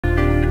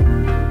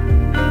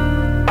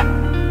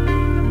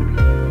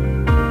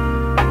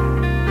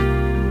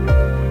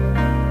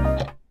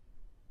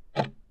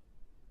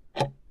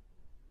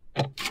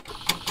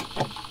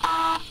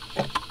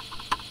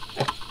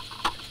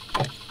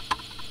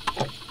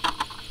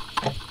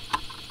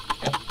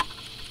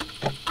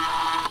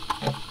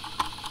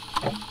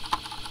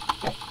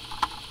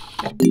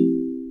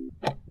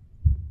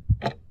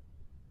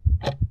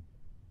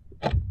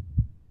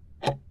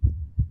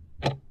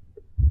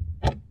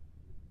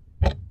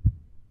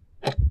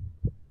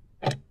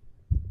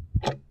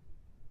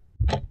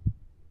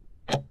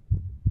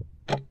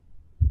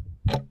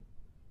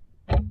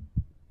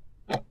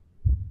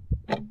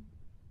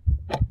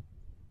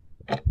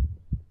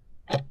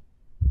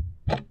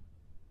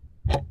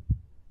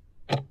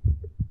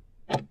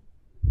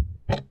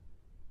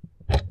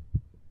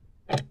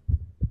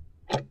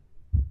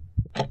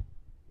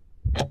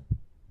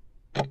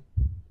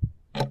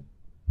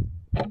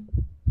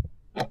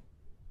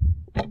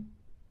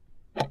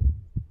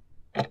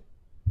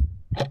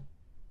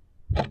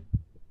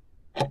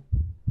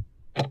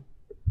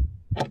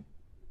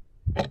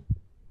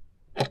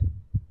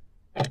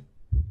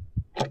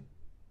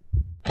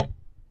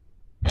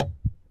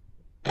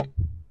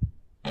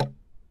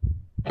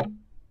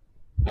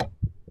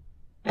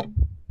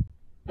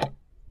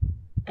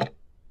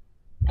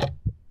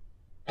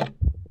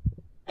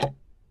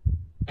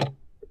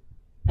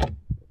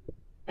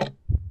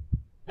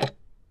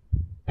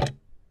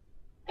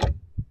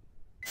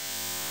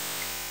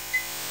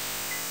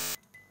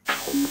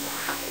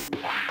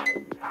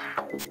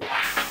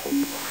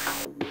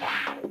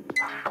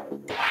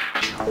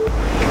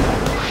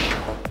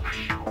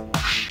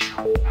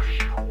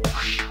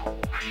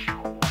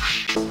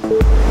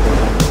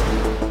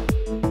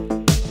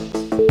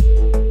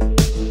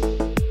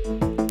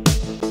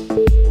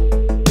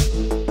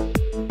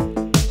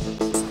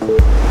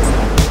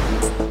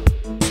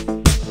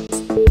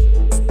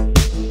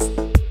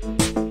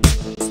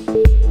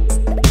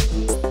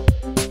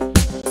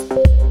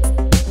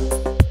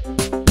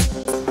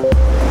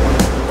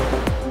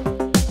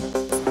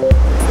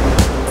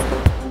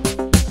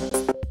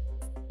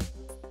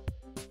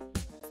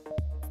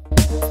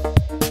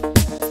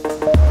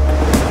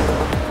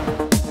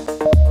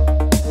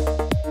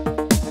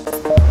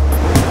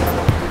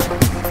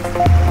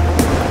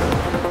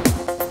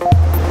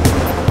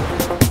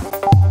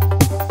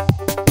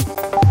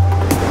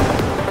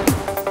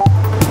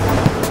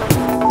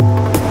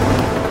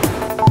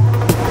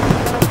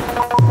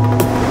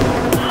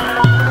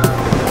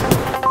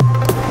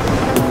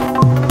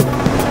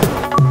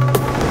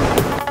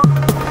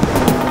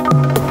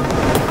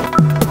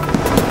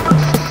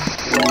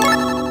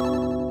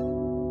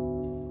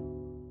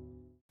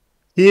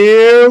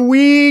Here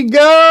we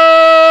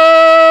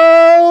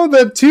go!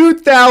 The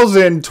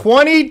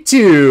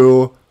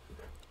 2022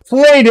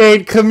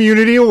 Playdate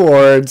Community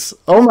Awards.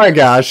 Oh my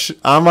gosh,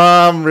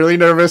 I'm really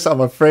nervous. I'm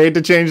afraid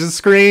to change the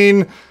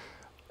screen.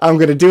 I'm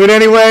gonna do it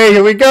anyway.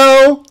 Here we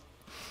go.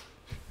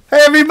 Hey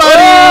everybody!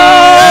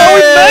 Oh,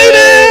 we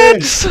made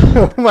it!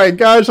 Oh my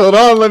gosh, hold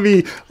on. Let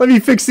me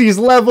fix these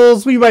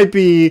levels. We might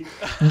be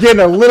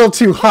getting a little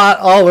too hot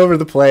all over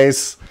the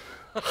place.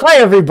 Hi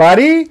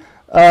everybody.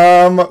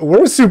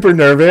 We're super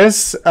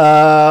nervous.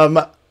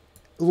 Oh,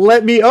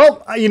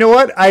 you know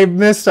what? I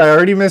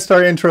already missed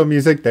our intro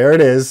music. There it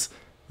is.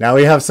 Now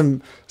we have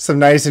some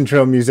nice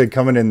intro music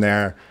coming in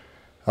there.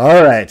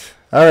 All right.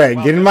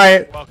 Welcome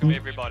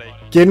everybody.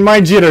 Getting my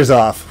jitters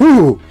off.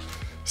 Whew.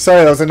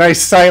 Sorry, that was a nice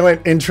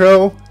silent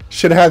intro.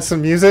 Should have had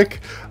some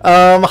music.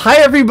 Hi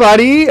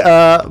everybody.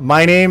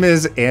 My name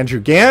is Andrew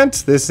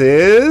Gant. This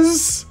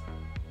is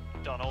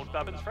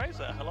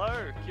Fraser.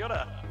 Hello, kia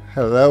ora.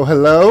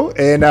 Hello.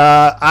 And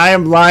I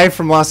am live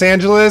from Los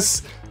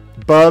Angeles.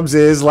 Bubs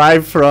is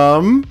live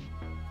from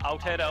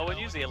Aotearoa,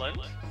 New Zealand.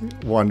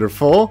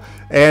 Wonderful.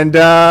 And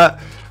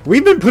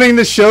we've been putting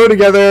the show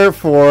together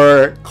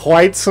for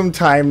quite some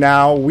time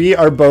now. We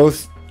are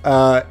both,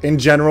 in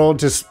general,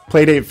 just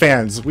Playdate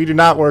fans. We do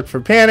not work for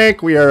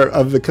Panic. We are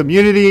of the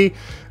community.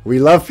 We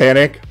love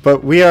Panic,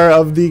 but we are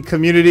of the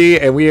community,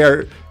 and we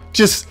are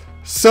just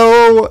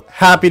so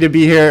happy to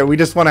be here. We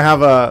just want to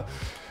have a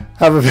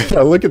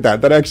look at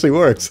that actually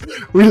works.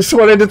 We just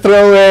wanted to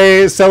throw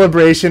a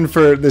celebration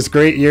for this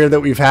great year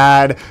that we've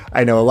had.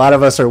 I know a lot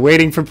of us are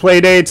waiting for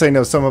Playdates. I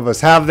know some of us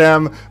have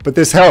them, but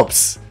this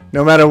helps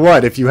no matter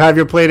what. If you have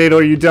your Playdate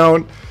or you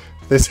don't,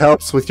 this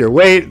helps with your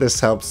wait. This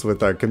helps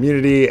with our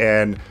community,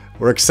 and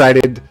we're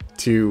excited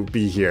to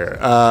be here.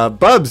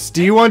 Bubs,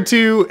 do you want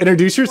to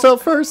introduce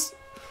yourself first?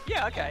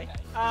 Yeah, okay.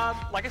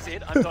 Like I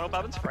said, I'm Donald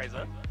Bubbins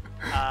Fraser.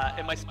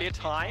 In my spare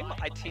time,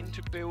 I tend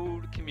to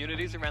build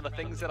communities around the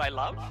things that I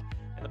love,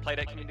 and the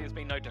Playdate community has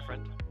been no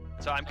different.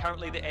 So I'm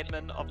currently the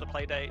admin of the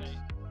Playdate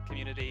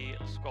Community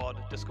Squad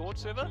Discord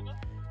server,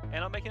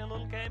 and I'm making a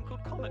little game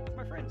called Comet with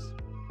my friends.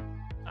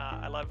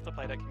 I love the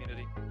Playdate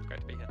community. It's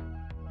great to be here.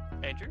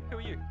 Andrew, who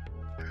are you?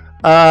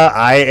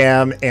 I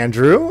am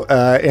Andrew.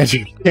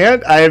 Andrew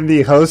Kant. I am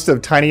the host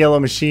of Tiny Yellow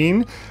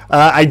Machine.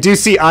 I do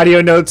see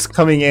audio notes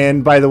coming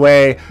in, by the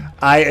way.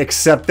 I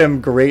accept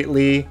them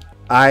greatly.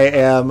 I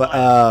am,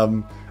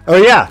 oh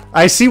yeah,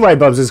 I see why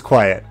Bubs is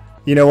quiet.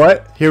 You know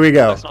what? Here we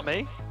go. That's not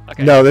me?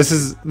 Okay. No, this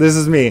is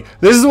me.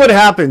 This is what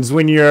happens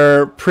when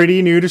you're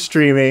pretty new to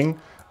streaming.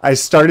 I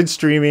started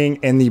streaming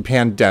in the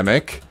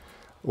pandemic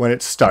when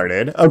it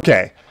started.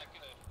 Okay.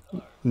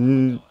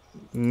 Now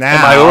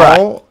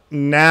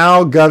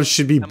Gubs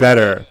should be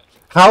better.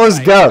 How is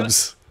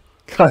Gubs?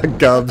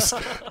 Gubs.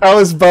 How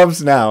is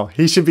Bubs now?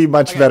 He should be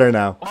much better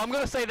now. Well, I'm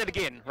going to say that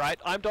again, right?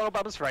 I'm Donald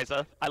Bubbins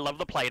Fraser. I love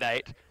the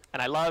Playdate.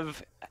 And I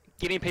love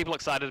getting people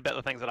excited about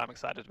the things that I'm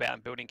excited about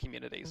and building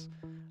communities.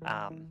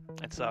 And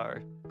so,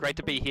 great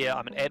to be here.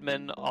 I'm an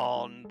admin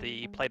on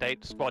the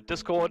Playdate Squad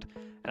Discord,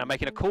 and I'm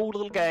making a cool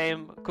little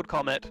game called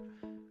Comet,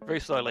 very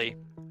slowly,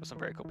 with some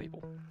very cool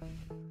people.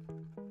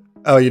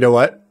 Oh, you know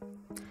what?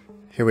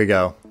 Here we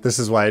go. This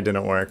is why it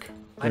didn't work.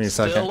 Give me a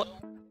second.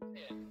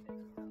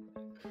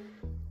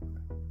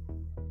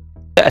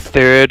 A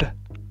third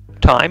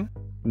time.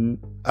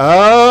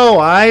 Oh,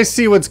 I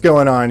see what's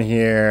going on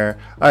here.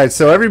 All right,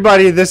 so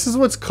everybody, this is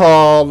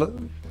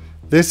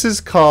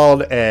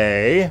called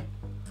a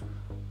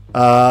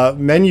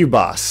menu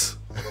boss.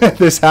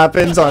 This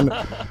happens on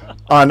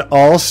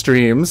all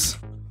streams.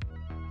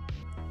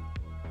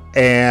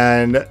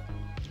 And all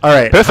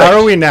right, perfect. How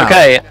are we now?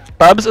 Okay,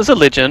 Bubs is a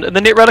legend in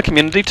the Netrunner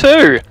community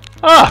too.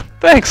 Ah,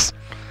 thanks.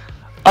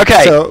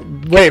 Okay. So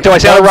wait, do I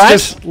sound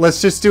right?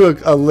 Let's just do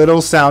a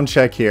little sound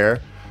check here.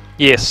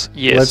 Yes.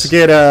 Let's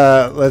get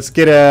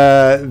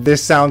a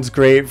this sounds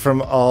great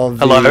from all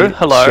the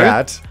hello.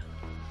 chat.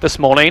 This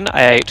morning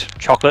I ate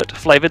chocolate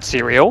flavored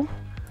cereal.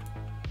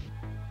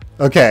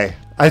 Okay,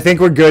 I think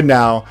we're good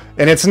now.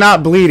 And it's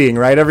not bleeding,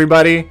 right,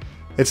 everybody?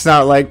 It's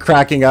not like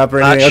cracking up or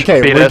anything. Much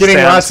Okay,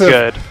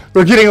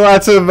 we're getting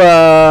lots of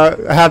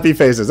happy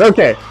faces.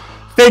 Okay.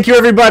 Thank you,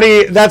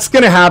 everybody. That's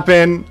going to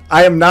happen.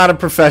 I am not a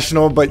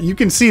professional, but you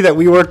can see that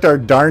we worked our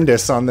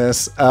darndest on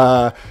this.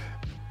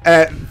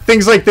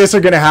 Things like this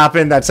are going to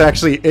happen. That's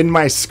actually in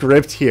my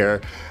script here.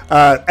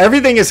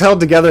 Everything is held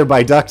together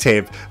by duct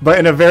tape, but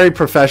in a very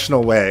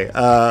professional way.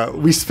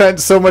 We spent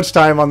so much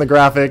time on the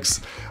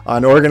graphics,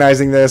 on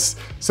organizing this,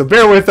 so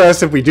bear with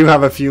us if we do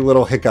have a few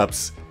little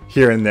hiccups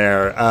here and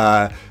there.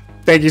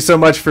 Thank you so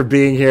much for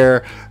being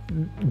here.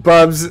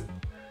 Bubs,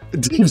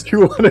 do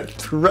you want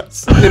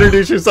to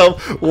introduce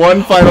yourself one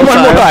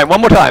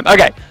more time?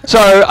 Okay, so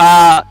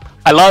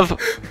I love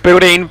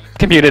building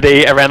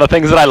community around the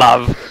things that I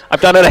love.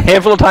 I've done it a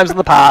handful of times in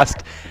the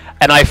past,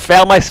 and I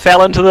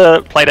fell into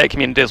the Playdate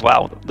community as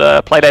well.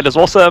 The Playdate is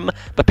awesome,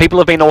 the people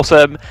have been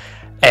awesome,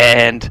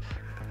 and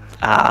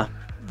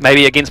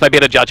maybe against my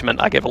better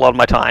judgment, I give a lot of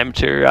my time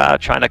to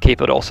trying to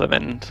keep it awesome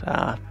and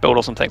build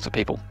awesome things for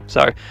people.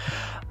 So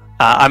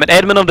I'm an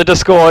admin of the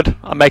Discord,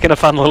 I'm making a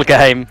fun little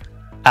game.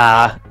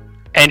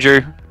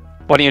 Andrew,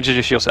 why don't you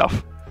introduce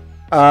yourself?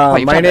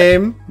 My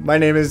name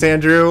is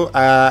Andrew.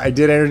 I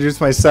did introduce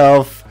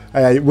myself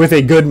with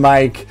a good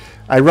mic.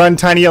 I run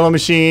Tiny Yellow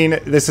Machine.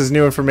 This is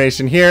new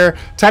information here.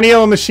 Tiny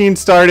Yellow Machine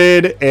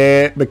started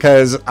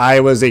because I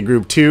was a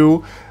Group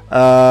 2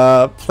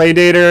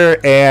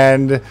 Playdater,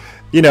 and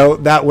you know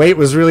that wait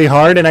was really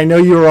hard, and I know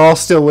you were all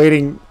still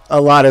waiting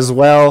a lot as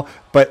well.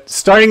 But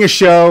starting a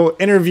show,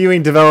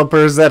 interviewing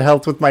developers, that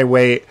helped with my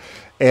wait.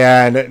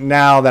 And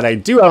now that I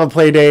do have a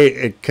Playdate,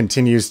 it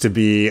continues to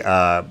be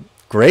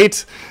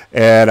great,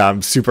 and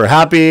I'm super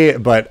happy.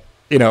 But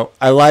you know,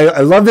 I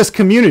love this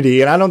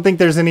community, and I don't think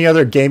there's any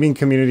other gaming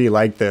community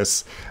like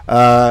this.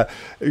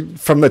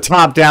 From the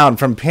top down,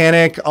 from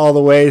Panic all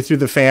the way through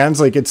the fans,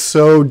 like it's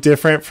so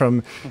different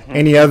from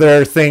any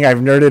other thing I've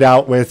nerded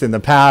out with in the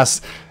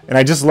past. And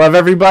I just love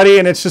everybody,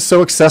 and it's just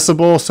so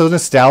accessible, so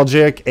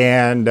nostalgic,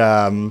 and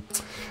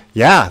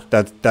yeah,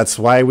 that's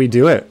why we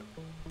do it.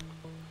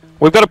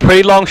 We've got a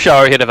pretty long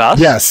show ahead of us.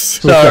 Yes.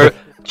 So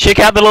check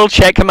out the little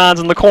chat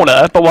commands in the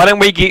corner, but why don't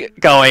we get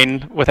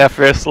going with our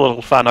first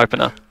little fun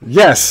opener?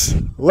 Yes.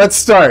 Let's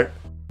start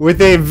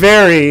with a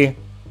very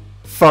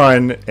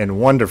fun and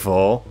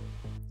wonderful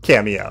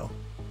cameo.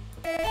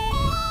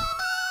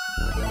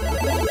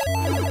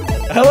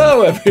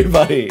 Hello,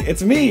 everybody.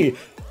 It's me,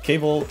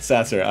 Cable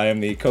Sasser. I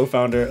am the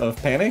co-founder of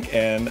Panic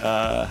and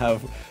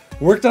have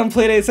worked on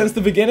Playdate since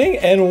the beginning,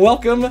 and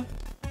welcome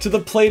to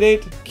the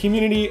Playdate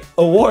Community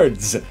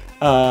Awards.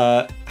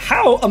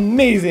 How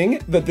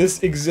amazing that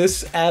this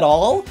exists at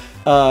all.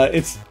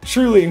 It's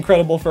truly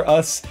incredible for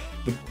us.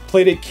 The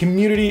Playdate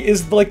community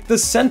is like the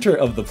center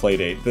of the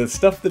Playdate. The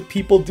stuff that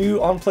people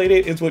do on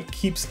Playdate is what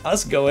keeps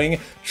us going,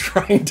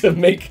 trying to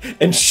make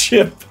and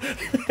ship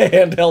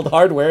handheld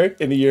hardware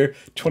in the year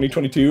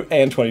 2022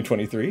 and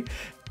 2023.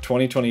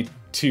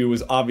 2022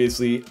 was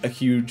obviously a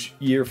huge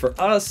year for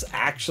us,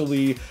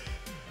 actually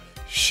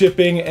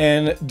shipping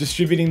and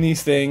distributing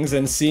these things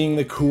and seeing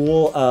the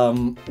cool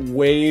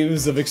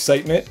waves of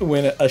excitement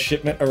when a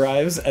shipment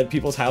arrives at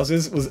people's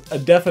houses was a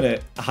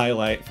definite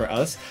highlight for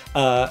us.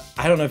 I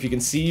don't know if you can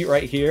see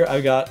right here,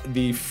 I've got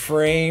the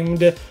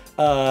framed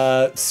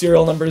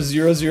serial number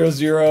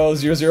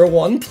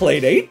 000001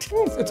 Playdate.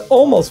 It's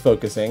almost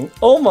focusing.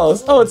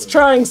 Almost. Oh, it's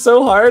trying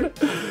so hard.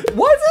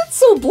 Why is it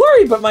so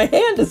blurry, but my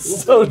hand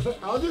is so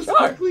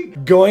sharp?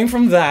 Going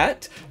from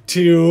that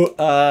to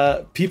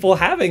people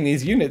having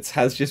these units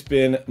has just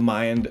been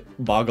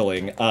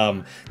mind-boggling.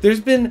 There's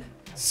been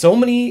so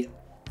many.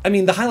 I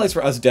mean, the highlights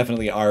for us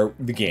definitely are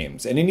the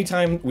games. And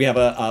anytime we have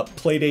a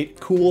Playdate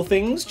Cool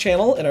Things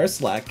channel in our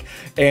Slack,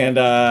 and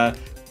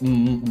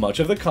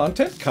much of the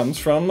content comes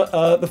from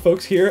the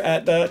folks here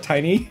at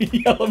Tiny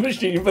Yellow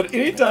Machine, but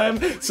anytime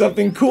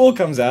something cool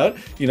comes out,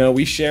 you know,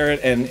 we share it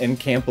and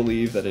can't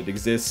believe that it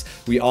exists.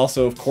 We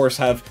also, of course,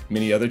 have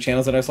many other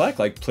channels in our Slack,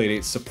 like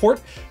Playdate Support,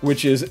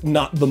 which is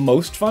not the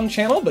most fun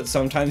channel, but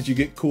sometimes you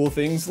get cool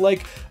things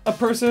like a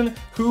person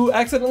who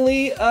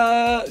accidentally,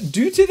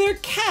 due to their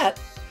cat,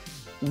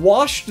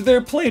 washed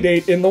their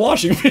Playdate in the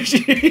washing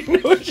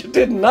machine, which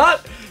did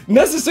not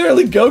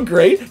necessarily go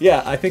great.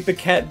 Yeah, I think the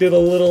cat did a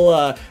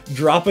little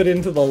drop it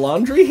into the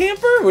laundry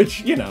hamper,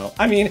 which, you know,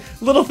 I mean,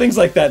 little things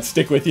like that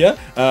stick with you.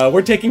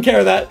 We're taking care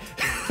of that.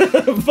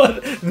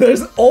 But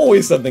there's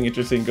always something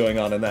interesting going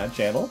on in that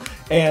channel.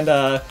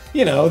 And,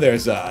 you know,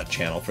 there's a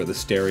channel for the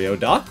stereo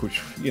dock,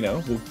 which, you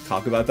know, we'll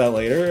talk about that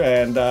later.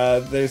 And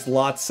there's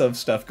lots of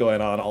stuff going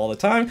on all the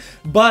time.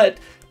 But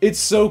it's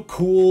so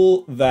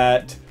cool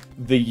that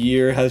the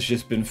year has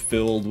just been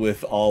filled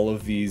with all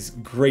of these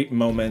great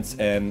moments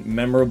and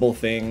memorable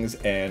things,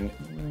 and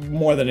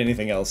more than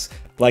anything else,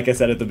 like I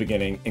said at the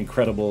beginning,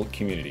 incredible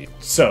community.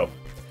 So,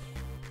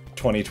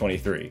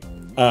 2023.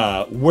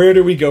 Where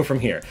do we go from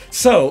here?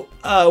 So,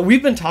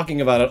 we've been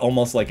talking about it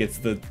almost like it's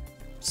the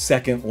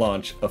second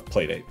launch of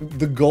Playdate.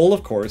 The goal,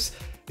 of course,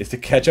 is to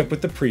catch up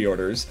with the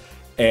pre-orders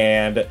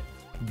and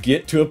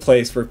get to a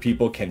place where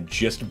people can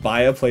just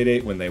buy a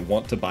Playdate when they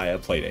want to buy a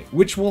Playdate,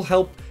 which will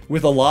help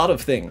with a lot of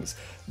things.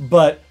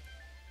 But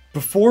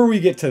before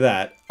we get to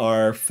that,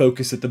 our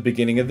focus at the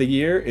beginning of the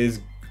year is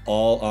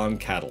all on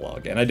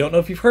Catalog. And I don't know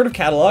if you've heard of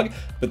Catalog,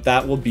 but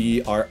that will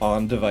be our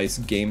on-device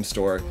game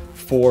store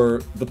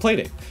for the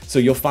Playdate. So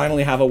you'll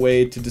finally have a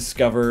way to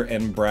discover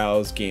and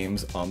browse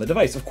games on the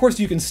device. Of course,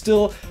 you can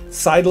still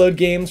sideload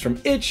games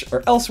from itch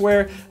or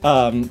elsewhere,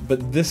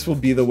 but this will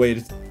be the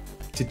way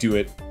to do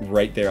it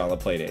right there on the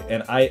Playdate.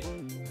 And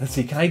let's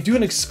see, can I do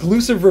an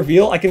exclusive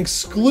reveal? I can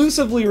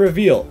exclusively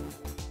reveal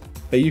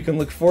that you can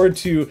look forward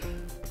to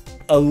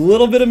a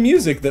little bit of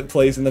music that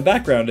plays in the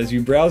background as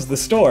you browse the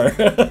store.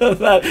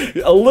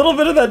 A little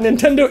bit of that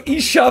Nintendo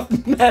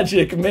eShop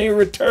magic may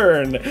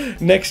return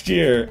next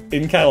year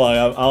in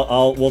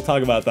Catalog. We'll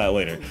talk about that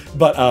later.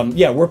 But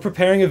yeah, we're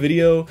preparing a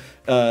video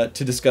to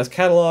discuss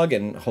Catalog,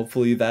 and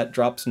hopefully that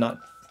drops not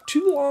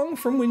too long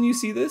from when you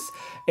see this.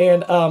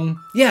 And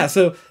yeah,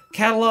 so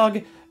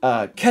Catalog,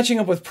 catching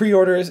up with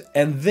pre-orders,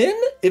 and then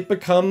it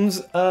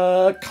becomes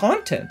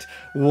content.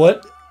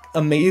 What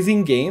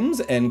amazing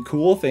games and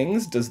cool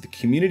things does the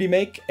community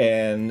make,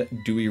 and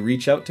do we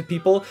reach out to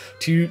people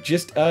to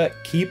just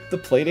keep the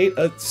Playdate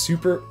a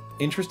super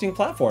interesting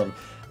platform?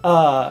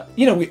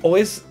 You know, we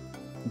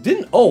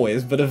didn't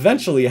always, but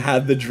eventually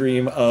had the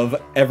dream of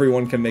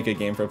everyone can make a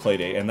game for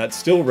Playdate, and that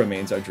still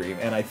remains our dream.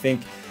 And I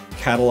think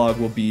Catalog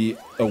will be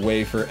a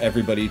way for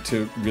everybody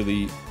to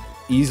really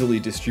easily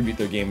distribute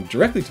their game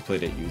directly to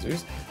Playdate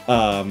users,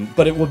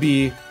 but it will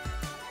be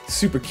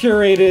super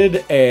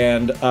curated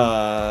and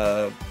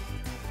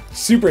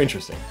super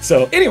interesting.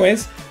 So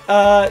anyways,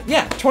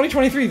 yeah,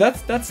 2023,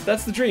 that's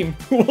the dream.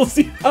 We'll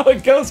see how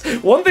it goes.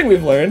 One thing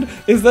we've learned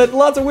is that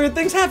lots of weird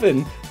things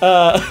happen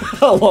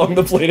along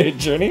the Playdate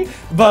journey.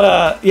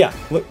 But yeah,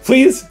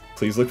 please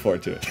look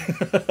forward to it.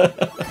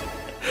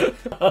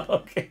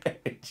 Okay.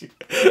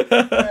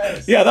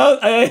 Yeah,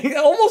 I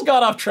almost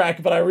got off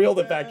track, but I reeled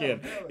it back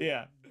in.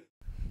 Yeah.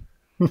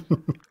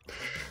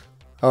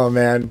 Oh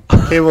man,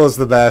 Cable is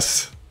the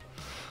best.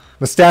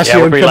 Mustachio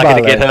yeah, and we'd be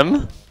lucky to Kabale. get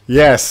him.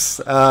 Yes.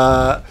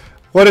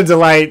 What a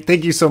delight.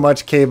 Thank you so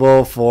much,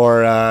 Cable,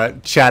 for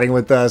chatting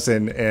with us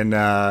and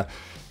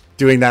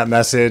doing that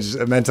message.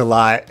 It meant a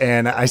lot.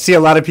 And I see a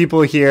lot of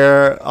people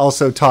here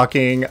also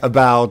talking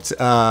about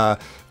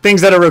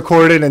things that are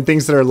recorded and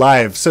things that are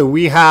live. So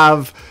we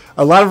have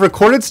a lot of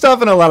recorded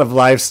stuff and a lot of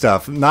live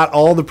stuff. Not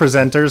all the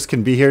presenters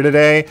can be here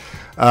today.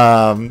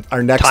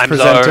 Our next Time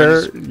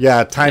presenter, zones.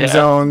 yeah, time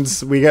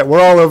zones. We're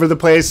all over the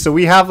place. So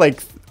we have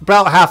like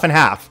about half and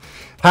half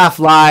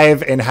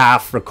live and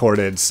half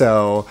recorded.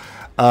 So,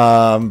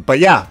 but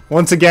yeah,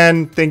 once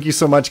again, thank you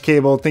so much,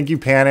 Cable. Thank you,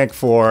 Panic,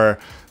 for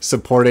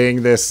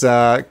supporting this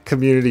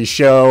community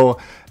show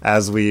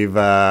as we've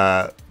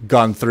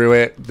gone through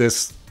it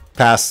this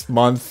past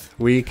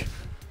week.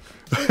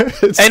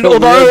 And so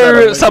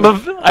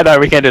although I know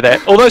we can't do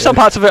that. Although some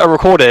parts of it are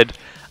recorded,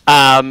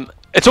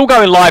 it's all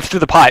going live through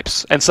the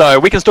pipes, and so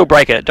we can still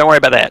break it. Don't worry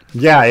about that.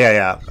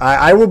 Yeah.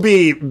 I will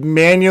be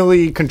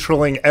manually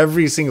controlling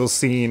every single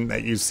scene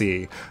that you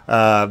see.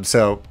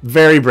 So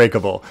very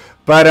breakable.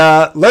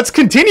 But let's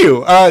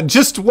continue.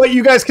 Just what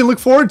you guys can look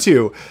forward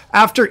to.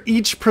 After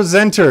each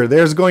presenter,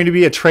 there's going to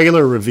be a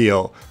trailer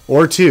reveal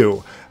or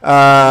two.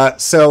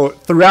 So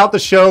throughout the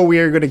show, we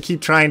are going to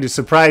keep trying to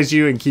surprise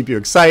you and keep you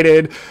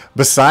excited.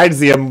 Besides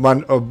the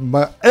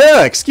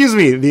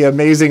the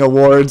amazing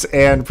awards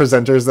and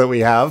presenters that we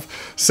have.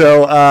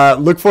 So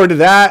look forward to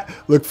that.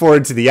 Look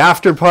forward to the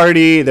after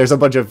party. There's a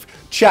bunch of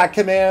chat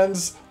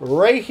commands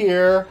right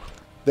here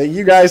that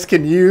you guys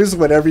can use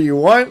whenever you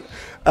want.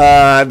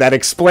 That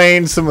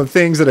explains some of the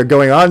things that are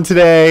going on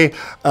today.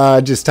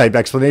 Just type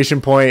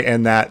exclamation point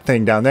and that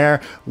thing down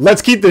there.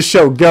 Let's keep this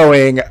show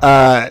going.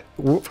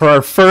 For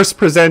our first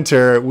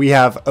presenter, we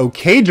have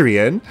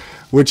Okadrian,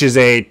 which is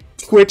a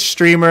Twitch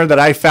streamer that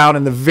I found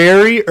in the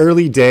very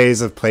early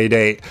days of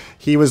Playdate.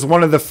 He was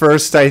one of the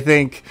first, I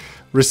think,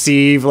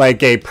 receive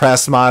like a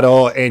press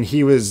model, and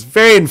he was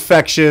very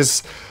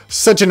infectious.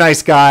 Such a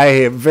nice guy,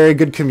 a very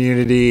good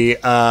community,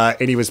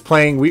 and he was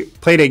playing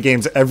Playdate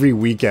games every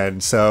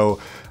weekend. So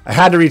I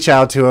had to reach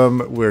out to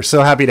him. We're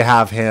so happy to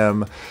have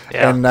him.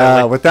 Yeah,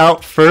 and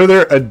without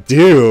further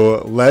ado,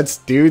 let's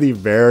do the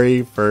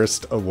very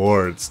first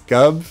awards.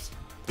 Gubs.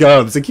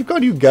 I keep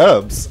calling you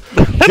Gubs.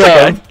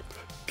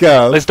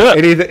 Gubs. Let's do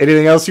it.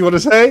 Anything else you want to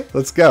say?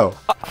 Let's go.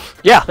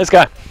 Yeah, let's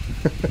go.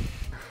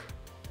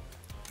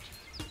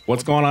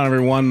 What's going on,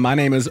 everyone? My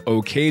name is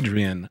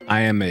Okadrian.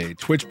 I am a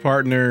Twitch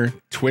partner,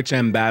 Twitch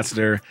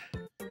ambassador,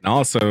 and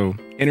also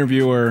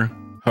interviewer,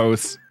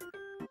 host,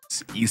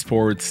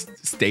 esports,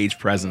 stage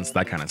presence,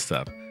 that kind of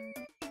stuff.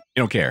 You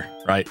don't care,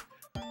 right?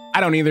 I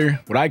don't either.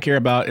 What I care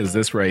about is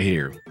this right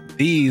here.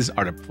 These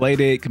are the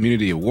Playdate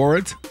Community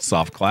Awards,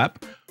 soft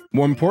clap.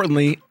 More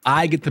importantly,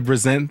 I get to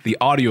present the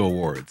audio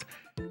awards.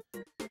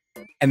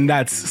 And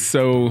that's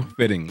so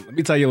fitting. Let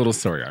me tell you a little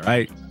story, all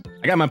right?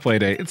 I got my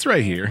Playdate. It's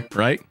right here,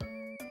 right?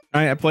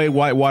 I played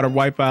Whitewater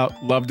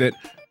Wipeout, loved it.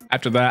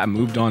 After that, I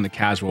moved on to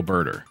casual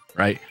birder,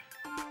 right?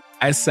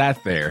 I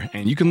sat there,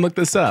 and you can look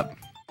this up.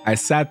 I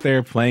sat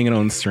there playing it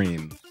on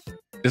stream,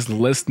 just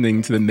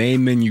listening to the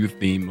main menu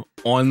theme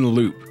on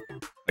loop.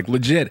 Like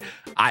legit,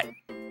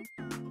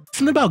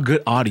 something about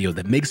good audio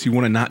that makes you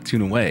want to not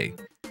tune away.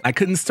 I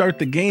couldn't start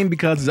the game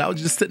because I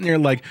was just sitting there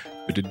like,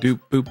 and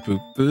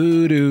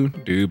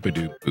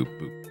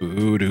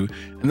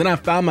then I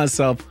found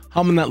myself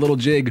humming that little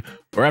jig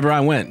wherever I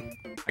went.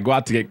 I go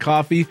out to get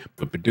coffee,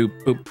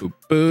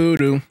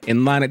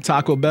 in line at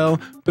Taco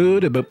Bell,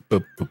 but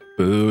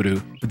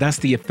that's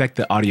the effect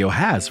that audio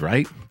has,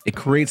 right? It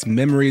creates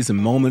memories and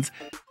moments,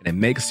 and it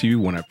makes you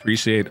want to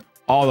appreciate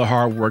all the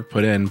hard work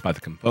put in by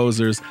the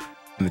composers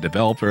and the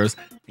developers.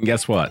 And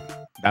guess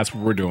what? That's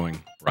what we're doing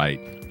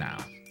right now.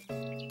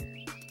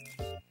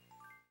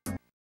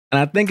 And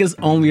I think it's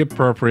only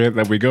appropriate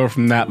that we go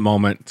from that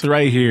moment to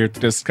right here to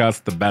discuss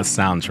the best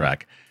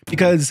soundtrack.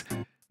 Because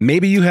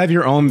maybe you have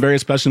your own very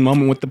special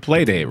moment with the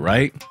Playdate,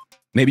 right?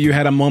 Maybe you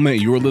had a moment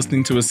you were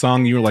listening to a song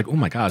and you were like, oh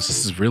my gosh,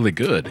 this is really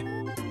good.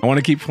 I want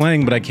to keep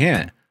playing, but I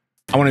can't.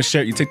 I want to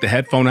share it. You take the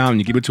headphone out and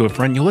you give it to a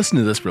friend. You listen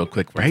to this real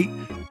quick, right?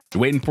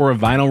 You're waiting for a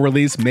vinyl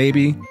release,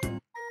 maybe,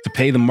 to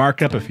pay the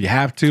markup if you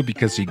have to,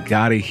 because you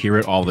gotta hear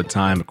it all the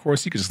time. Of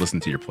course, you can just listen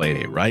to your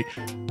Playdate, right?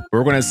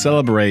 We're going to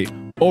celebrate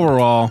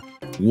overall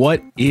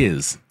what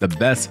is the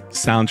best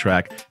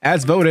soundtrack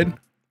as voted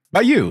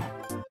by you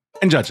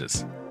and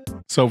judges.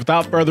 So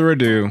without further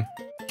ado,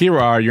 here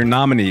are your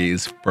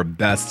nominees for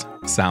best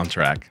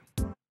soundtrack.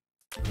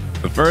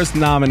 The first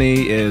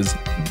nominee is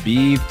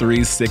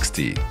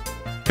B360,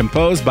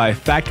 composed by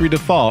Factory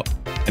Default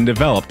and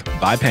developed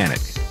by Panic.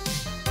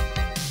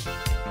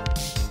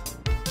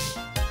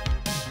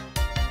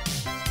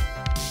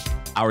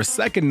 Our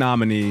second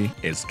nominee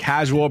is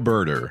Casual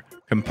Birder,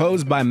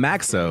 composed by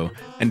Maxo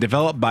and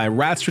developed by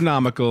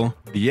Rastronomical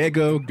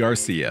Diego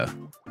Garcia.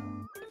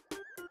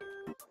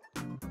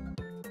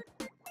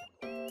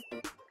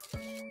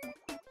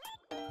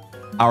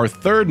 Our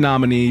third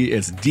nominee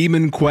is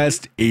Demon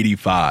Quest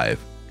 85,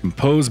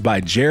 composed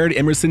by Jared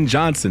Emerson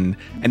Johnson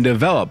and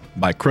developed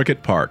by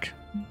Cricket Park.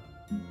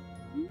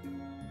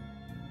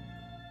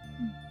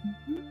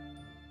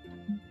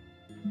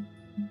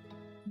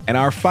 And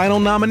our final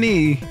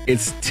nominee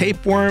is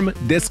Tapeworm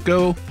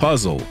Disco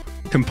Puzzle,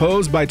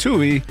 composed by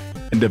Tui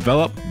and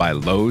developed by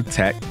Low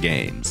Tech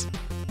Games.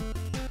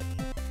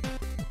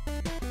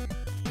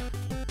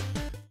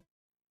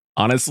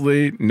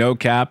 Honestly, no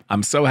cap,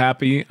 I'm so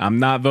happy I'm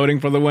not voting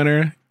for the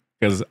winner,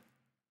 because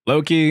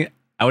low-key,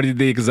 I would do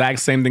the exact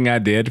same thing I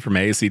did for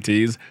my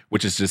ACTs,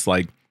 which is just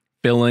like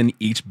fill in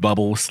each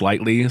bubble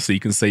slightly so you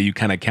can say you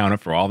kind of counted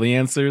for all the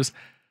answers.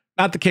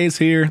 Not the case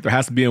here, there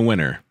has to be a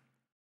winner.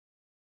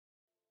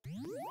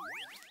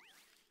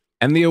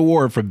 And the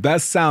award for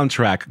best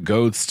soundtrack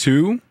goes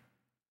to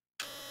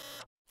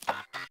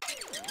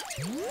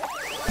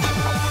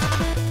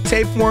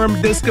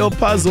Tapeworm Disco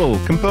Puzzle,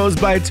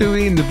 composed by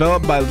Tui and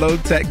developed by Low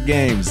Tech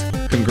Games.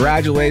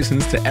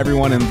 Congratulations to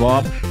everyone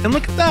involved. And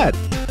look at that,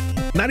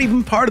 not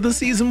even part of the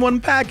Season 1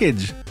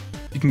 package.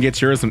 You can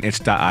get yours on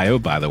itch.io,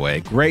 by the way.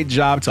 Great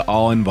job to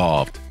all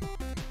involved.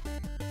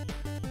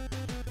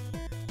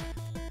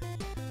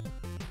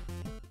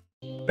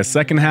 The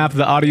second half of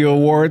the audio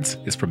awards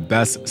is for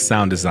best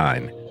sound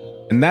design.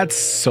 And that's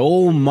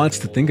so much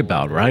to think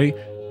about, right?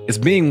 It's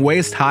being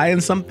waist high in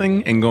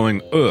something and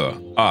going,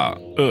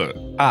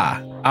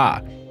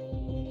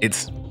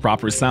 It's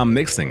proper sound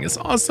mixing. It's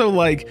also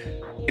like,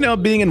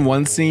 being in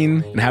one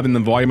scene and having the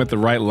volume at the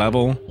right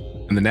level,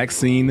 and the next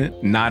scene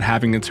not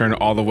having to turn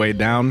it all the way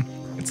down.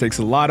 It takes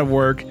a lot of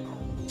work.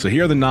 So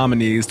here are the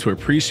nominees to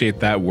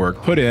appreciate that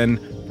work put in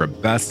for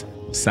best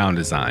sound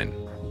design.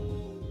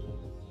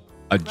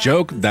 A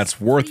Joke That's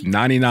Worth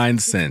 99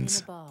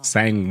 Cents,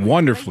 sang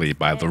wonderfully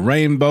by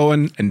Lorraine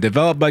Bowen and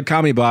developed by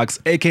Kamibox,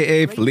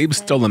 aka Philippe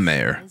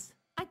Stollemeyer.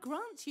 I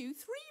grant you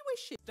 3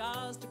 wishes.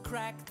 Stars to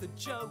crack the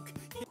joke.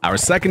 Our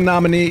second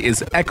nominee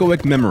is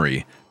Echoic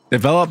Memory,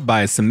 developed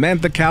by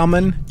Samantha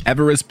Kalman,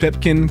 Everest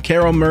Pipkin,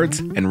 Carol Mertz,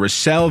 and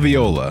Rochelle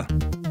Viola.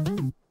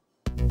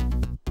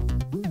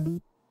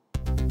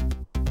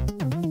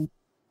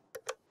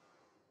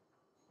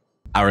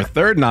 Our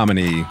third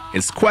nominee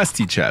is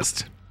Questy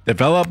Chest,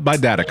 developed by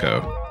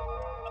Datico.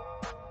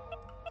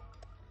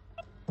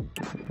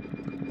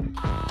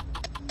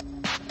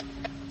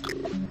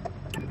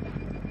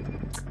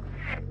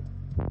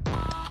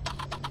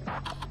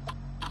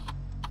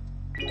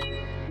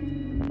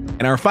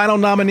 And our final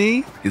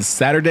nominee is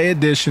Saturday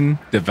Edition,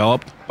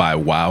 developed by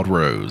Wild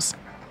Rose.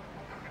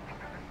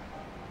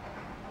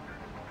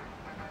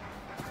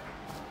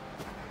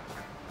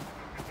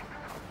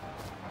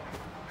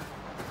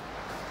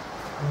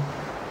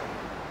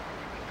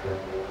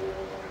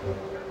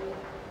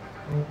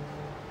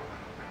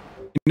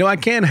 I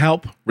can't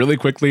help really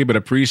quickly but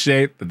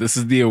appreciate that this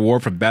is the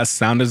award for best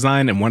sound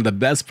design, and one of the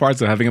best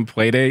parts of having a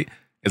Playdate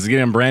is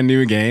getting a brand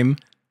new game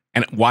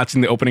and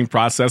watching the opening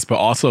process, but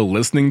also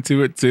listening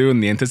to it too,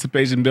 and the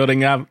anticipation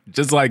building up,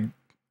 just like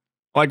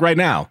right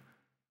now.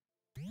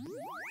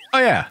 Oh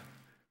yeah,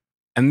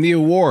 And the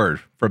award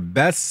for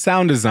Best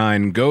Sound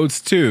Design goes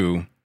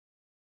to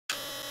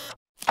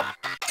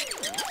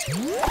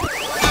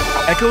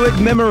Echoic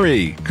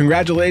Memory.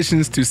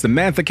 Congratulations to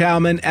Samantha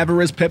Kalman,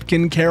 Everest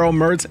Pipkin, Carol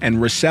Mertz,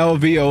 and Rochelle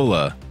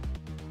Viola.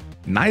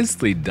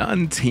 Nicely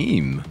done,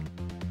 team.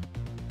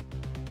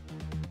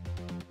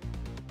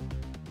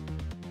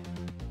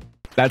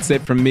 That's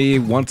it from me.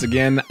 Once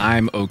again,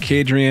 I'm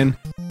Okadrian.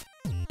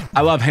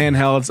 I love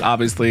handhelds,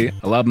 obviously.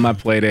 I love my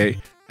Playdate,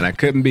 and I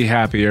couldn't be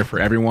happier for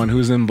everyone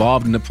who's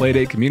involved in the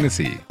Playdate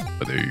community.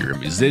 Whether you're a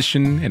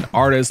musician, an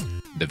artist,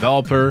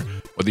 developer,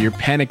 whether you're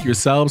Panic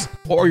yourselves,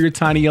 or your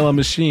Tiny Yellow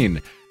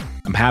Machine.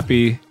 I'm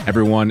happy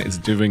everyone is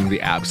doing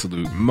the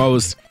absolute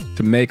most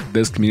to make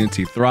this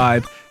community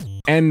thrive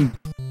and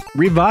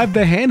revive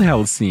the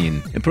handheld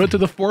scene and put it to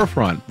the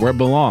forefront where it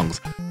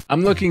belongs.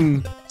 I'm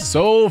looking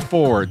so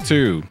forward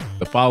to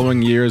the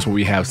following years where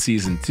we have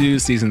Season 2,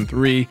 Season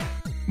 3,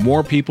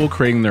 more people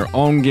creating their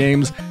own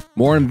games,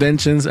 more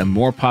inventions, and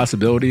more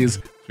possibilities.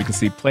 We can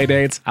see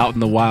Playdates out in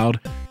the wild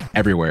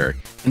everywhere.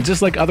 And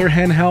just like other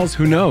handhelds,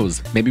 who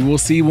knows? Maybe we'll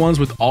see ones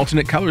with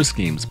alternate color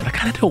schemes, but I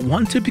kind of don't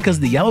want to because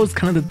the yellow is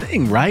kind of the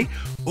thing, right?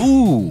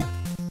 Ooh,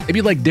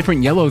 maybe like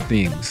different yellow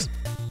themes.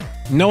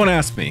 No one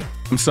asked me.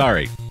 I'm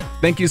sorry.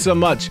 Thank you so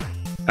much.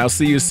 I'll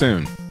see you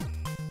soon.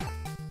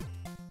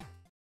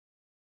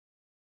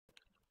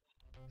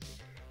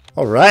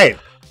 All right.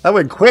 That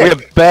went quick.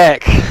 We're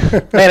back.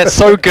 Man, it's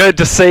so good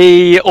to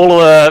see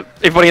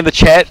everybody in the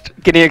chat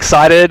getting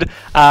excited,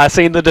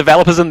 seeing the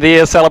developers in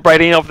there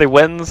celebrating of their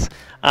wins.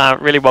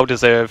 Really well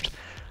deserved.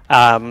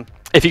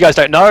 If you guys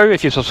don't know,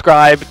 if you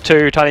subscribe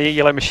to Tiny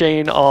Yellow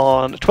Machine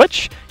on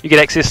Twitch, you get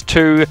access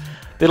to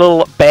the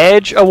little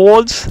badge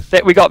awards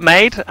that we got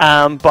made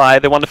by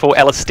the wonderful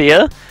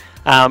Alistair.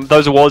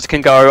 Those awards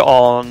can go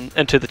on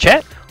into the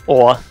chat,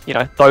 or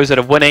those that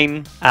are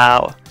winning,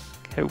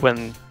 who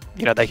win.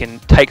 They can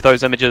take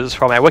those images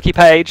from our wiki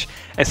page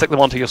and stick them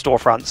onto your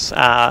storefronts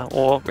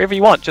or wherever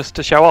you want, just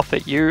to show off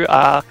that you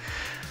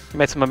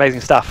made some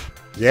amazing stuff.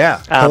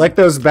 Yeah, collect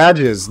those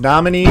badges,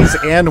 nominees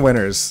and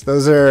winners.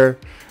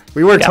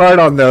 We worked hard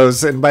on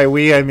those, and by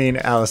we I mean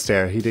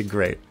Alistair. He did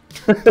great.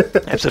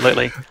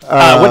 Absolutely.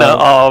 Winner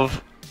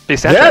of the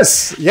soundtrack.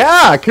 Yes,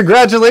 yeah.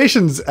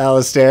 Congratulations,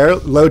 Alistair.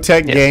 Low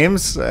Tech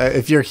Games.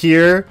 If you're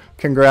here,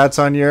 congrats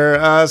on your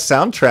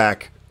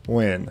soundtrack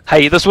win.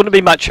 Hey, this wouldn't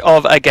be much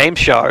of a game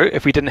show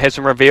if we didn't have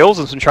some reveals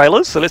and some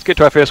trailers, so let's get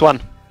to our first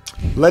one.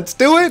 Let's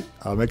do it.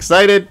 I'm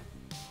excited.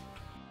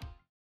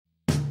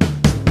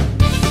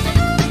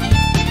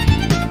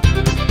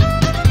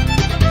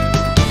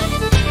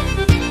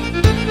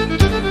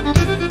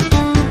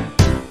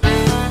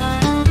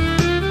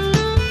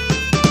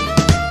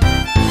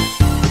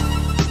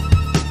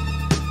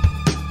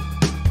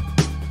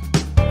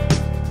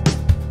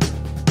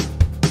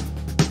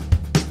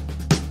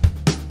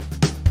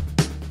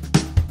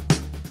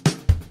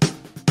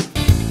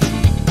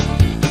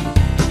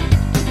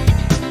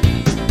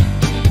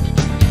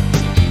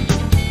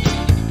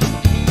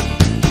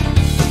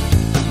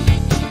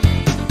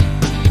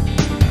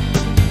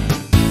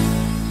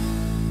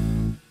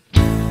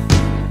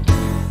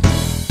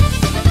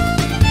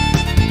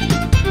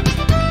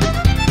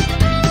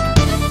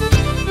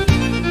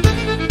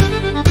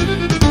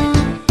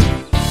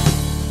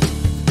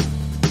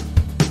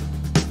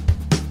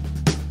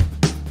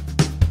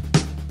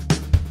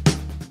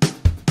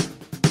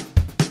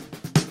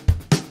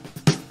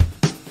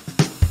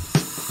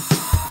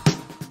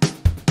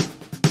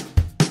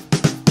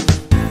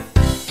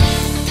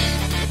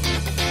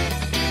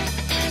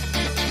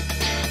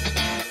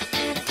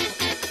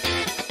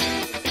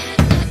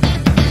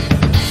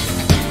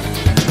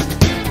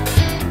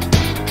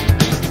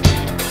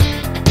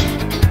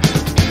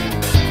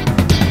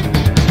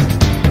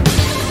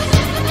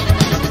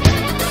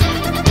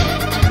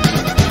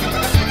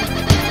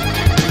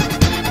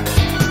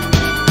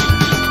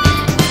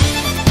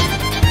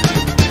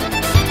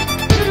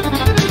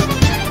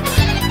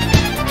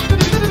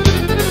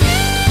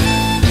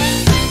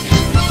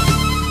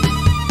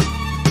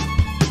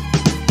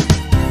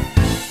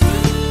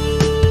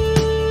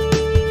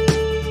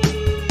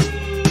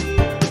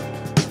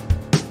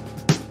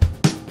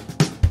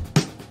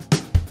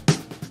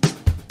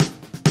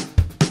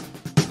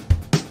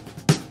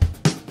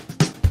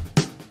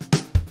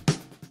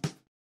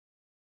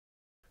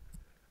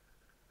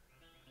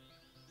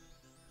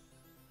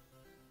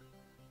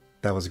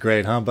 That was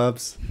great, huh,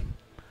 Bubs?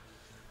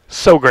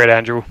 So great,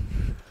 Andrew. Looks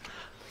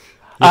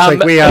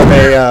like we have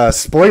a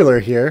spoiler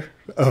here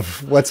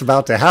of what's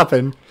about to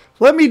happen.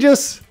 Let me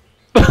just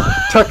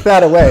tuck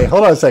that away.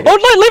 Hold on a second. Oh,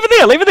 no, leave it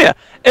there. Leave it there.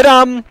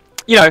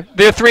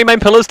 There are three main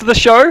pillars to the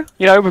show.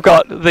 We've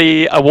got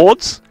the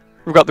awards,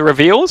 we've got the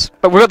reveals,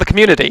 but we've got the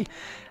community,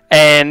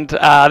 and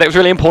that was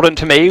really important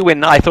to me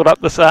when I thought up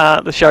this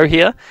the show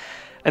here.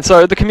 And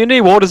so the community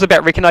award is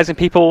about recognizing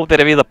people that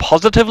have either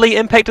positively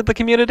impacted the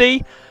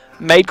community,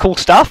 made cool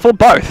stuff, or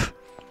both.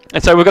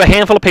 And so we've got a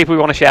handful of people we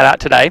want to shout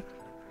out today.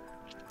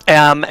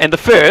 And the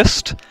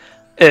first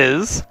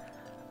is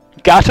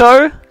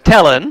Gato,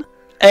 Talon,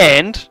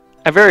 and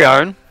our very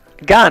own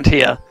Gant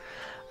here.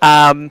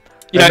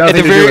 You know, in nothing the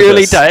to do very with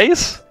early this.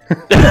 days,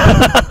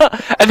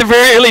 in the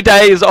very early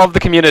days of the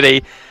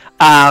community,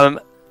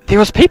 there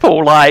was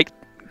people like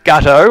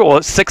Gatto or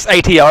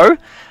 6ATO.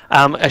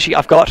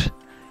 Actually,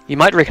 you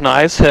might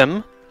recognize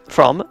him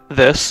from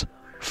this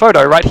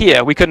photo right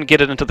here. We couldn't get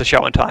it into the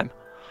show in time.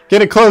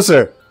 Get it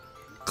closer.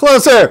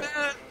 Closer.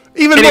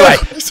 Even Anyway, more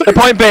closer. the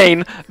point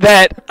being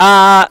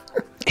that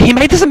he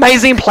made this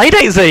amazing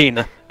Playdate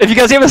zine. If you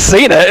guys ever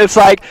seen it, it's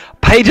like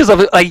pages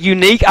of like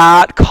unique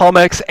art,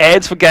 comics,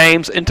 ads for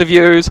games,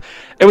 interviews.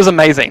 It was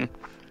amazing.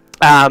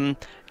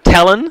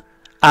 Talon,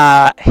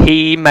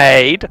 he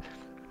made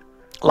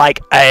like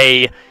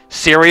a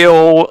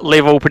serial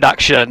level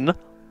production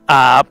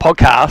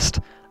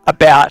podcast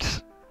about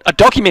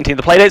documenting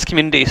the Playdate's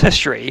community's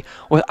history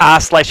with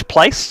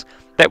r/place.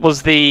 That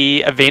was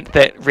the event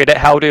that Reddit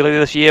held earlier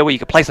this year, where you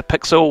could place a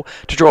pixel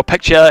to draw a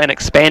picture and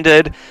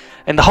expanded,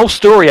 and the whole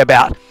story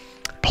about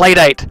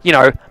Playdate, you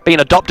know, being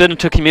adopted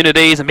into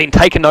communities and being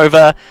taken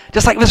over,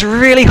 just like this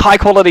really high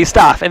quality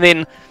stuff. And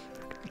then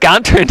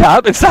Gant turned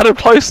up and started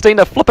posting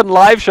a flippin'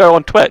 live show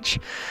on Twitch.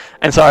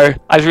 And so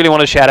I just really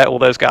want to shout out all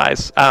those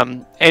guys.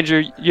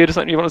 Andrew, you have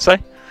something you want to say?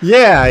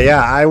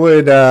 Yeah, I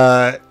would,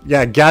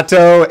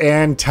 Gatto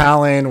and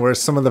Talon were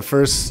some of the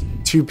first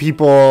two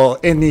people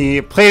in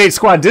the Playdate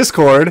Squad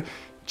Discord.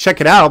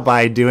 Check it out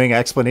by doing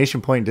Explanation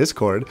Point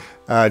Discord.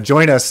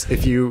 Join us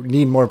if you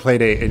need more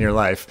Playdate in your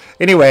life.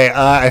 Anyway,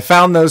 I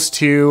found those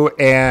two,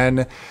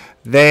 and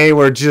they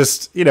were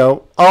just, you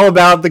know, all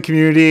about the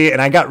community, and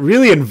I got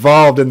really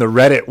involved in the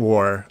Reddit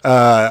war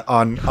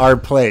on our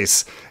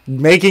place,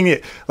 making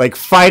it, like,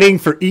 fighting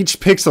for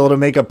each pixel to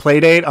make a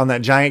Playdate on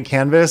that giant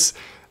canvas.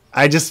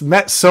 I just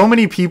met so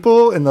many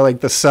people in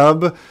the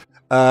sub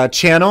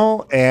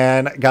channel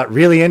and got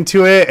really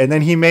into it. And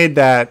then he made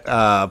that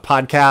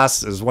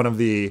podcast as one of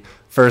the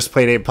first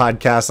Playdate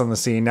podcasts on the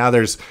scene. Now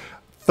there's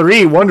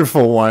 3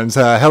 wonderful ones.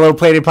 Hello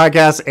Playdate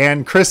Podcast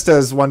and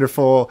Krista's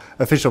wonderful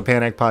Official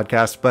Panic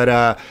podcast.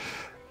 But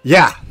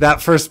yeah,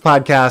 that first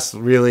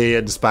podcast really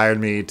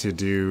inspired me to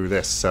do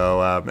this.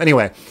 So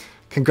anyway,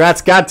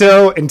 congrats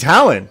Gatto and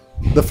Talon,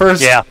 the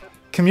first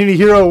Community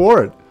Hero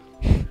Award.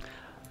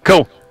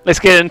 Cool. Let's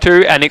get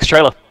into our next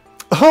trailer.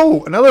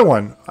 Oh, another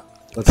one.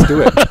 Let's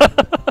do it.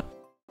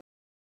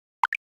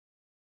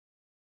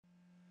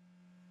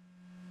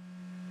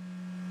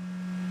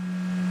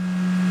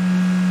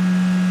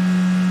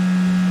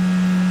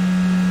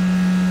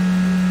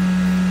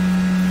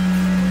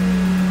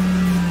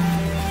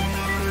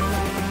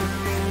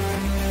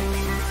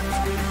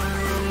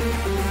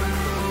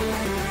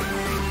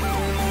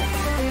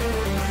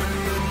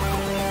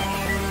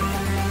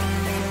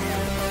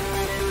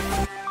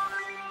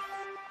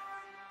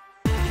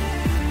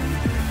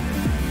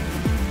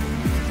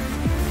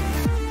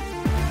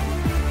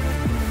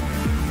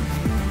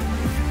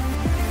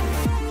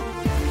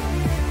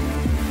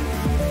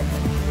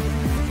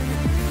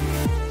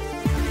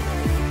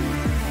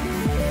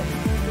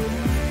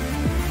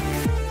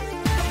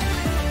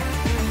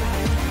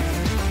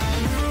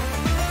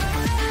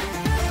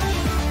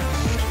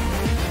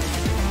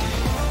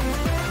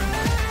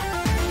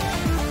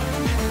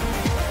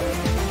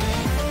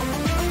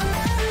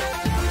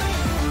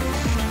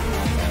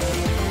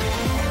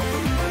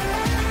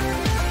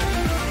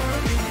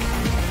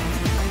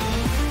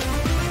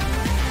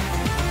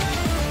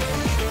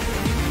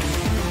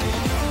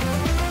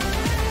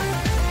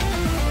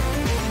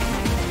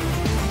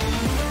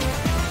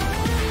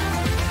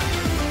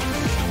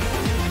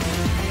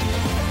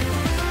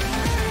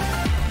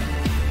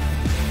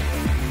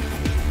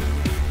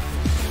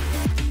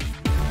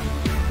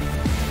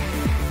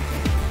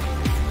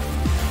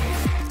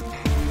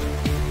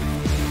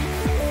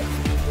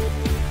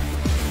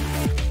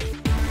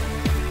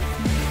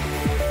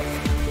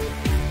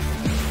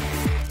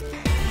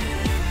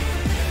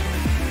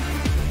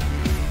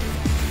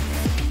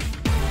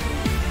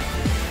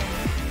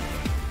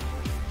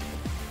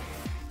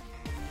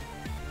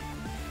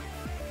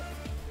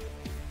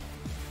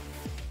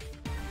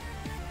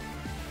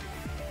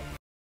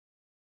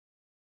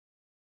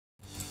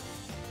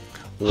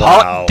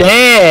 Hot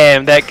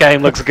damn, that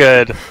game looks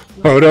good.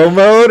 Photo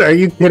mode? Are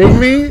you kidding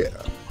me?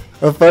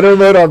 A photo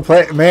mode on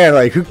play, man.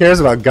 Like, who cares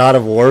about God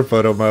of War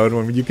photo mode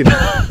when you can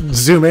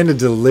zoom into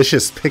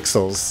delicious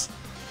pixels?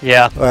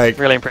 Yeah, like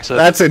really impressive.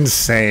 That's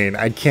insane.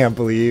 I can't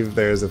believe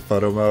there's a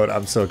photo mode.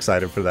 I'm so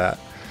excited for that.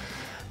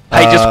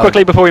 Hey, just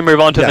quickly before we move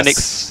on to the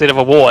next set of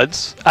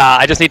awards,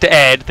 I just need to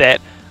add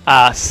that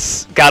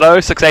Gatto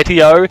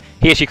 6ATO,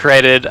 he actually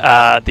created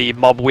the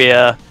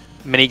Mobware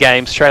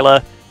minigames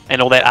trailer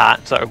and all that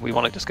art, so we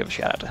want to just give a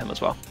shout out to him as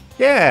well.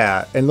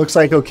 Yeah, and looks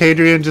like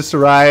Okadrian just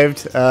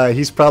arrived.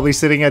 He's probably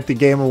sitting at the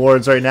Game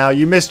Awards right now.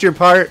 You missed your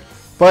part,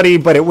 buddy,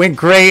 but it went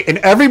great, and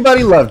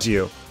everybody loved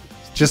you.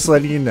 Just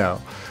letting you know.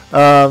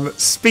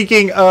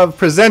 Speaking of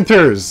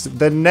presenters,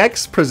 the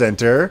next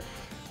presenter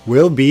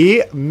will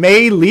be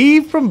Mei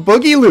Lee from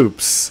Boogie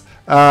Loops.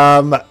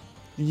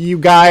 You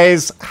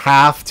guys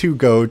have to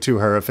go to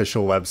her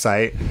official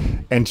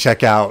website and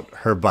check out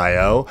her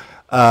bio.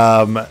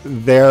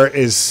 There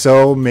is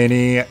so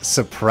many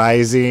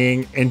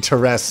surprising,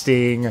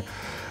 interesting.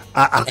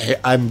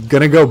 I'm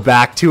gonna go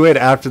back to it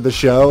after the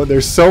show.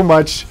 There's so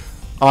much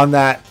on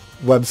that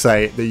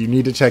website that you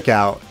need to check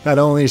out. Not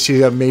only is she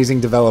an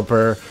amazing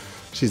developer,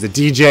 she's a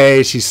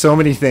DJ, she's so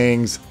many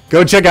things.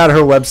 Go check out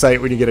her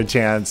website when you get a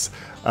chance.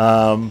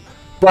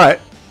 But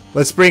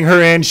let's bring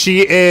her in.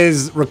 She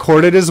is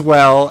recorded as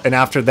well, and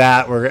after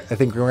that, I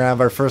think we're gonna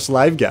have our first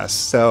live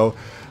guest. So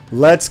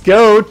let's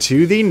go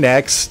to the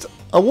next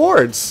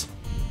awards.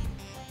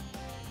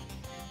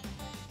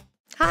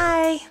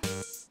 Hi,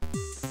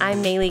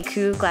 I'm Maylee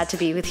Koo, glad to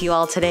be with you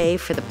all today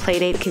for the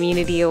Playdate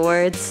Community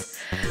Awards.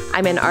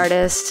 I'm an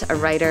artist, a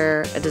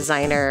writer, a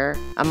designer,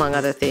 among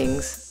other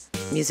things,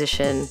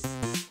 musician,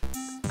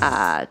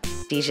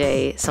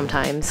 DJ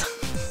sometimes,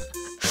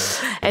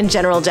 and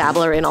general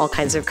dabbler in all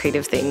kinds of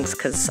creative things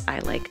because I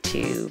like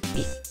to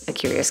be a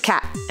curious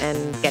cat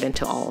and get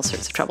into all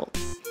sorts of trouble.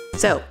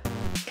 So,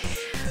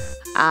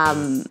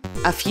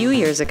 a few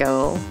years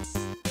ago,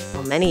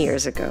 well, many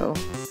years ago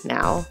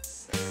now,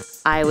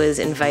 I was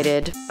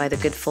invited by the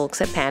good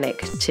folks at Panic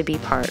to be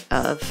part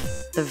of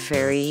the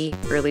very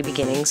early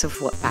beginnings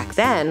of what back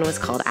then was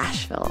called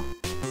Asheville.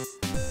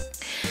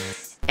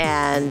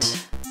 And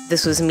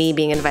this was me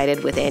being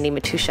invited with Andy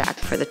Matushak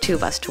for the two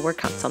of us to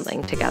work on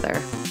something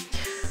together.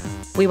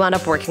 We wound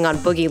up working on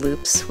Boogie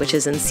Loops, which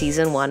is in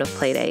season 1 of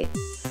Playdate,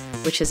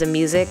 which is a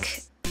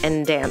music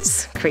and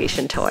dance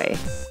creation toy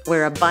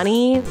where a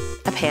bunny,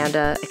 a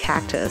panda, a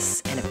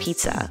cactus, and a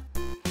pizza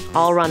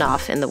all run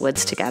off in the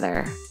woods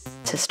together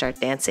to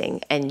start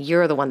dancing, and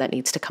you're the one that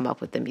needs to come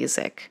up with the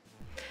music.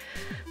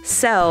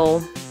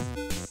 So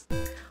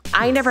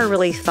I never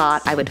really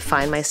thought I would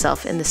find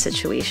myself in the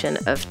situation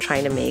of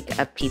trying to make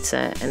a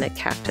pizza and a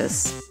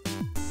cactus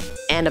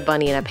and a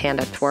bunny and a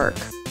panda twerk,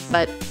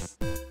 but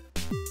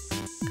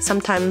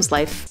sometimes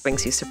life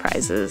brings you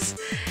surprises.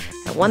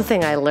 And one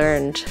thing I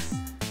learned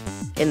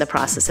in the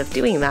process of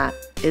doing that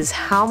is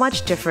how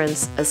much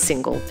difference a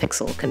single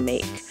pixel can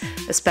make,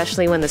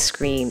 especially when the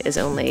screen is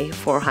only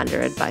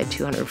 400 by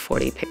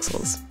 240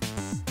 pixels.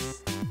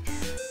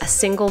 A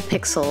single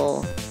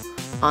pixel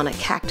on a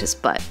cactus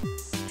butt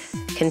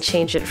can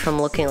change it from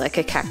looking like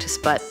a cactus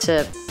butt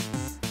to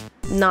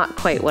not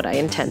quite what I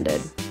intended.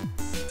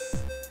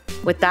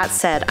 With that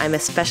said, I'm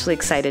especially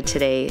excited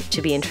today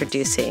to be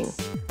introducing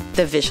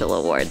the Visual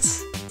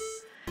Awards.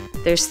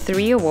 There's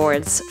 3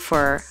 awards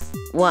for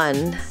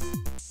 1,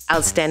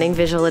 Outstanding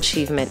Visual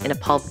Achievement in a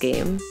pulp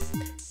game,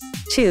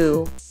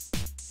 2,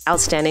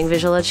 Outstanding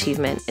Visual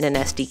Achievement in an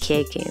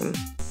SDK game,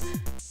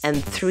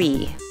 and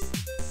 3,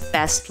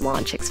 Best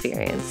Launch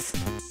Experience.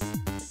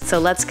 So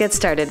let's get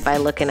started by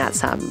looking at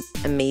some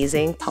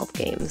amazing pulp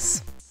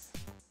games.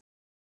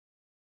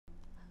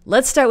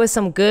 Let's start with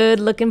some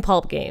good-looking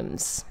pulp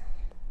games.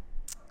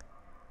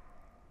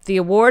 The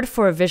award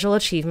for a visual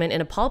achievement in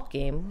a pulp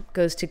game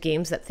goes to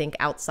games that think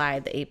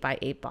outside the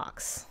 8x8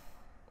 box.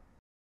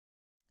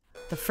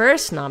 The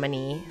first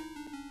nominee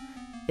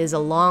is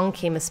Along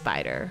Came a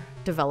Spider,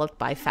 developed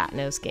by Fat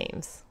Nose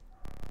Games.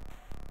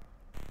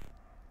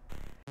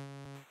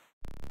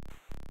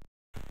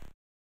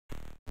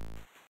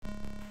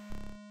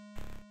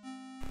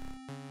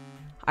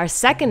 Our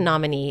second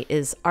nominee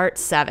is Art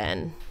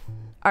 7.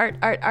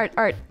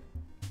 Art.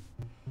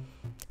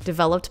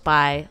 Developed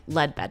by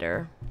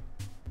Ledbetter.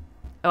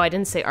 Oh, I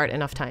didn't say art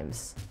enough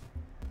times.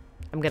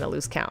 I'm gonna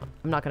lose count.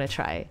 I'm not gonna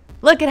try.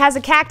 Look, it has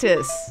a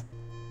cactus!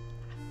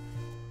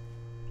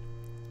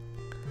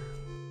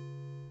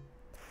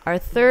 Our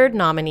third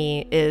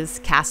nominee is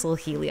Castle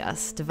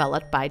Helios,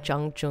 developed by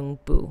Jung Jung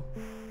Bu.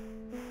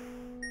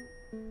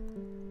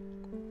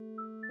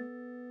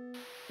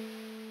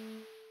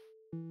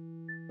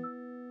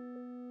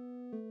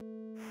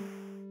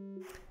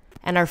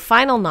 And our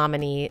final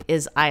nominee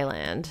is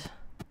Island,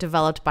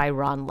 developed by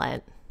Ron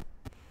Lent.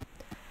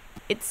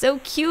 It's so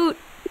cute.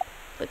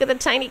 Look at the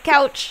tiny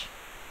couch.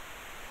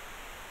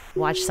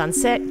 Watch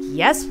sunset?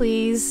 Yes,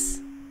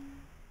 please.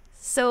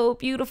 So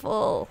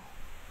beautiful.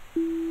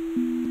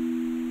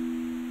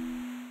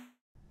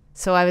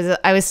 So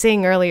I was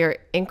saying earlier,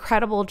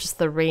 incredible just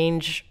the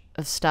range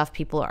of stuff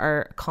people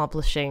are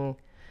accomplishing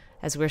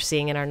as we're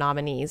seeing in our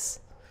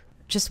nominees,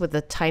 just with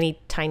the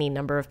tiny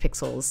number of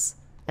pixels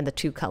and the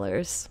 2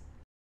 colors.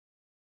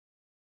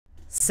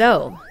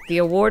 So, the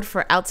award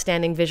for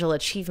Outstanding Visual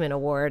Achievement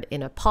Award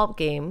in a pulp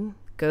game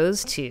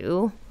goes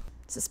to,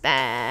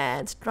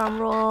 suspense,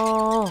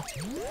 drumroll,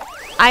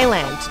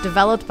 Island,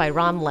 developed by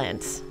Ron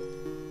Lent.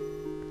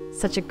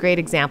 Such a great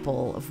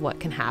example of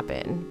what can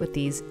happen with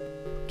these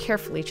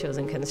carefully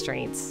chosen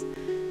constraints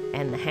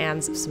and the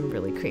hands of some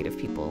really creative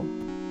people.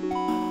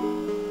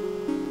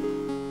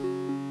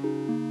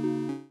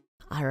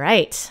 All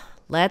right,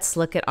 let's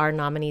look at our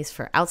nominees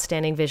for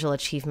Outstanding Visual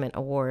Achievement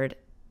Award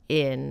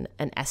in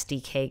an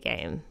SDK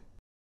game.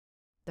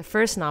 The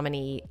first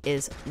nominee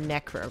is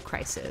Necro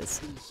Crisis.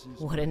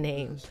 What a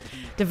name.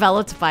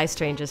 Developed by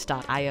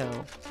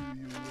Strangest.io.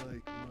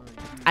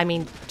 I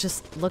mean,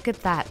 just look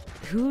at that.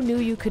 Who knew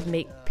you could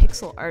make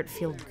pixel art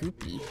feel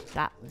goopy?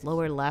 That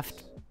lower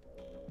left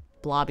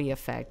blobby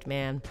effect,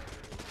 man.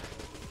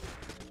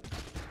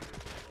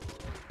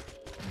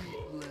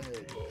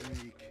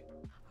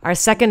 Our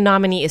second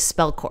nominee is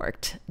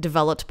Spellcorked,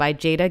 developed by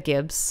Jada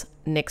Gibbs,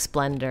 Nick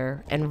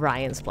Splendor, and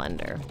Ryan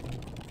Splendor.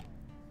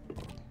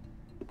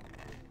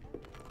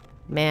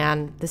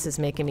 Man, this is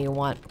making me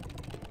want...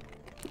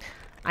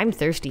 I'm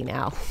thirsty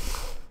now.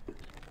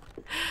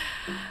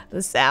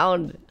 The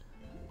sound.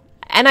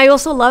 And I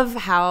also love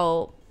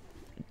how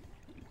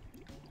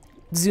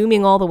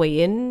zooming all the way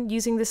in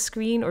using this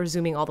screen or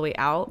zooming all the way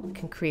out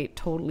can create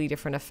totally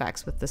different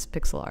effects with this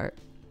pixel art.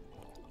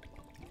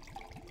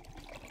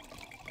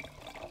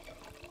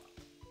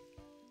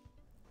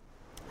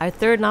 Our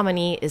third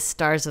nominee is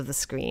Stars of the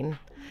Screen,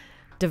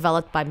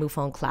 developed by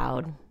Mouflon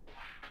Cloud.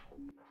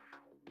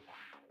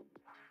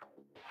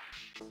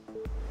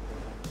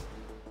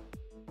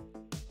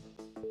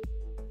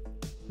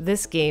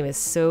 This game is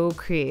so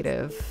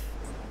creative.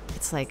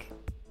 It's like,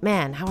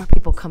 man, how are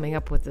people coming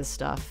up with this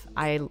stuff?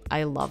 I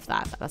love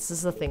that. This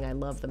is the thing I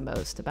love the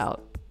most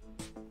about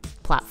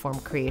platform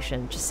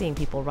creation, just seeing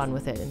people run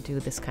with it and do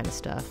this kind of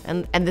stuff.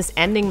 And this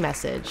ending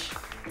message,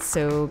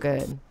 so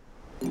good.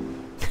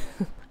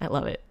 I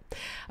love it.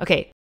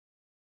 Okay.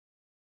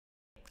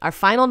 Our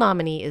final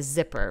nominee is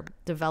Zipper,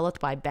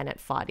 developed by Bennett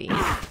Foddy.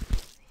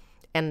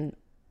 And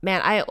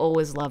man, I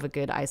always love a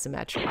good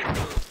isometric.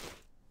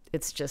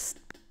 It's just,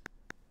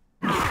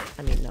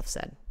 I mean, enough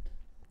said.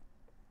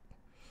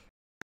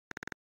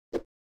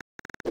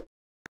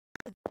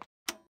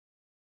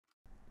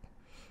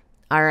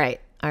 All right.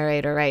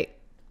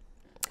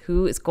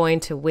 Who is going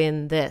to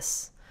win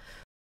this?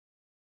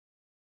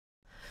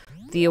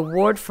 The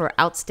award for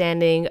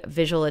Outstanding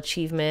Visual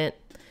Achievement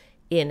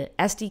in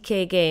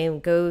SDK Game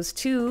goes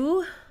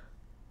to...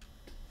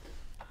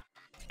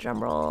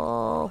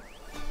 drumroll.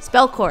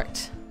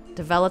 Spellcorked,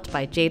 developed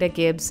by Jada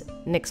Gibbs,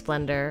 Nick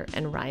Splendor,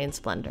 and Ryan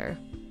Splendor.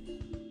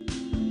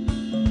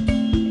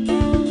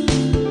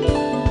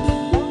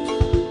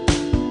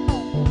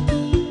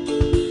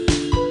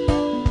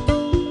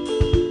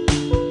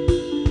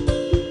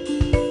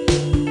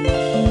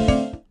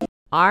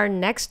 Our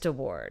next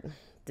award,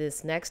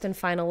 this next and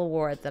final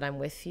award that I'm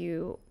with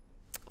you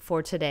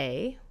for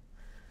today,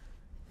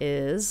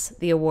 is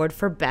the award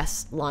for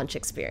Best Launch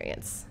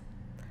Experience.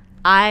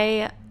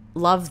 I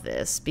love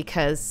this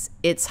because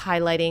it's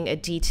highlighting a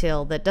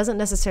detail that doesn't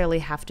necessarily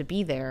have to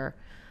be there,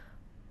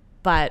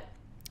 but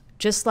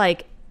just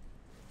like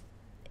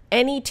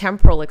any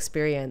temporal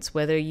experience,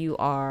 whether you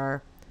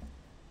are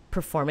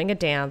performing a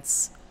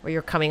dance or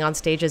you're coming on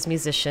stage as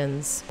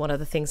musicians, one of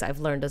the things I've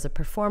learned as a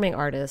performing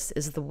artist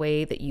is the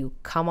way that you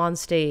come on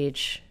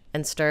stage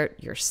and start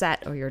your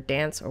set or your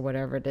dance or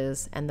whatever it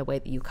is, and the way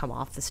that you come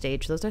off the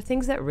stage. Those are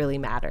things that really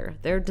matter.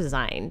 They're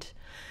designed.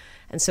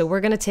 And so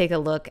we're going to take a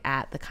look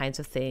at the kinds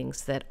of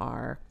things that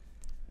our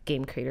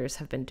game creators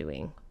have been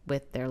doing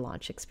with their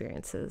launch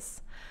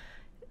experiences.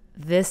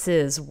 This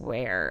is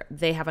where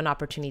they have an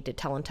opportunity to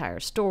tell an entire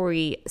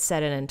story,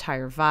 set an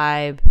entire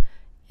vibe,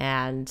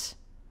 and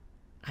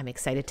I'm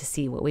excited to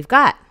see what we've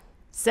got.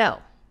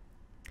 So,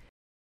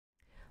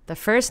 the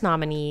first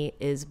nominee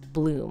is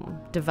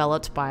Bloom,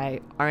 developed by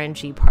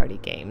RNG Party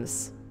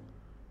Games.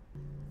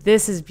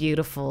 This is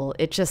beautiful.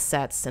 It just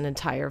sets an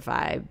entire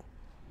vibe.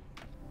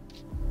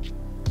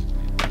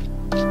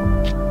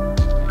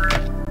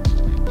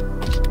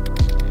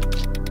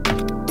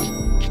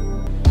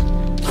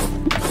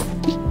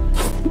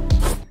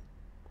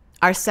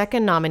 Our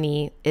second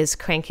nominee is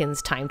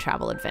Kranken's Time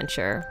Travel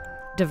Adventure,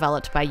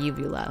 developed by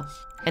Uvula.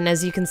 And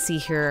as you can see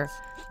here,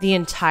 the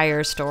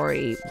entire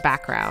story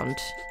background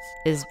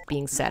is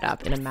being set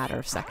up in a matter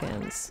of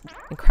seconds.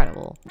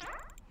 Incredible.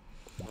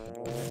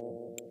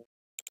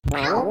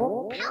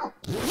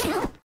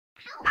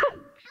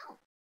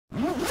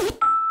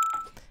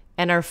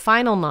 And our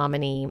final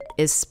nominee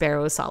is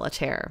Sparrow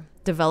Solitaire,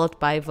 developed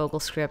by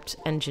Vogelscript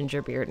and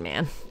Gingerbeard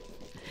Man,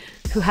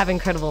 who have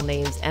incredible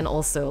names, and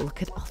also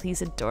look at all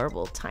these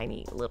adorable,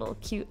 tiny, little,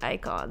 cute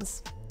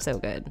icons. So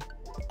good.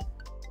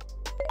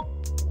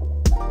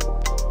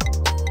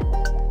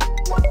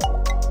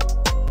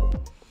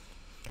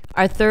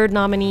 Our third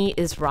nominee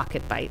is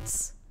Rocket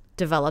Bites,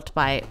 developed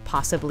by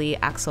possibly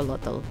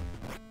Axolotl.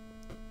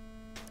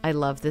 I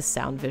love this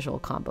sound visual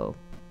combo.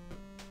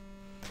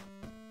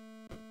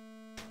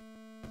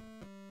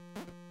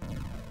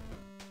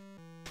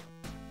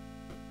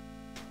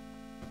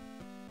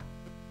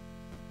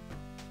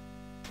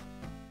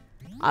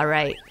 All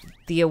right,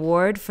 the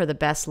award for the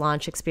best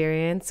launch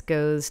experience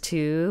goes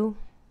to,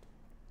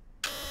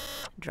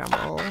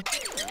 drumroll,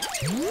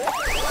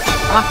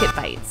 Rocket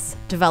Bites,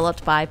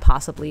 developed by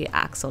possibly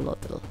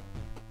Axolotl.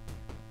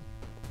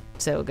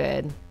 So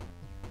good.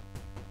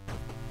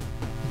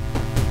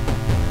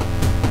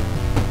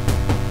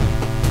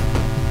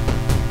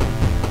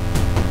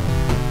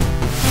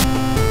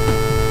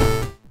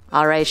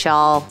 All right,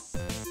 y'all.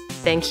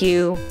 Thank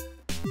you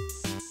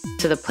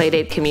to the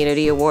Playdate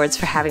Community Awards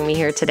for having me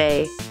here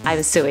today.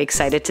 I'm so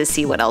excited to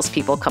see what else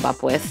people come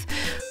up with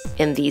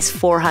in these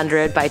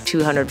 400 by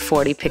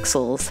 240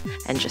 pixels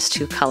and just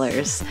 2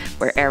 colors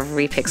where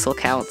every pixel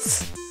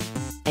counts.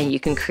 and you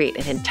can create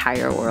an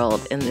entire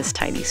world in this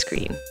tiny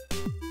screen.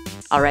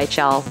 All right,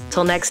 y'all.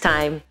 Till next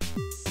time.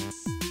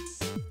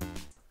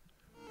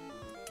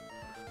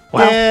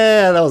 Wow.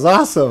 Yeah, that was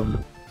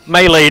awesome.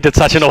 Melee did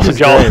such an awesome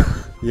job.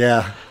 Great.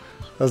 Yeah,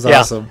 that was Yeah.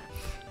 awesome.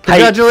 Hey,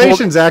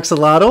 Congratulations,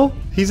 Axolotl.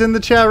 He's in the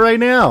chat right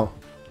now.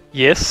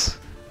 Yes.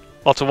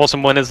 Lots of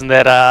awesome winners in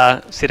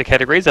that set of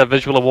categories, our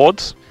visual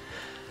awards.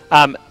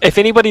 If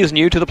anybody is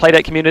new to the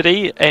Playdate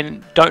community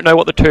and don't know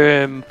what the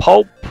term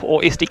pulp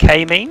or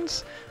SDK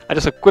means,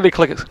 just a really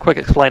quick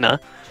explainer.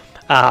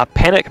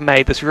 Panic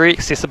made this very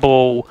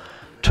accessible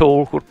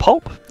tool called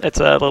Pulp. It's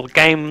a little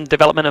game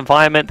development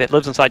environment that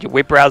lives inside your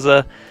web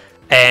browser,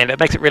 and it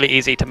makes it really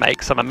easy to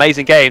make some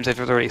amazing games, as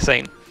you've already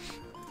seen.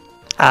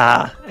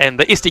 And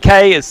the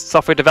SDK is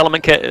software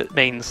development kit. It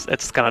means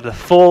it's kind of the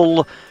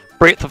full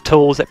breadth of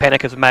tools that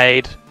Panic has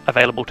made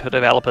available to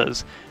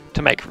developers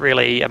to make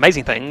really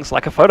amazing things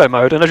like a photo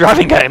mode in a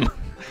driving game.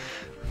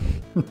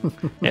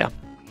 Yeah.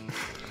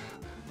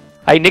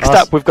 Hey, next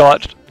up we've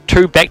got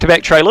 2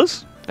 back-to-back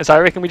trailers, so I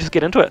reckon we just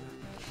get into it.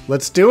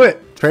 Let's do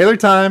it. Trailer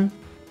time.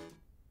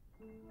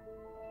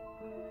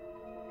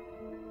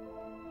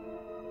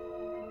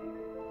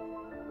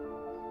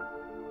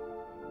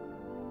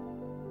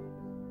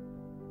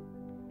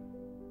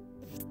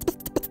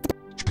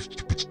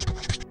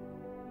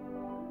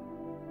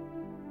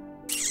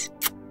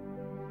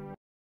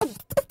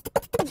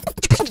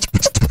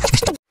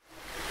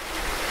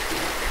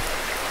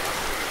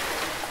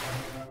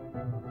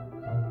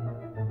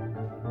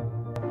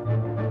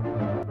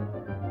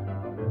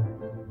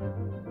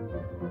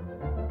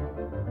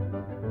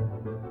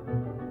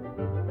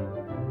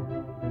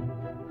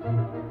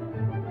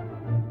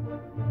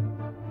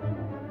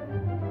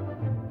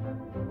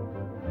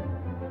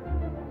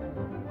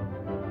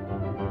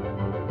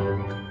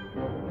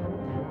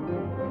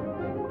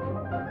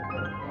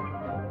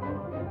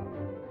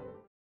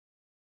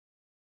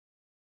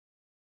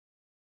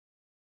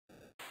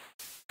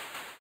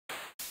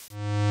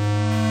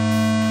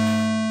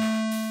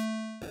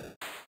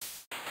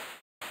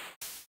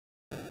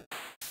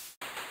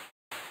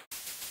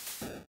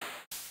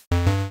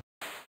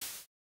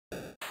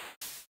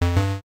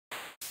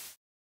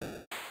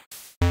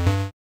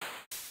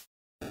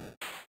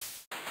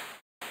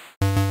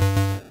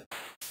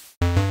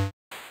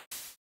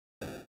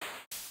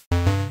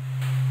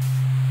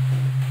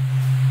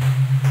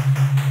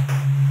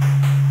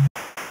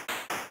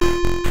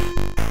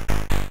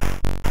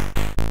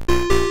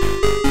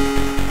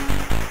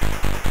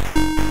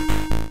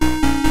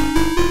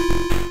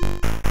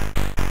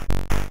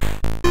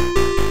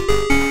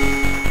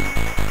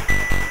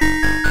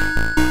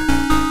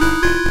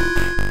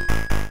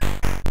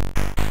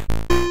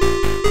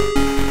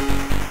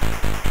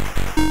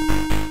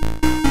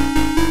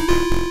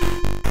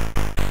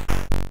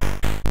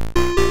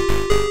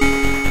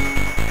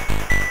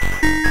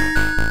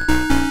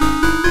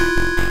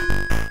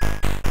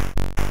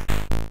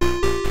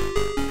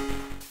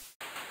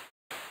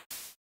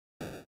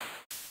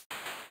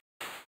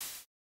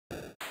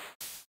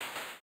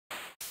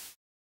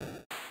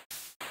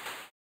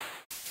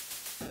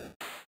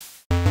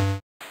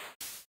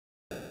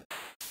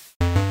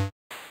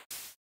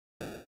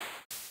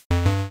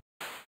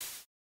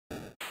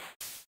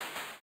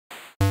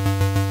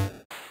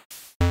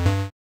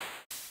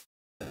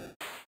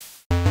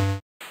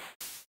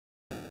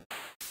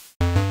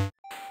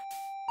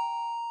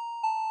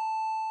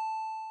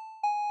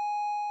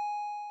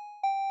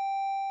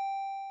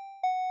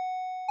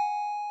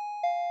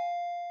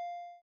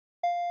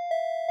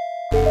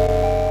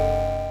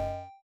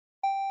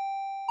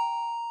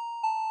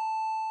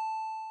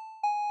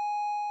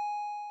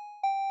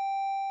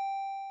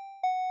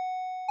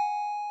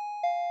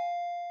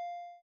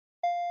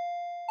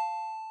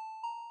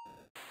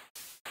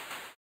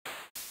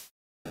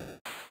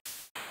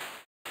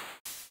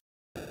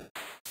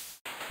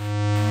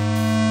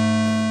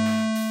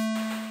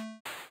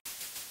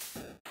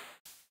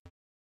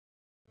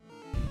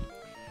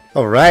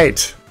 All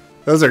right.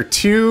 Those are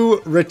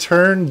 2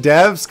 return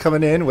devs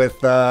coming in with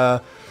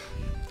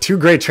 2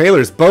 great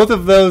trailers. Both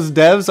of those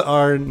devs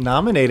are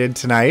nominated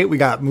tonight. We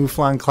got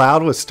Mouflon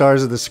Cloud with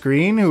Stars of the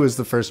Screen, who was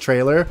the first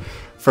trailer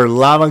for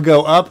Llama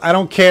Go Up. I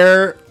don't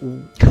care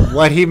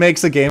what he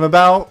makes a game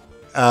about,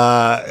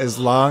 as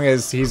long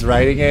as he's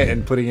writing it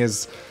and putting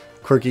his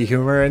quirky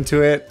humor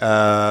into it.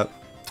 I'll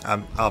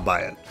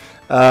buy it.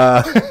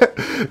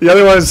 The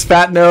other one is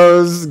Fat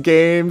Nose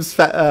Games,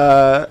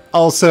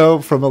 also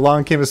from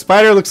Along Came a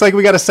Spider. Looks like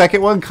we got a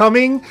second one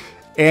coming.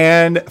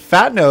 And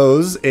Fat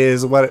Nose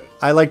is what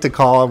I like to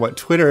call, and what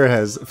Twitter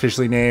has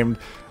officially named,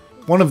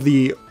 one of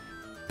the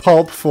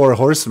Pulp 4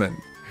 Horsemen,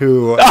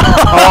 who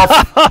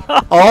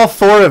all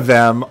 4 of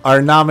them are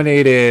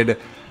nominated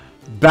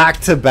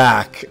back to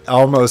back,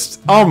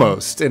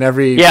 almost in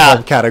every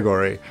Pulp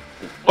category.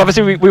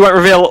 Obviously, we won't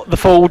reveal the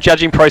full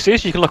judging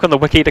process. You can look on the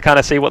wiki to kind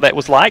of see what that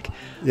was like.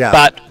 Yeah.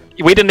 But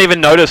we didn't even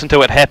notice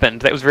until it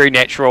happened. That was very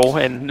natural,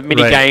 and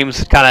many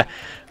games kind of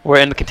were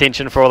in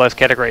contention for all those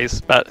categories,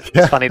 but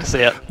it's funny to see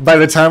it. By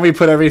the time we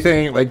put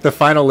everything, like the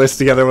final list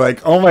together, we're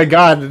like, oh my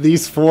god,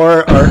 these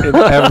 4 are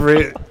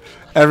in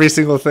every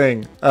single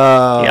thing.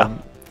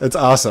 It's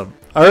awesome.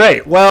 All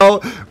right,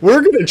 well,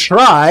 we're gonna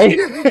try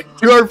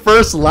do our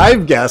first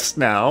live guest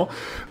now.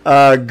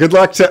 Good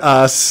luck to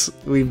us.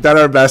 We've done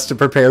our best to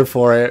prepare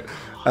for it.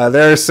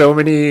 There are so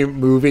many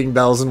moving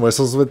bells and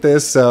whistles with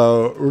this,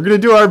 so we're gonna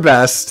do our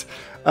best.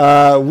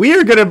 We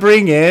are gonna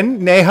bring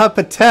in Neha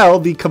Patel,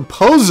 the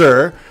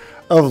composer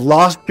of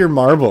Lost Your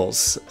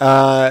Marbles.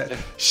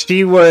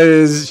 She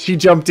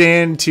jumped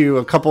into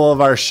a couple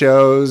of our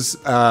shows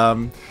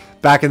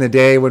back in the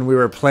day when we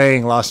were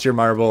playing Lost Your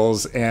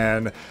Marbles,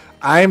 and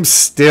I'm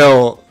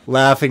still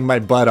laughing my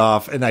butt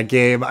off in that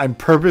game. I'm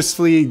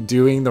purposefully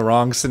doing the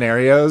wrong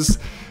scenarios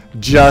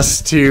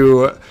just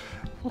to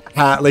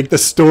like the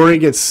story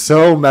gets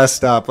so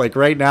messed up. Like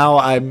right now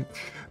I'm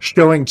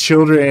showing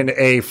children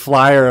a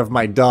flyer of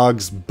my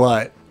dog's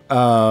butt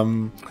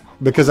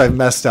because I've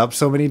messed up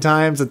so many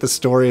times that the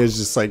story is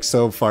just like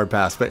so far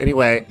past. But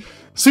anyway,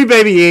 Sweet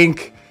Baby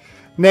Ink,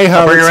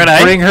 Neha,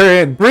 bring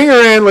her in. Bring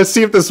her in. Let's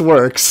see if this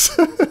works.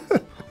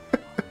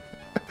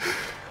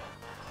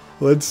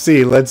 Let's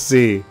see.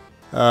 Okay.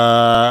 Hold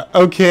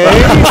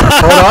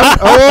on.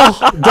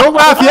 Oh, don't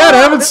laugh yet. I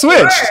haven't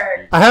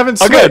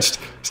switched.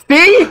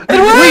 See? We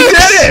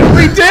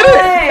did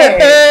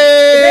it.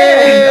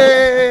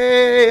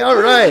 Hey! All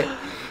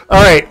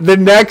right. The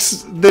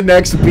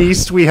next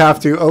beast we have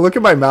to. Oh, look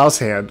at my mouse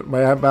hand.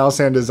 My mouse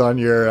hand is on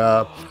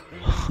your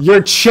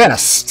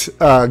chest,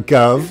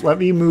 Gov. Let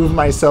me move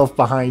myself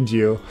behind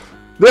you.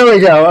 There we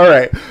go. All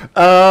right.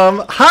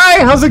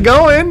 Hi. How's it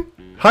going?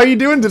 How are you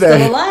doing today?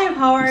 Still alive.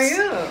 How are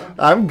you?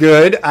 I'm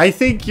good. I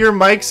think your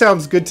mic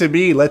sounds good to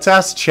me. Let's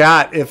ask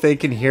chat if they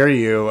can hear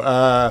you.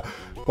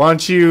 Why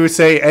don't you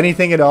say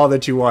anything at all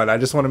that you want? I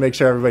just want to make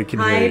sure everybody can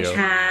hear you. Hi,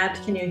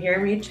 chat. Can you hear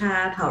me,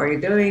 chat? How are you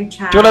doing,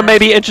 chat? Do you want to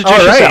maybe introduce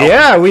yourself? All right,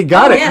 yeah, we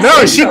got it. Yes,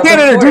 no, she can't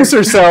introduce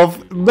herself.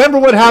 Remember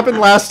what happened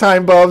last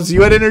time, Bubs?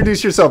 You had to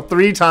introduce yourself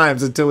 3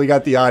 times until we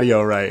got the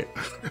audio right.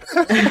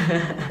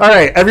 All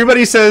right,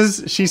 everybody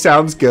says she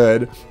sounds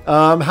good.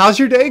 How's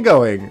your day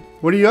going?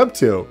 What are you up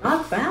to?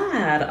 Not bad.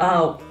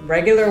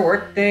 Regular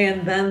work day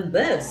and then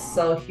this.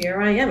 So here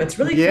I am. It's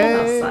really cool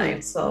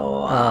outside.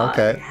 So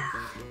okay.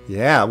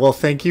 Yeah, well,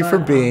 thank you for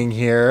being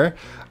here.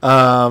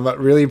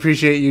 Really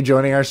appreciate you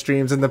joining our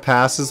streams in the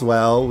past as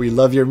well. We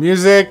love your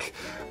music.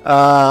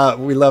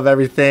 We love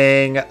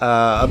everything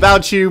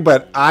about you,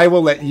 but I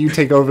will let you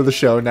take over the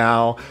show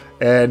now.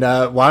 And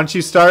why don't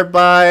you start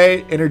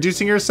by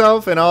introducing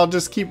yourself, and I'll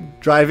just keep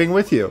driving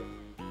with you.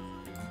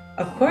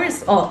 Of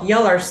course. Oh,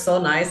 y'all are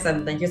so nice,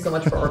 and thank you so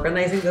much for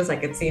organizing this. I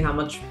can see how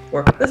much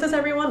work this is,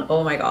 everyone.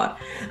 Oh my god.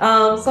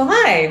 So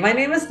hi, my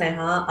name is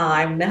Neha.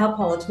 I'm Neha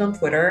Politan on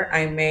Twitter.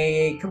 I'm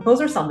a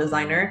composer, sound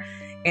designer,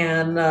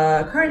 and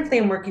currently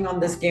I'm working on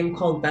this game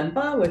called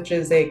Venpa, which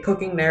is a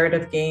cooking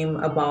narrative game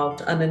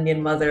about an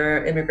Indian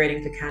mother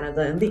immigrating to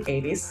Canada in the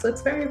 80s. So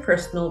it's very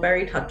personal,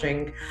 very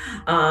touching,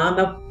 and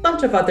a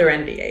bunch of other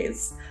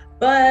NDAs.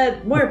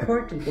 But more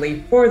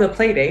importantly, for the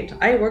Playdate,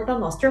 I worked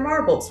on Lost Your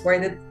Marbles, where I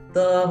did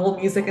the whole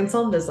music and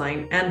sound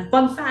design. And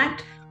fun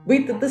fact, we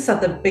did this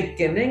at the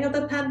beginning of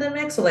the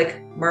pandemic, so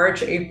like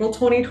March, April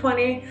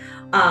 2020.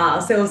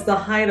 So it was the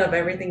height of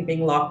everything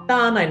being locked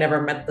down. I never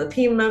met the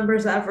team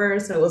members ever,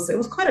 so it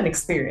was quite an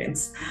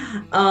experience.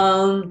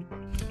 And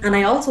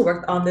I also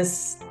worked on a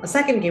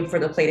second game for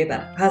the Playdate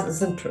that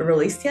isn't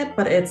released yet,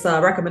 but it's a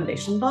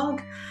recommendation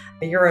dog.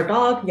 You're a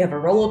dog, you have a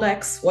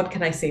Rolodex, what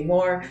can I say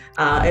more?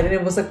 And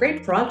it was a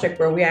great project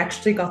where we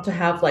actually got to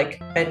have like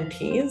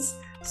mentees.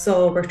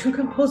 So we're 2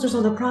 composers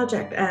on the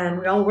project and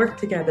we all worked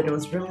together. It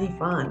was really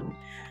fun.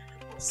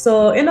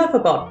 So enough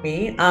about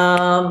me.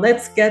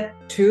 Let's get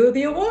to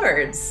the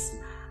awards.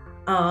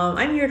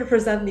 I'm here to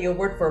present the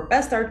award for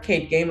Best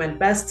Arcade Game and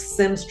Best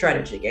Sim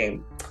Strategy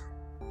Game.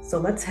 So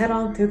let's head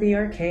on to the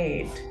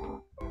arcade.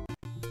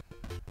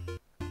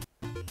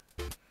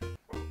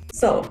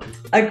 So,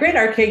 a great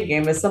arcade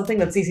game is something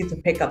that's easy to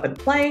pick up and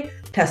play,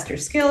 test your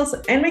skills,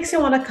 and makes you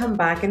want to come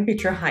back and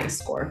beat your high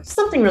score.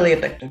 Something really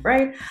addictive,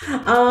 right?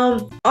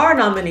 Our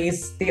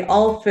nominees, they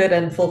all fit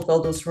and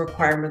fulfill those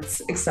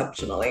requirements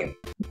exceptionally.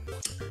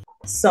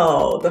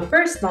 So, the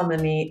first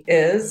nominee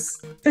is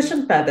Fish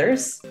and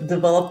Feathers,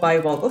 developed by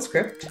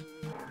VolgaScript.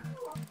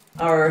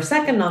 Our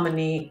second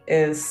nominee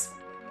is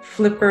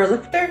Flipper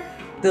Lifter,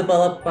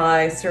 developed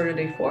by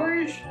Serenity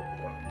Forge.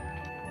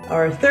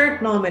 Our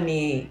third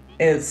nominee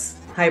is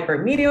Hyper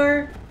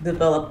Meteor,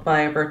 developed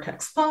by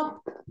Vertex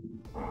Pop.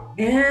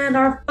 And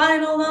our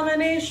final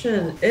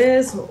nomination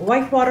is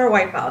Whitewater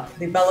Wipeout,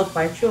 developed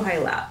by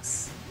Chuhai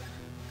Labs.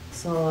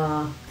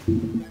 So,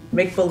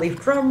 make-believe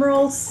drum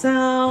roll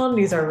sound.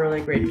 These are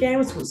really great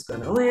games. Who's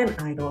gonna win?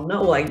 I don't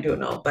know. Well, I do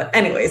know, but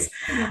anyways.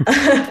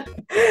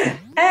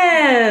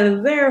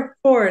 And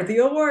therefore, the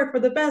award for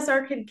the best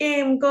arcade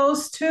game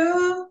goes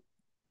to...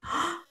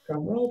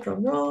 drum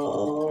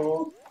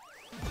roll.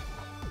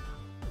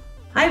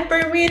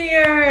 Hyper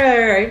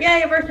Meteor!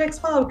 Yay, Vertex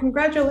Pub!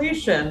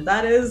 Congratulations!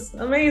 That is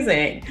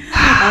amazing.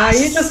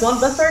 You just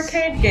won Best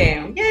Arcade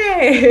Game.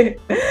 Yay!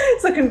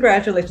 So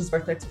congratulations,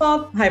 Vertex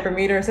Pub. Hyper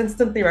Meteor is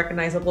instantly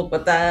recognizable,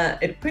 but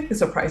that it quickly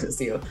surprises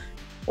you.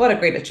 What a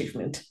great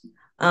achievement.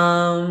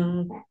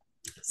 So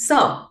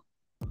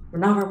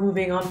now we're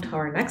moving on to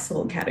our next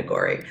little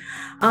category.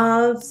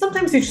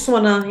 Sometimes you just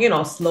want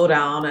to, slow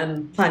down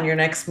and plan your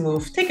next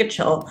move, take a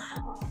chill.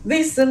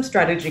 These sim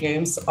strategy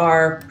games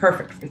are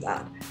perfect for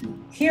that.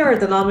 Here are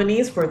the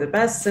nominees for the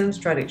best sim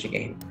strategy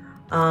game.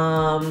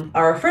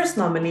 Our first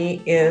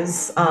nominee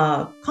is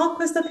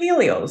Conquest of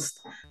Helios,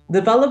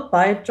 developed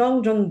by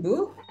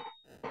Jongbu.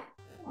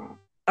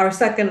 Our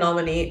second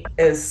nominee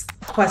is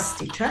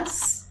Questy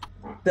Chess,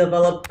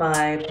 developed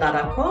by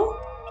Tadako.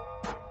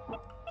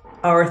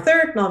 Our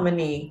third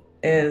nominee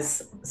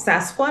is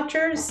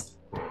Sasquatchers,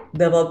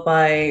 developed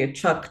by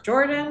Chuck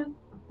Jordan.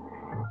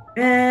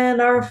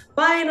 And our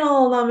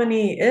final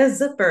nominee is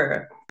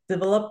Zipper,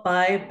 developed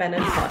by Ben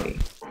and Potty.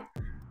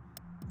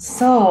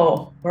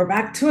 So we're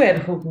back to it.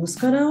 Who's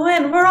gonna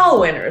win? We're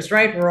all winners,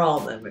 right? We're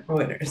all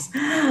winners.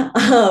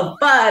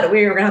 But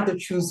we're gonna have to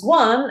choose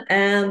one,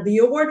 and the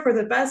award for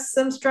the best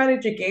sim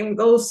strategy game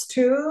goes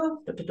to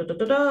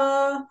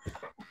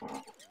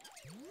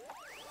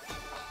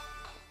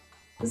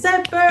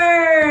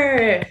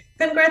Zipper!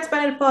 Congrats,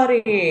 Ben and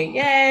Potty!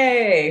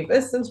 Yay!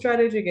 Best sim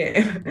strategy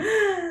game.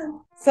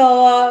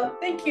 So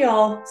thank you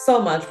all so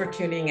much for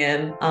tuning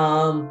in.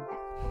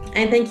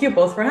 And thank you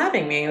both for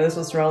having me. This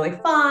was really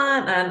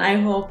fun, and I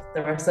hope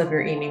the rest of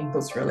your evening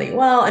goes really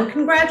well. And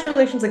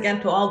congratulations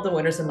again to all the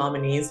winners and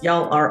nominees.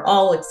 Y'all are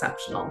all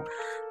exceptional.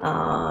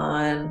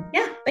 And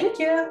yeah, thank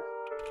you.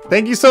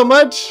 Thank you so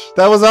much.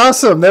 That was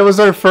awesome. That was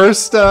our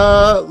first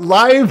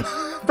live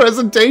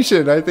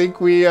presentation. I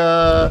think we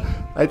were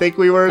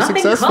Nothing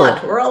successful.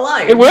 Caught. We're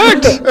alive. It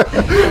worked.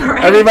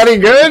 Right. Everybody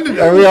good?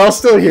 Are we all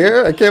still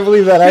here? I can't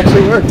believe that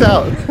actually worked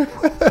out.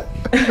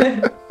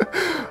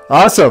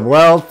 Awesome.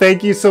 Well,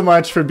 thank you so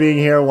much for being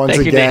here once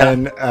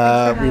again.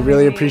 We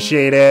really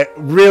appreciate it.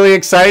 Really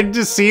excited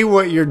to see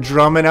what you're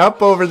drumming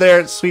up over there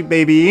at Sweet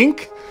Baby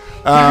Inc.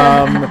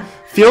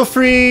 Feel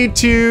free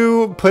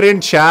to put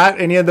in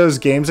chat any of those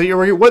games that you're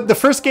working. What the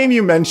first game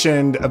you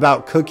mentioned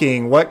about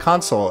cooking? What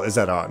console is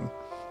that on?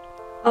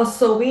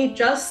 So we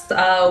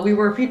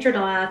were featured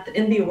at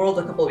Indie World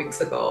a couple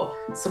weeks ago.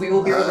 So we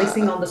will be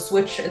releasing on the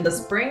Switch in the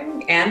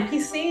spring and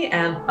PC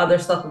and other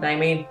stuff that I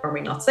may or may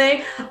not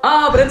say.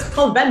 But it's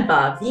called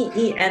Venba,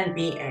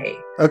 Venba.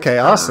 Okay,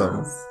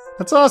 awesome.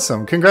 That's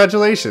awesome.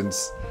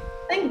 Congratulations.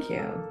 Thank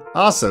you.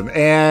 Awesome.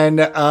 And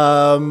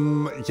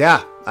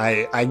yeah,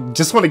 I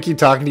just want to keep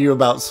talking to you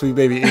about Sweet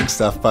Baby Inc.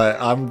 stuff, but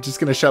I'm just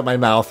gonna shut my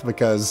mouth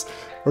because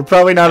we're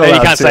probably not allowed to.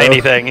 You can't say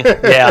anything.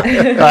 Yeah.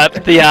 But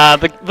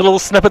the little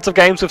snippets of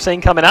games we've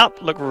seen coming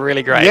up look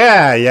really great.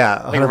 Yeah,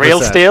 yeah. Like Real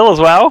Steel as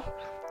well.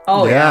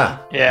 Oh yeah.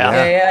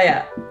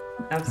 Yeah.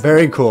 Absolutely.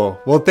 Very cool.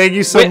 Well, thank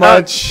you so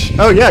much.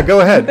 Oh yeah,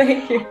 go ahead.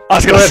 Thank you. I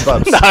was Go ahead,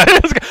 Bubs. No,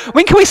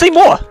 when can we see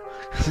more?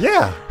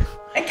 Yeah.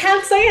 I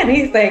can't say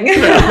anything.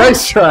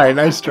 Nice try.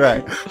 Nice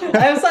try.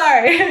 I'm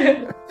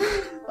sorry.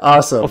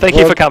 Awesome. Well, thank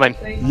you for coming.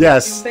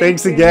 Yes,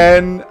 thanks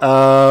again.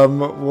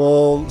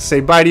 We'll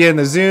say bye to you in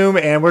the Zoom,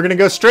 and we're gonna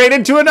go straight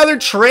into another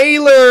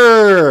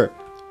trailer.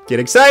 Get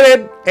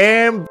excited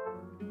and.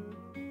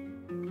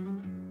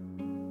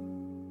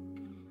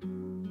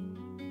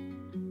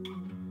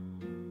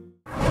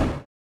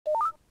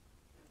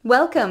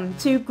 Welcome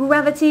to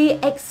Gravity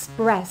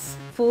Express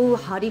Full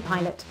Hardy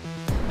Pilot.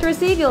 To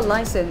receive your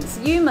license,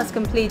 you must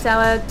complete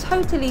our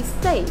totally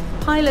safe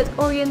pilot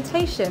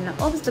orientation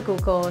obstacle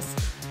course.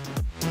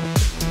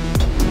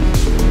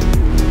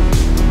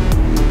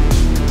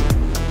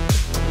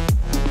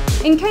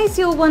 In case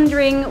you're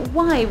wondering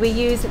why we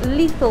use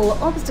lethal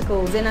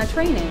obstacles in our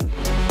training,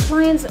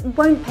 clients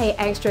won't pay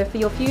extra for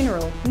your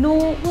funeral,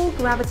 nor will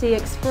Gravity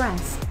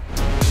Express.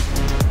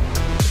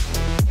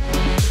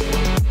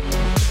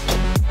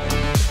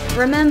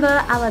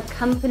 Remember our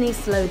company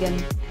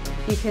slogan,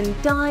 you can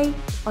die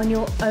on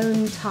your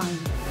own time.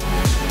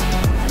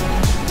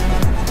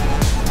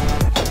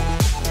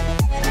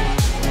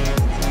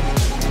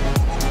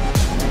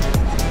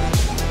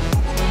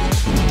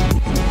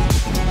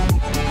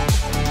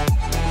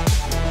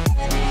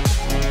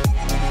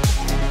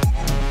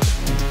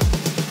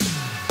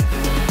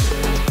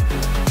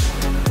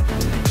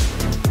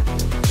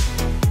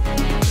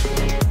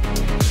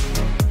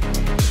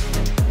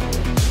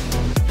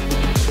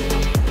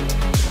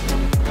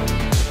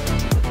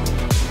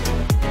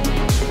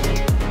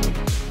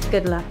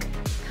 Good luck.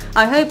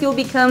 I hope you'll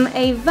become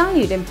a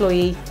valued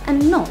employee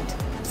and not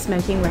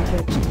smoking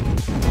wreckage.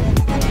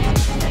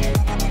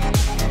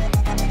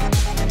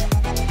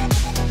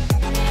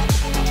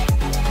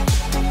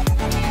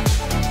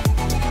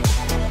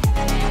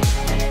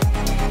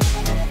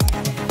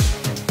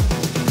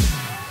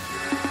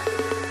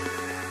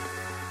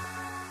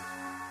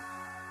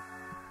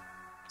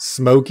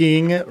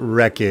 Smoking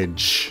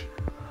wreckage.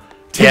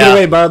 Take it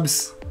away,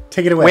 Bubs.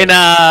 Take it away. When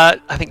I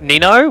think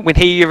Nino, when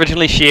he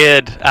originally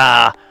shared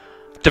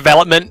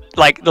development,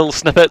 like little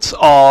snippets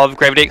of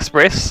Gravity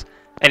Express,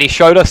 and he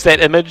showed us that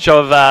image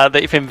of the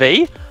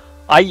FMV.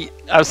 I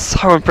was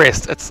so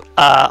impressed.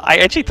 I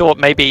actually thought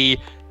maybe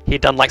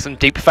he'd done like some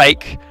deep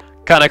fake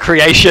kind of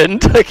creation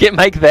to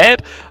make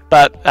that,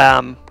 but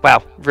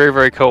wow, very,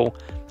 very cool.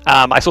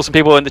 I saw some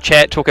people in the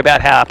chat talk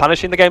about how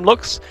punishing the game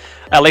looks,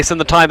 at least in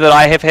the time that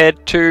I have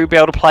had to be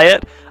able to play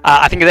it.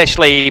 I think it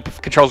actually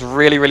controls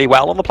really, really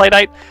well on the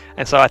Playdate,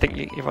 and so I think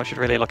everyone should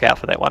really look out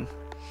for that one.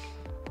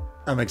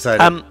 I'm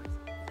excited.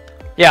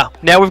 Yeah,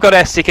 now we've got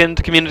our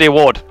second community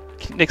award.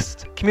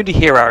 Next, Community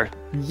Hero.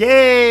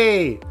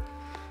 Yay!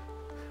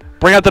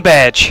 Bring out the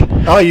badge.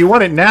 Oh, you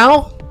want it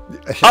now?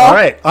 All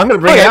right, I'm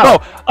gonna bring it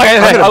out.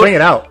 I'm gonna bring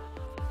it out.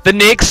 The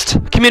next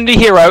Community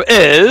Hero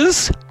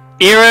is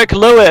Eric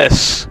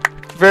Lewis.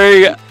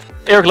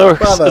 Eric Lewis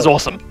Bravo. is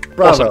awesome.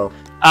 Bravo. Awesome.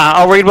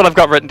 I'll read what I've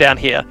got written down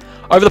here.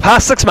 Over the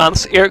past 6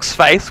 months, Eric's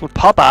face would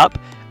pop up,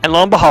 and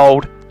lo and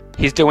behold,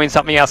 he's doing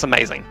something else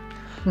amazing.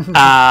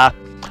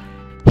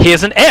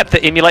 Here's an app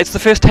that emulates the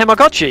first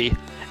Tamagotchi.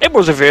 It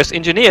was reverse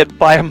engineered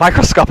by a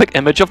microscopic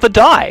image of the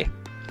die.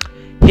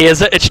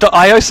 Here's a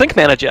itch.io sync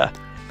manager.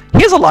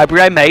 Here's a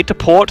library I made to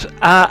port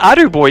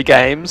Adu Boy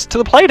games to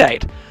the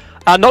Playdate.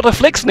 Not to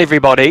flex on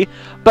everybody,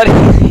 but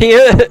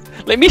here,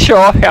 let me show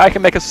off how I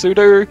can make a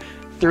pseudo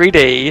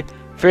 3D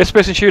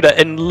first-person shooter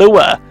in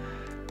Lua.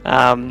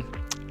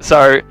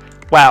 So,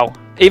 wow.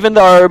 Even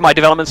though my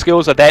development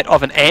skills are that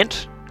of an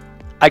ant,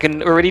 I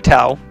can already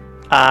tell,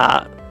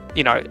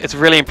 you know, it's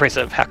really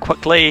impressive how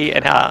quickly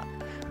and how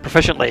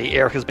proficiently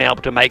Eric has been able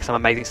to make some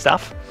amazing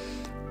stuff.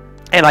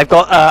 And I've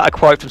got a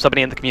quote from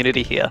somebody in the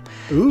community here.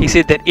 Ooh. He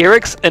said that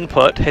Eric's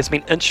input has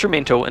been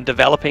instrumental in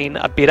developing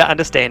a better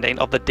understanding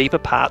of the deeper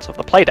parts of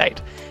the Playdate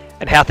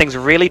and how things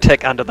really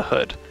tick under the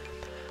hood.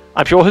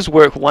 I'm sure his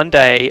work one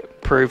day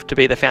proved to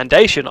be the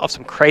foundation of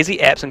some crazy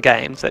apps and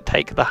games that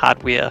take the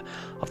hardware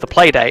of the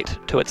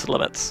Playdate to its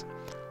limits.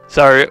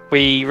 So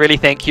we really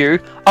thank you.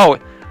 Oh,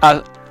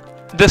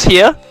 this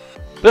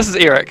is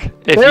Eric.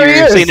 If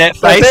you've seen that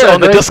face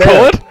on the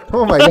Discord. There.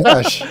 Oh my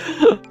gosh.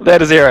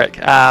 That is Eric.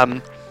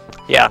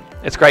 Yeah,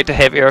 it's great to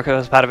have Eric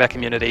as part of our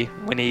community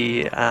when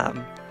he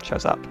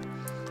shows up.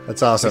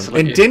 That's awesome.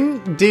 And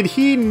did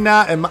he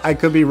not, I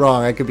could be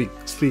wrong, I could be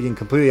speaking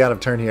completely out of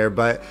turn here,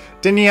 but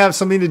didn't he have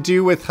something to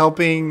do with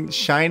helping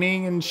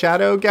Shining and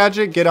Shadow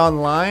Gadget get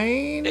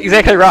online?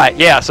 Exactly right,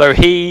 yeah. So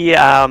he,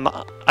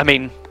 I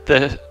mean,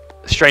 the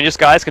strangest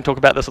guys can talk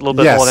about this a little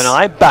bit more than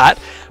I, but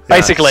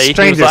basically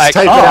he was like,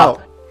 type it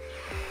out.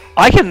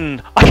 I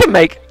can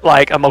make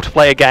like a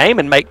multiplayer game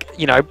and make,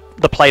 you know,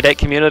 the Playdate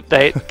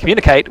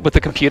communicate with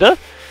the computer.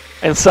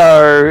 And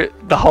so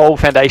the whole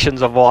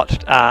foundations of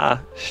what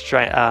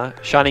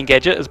Shining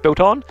Gadget is built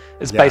on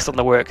is based on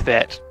the work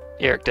that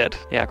Eric did.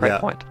 Yeah, great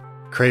point.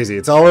 Crazy.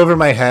 It's all over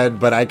my head,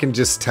 but I can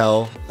just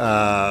tell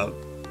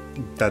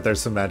that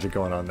there's some magic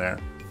going on there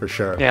for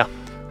sure. Yeah.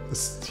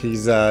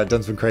 He's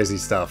done some crazy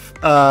stuff.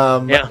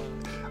 I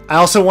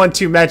also want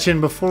to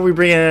mention before we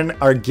bring in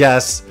our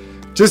guests,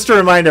 just to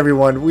remind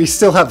everyone, we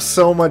still have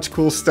so much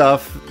cool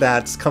stuff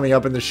that's coming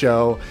up in the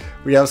show.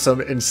 We have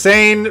some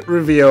insane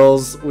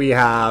reveals. We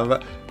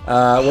have,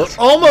 we're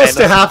almost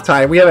to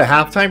halftime. We have a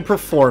halftime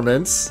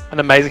performance.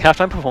 An amazing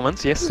halftime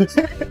performance, yes.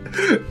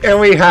 and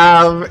we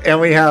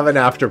have an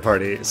after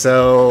party.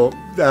 So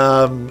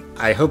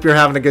I hope you're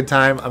having a good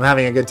time. I'm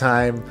having a good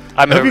time.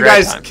 I hope you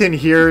guys can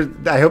hear.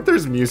 I hope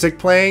there's music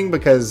playing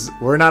because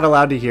we're not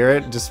allowed to hear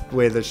it just the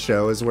way the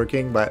show is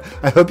working. But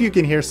I hope you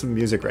can hear some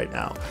music right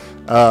now.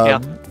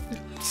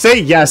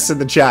 Say yes in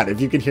the chat if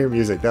you can hear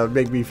music. That would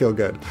make me feel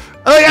good.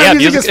 Oh yeah,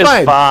 music is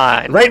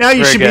fine. Right now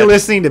you should be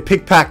listening to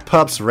Pick Pack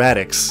Pups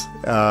Radix.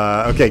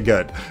 Okay,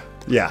 good.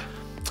 Yeah.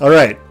 All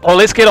right. Well,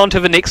 let's get on to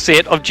the next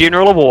set of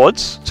general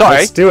awards. Sorry.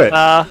 Let's do it.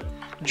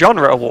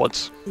 Genre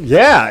awards.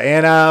 Yeah,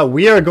 and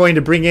we are going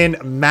to bring in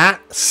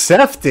Matt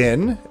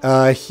Sefton.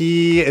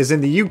 He is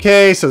in the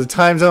UK, so the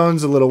time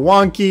zone's a little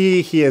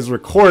wonky. He is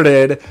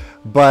recorded,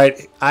 but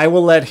I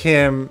will let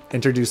him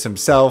introduce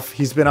himself.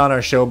 He's been on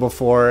our show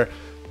before.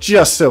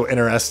 Just so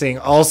interesting.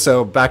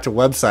 Also, back to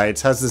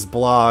websites, has this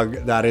blog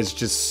that is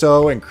just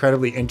so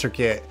incredibly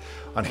intricate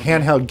on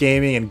handheld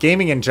gaming and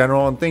gaming in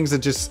general and things that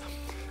just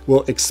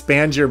will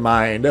expand your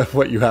mind of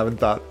what you haven't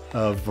thought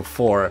of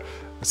before.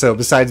 So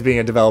besides being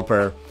a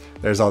developer,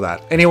 there's all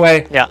that.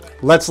 Anyway,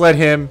 let's let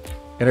him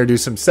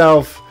introduce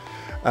himself.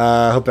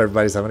 Hope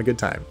everybody's having a good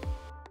time.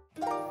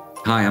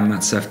 Hi, I'm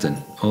Matt Sefton,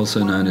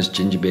 also known as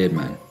Gingerbeard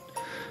Man.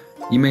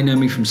 You may know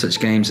me from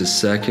such games as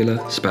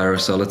Circular, Sparrow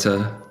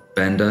Solitaire,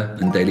 Bender,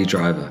 and Daily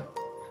Driver.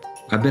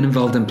 I've been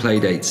involved in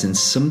Playdate since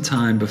some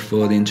time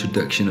before the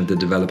introduction of the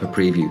developer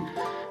preview,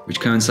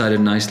 which coincided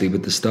nicely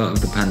with the start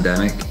of the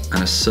pandemic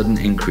and a sudden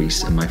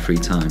increase in my free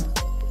time.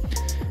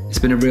 It's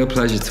been a real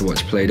pleasure to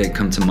watch Playdate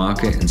come to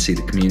market and see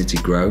the community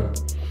grow.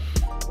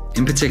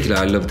 In particular,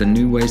 I love the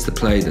new ways to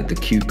play that the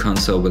cute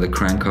console with a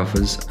crank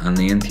offers and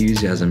the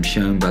enthusiasm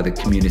shown by the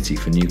community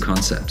for new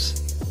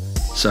concepts.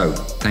 So,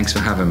 thanks for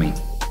having me.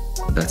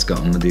 Let's get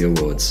on with the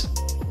awards.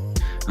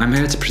 I'm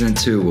here to present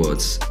 2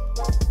 awards,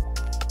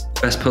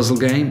 Best Puzzle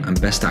Game and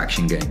Best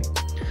Action Game.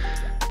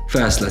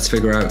 First, let's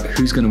figure out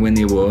who's going to win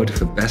the award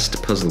for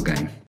Best Puzzle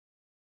Game.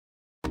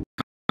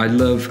 I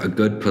love a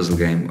good puzzle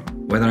game,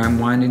 whether I'm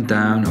winding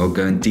down or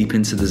going deep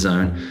into the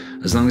zone.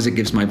 As long as it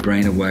gives my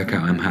brain a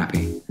workout, I'm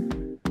happy.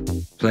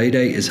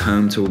 Playdate is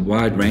home to a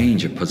wide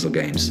range of puzzle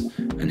games,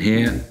 and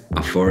here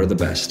are 4 of the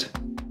best.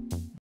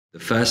 The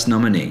first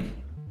nominee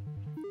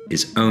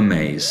is O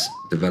Maze,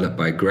 developed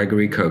by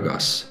Gregory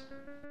Kogos.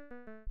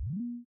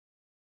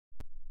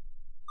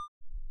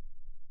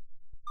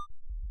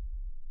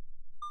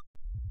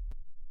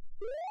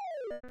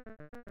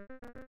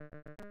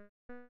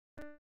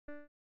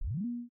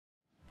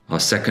 Our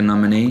second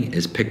nominee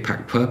is Pick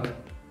Pack Pup,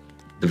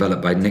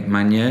 developed by Nick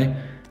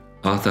Manier,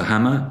 Arthur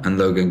Hammer, and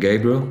Logan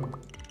Gabriel.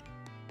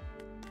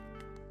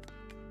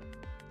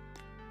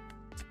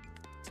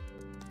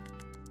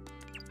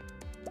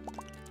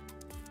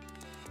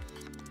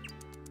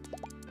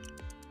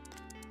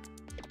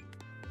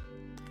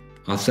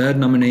 Our third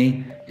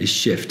nominee is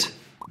Shift,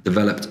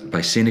 developed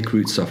by Scenic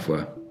Route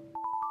Software.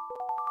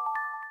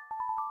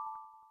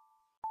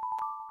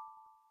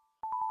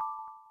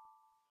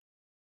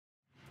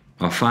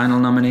 Our final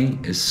nominee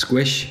is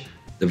Squish,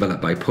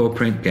 developed by Paw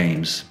Print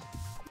Games.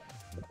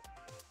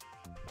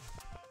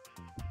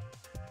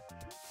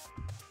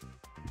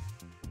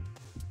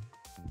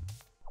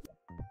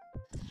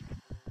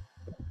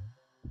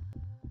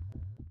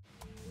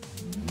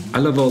 I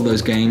love all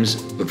those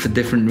games, but for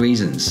different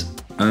reasons.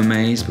 O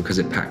Maze because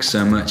it packs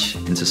so much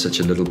into such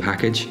a little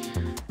package.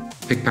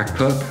 Pick Pack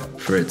Pup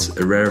for its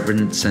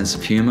irreverent sense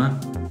of humour.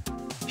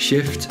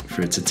 Shift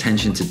for its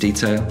attention to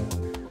detail.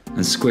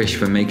 And Squish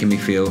for making me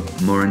feel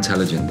more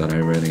intelligent than I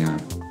really am.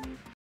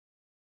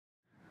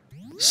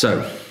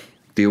 So,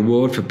 the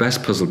award for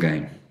Best Puzzle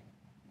Game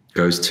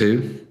goes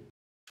to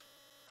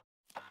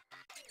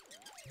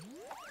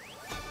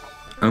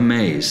O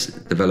Maze,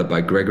 developed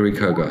by Gregory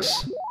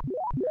Kogos.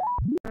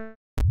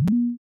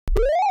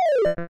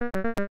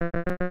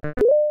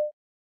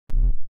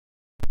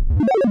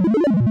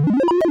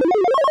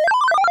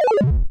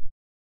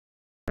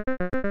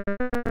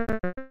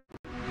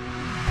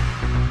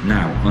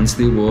 Now, onto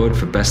the award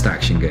for Best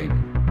Action Game.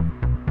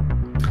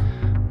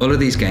 All of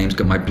these games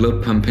got my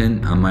blood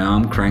pumping and my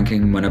arm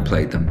cranking when I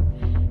played them.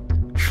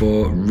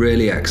 4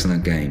 really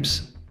excellent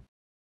games.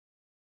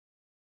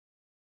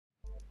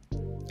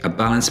 A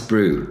Balanced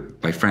Brew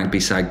by Frank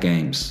B-Side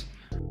Games.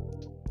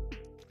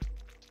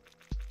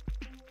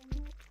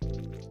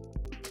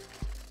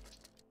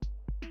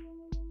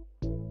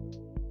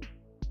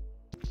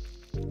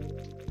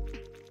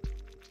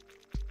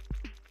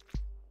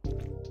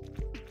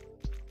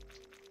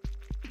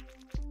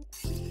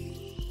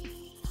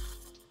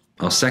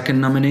 Our second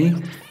nominee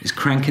is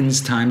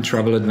Kranken's Time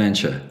Travel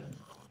Adventure,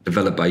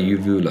 developed by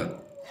Uvula.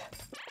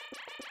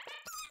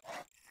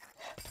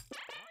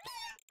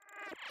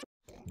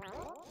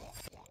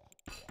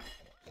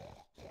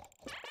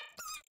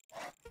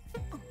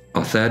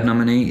 Our third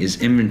nominee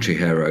is Inventory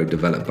Hero,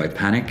 developed by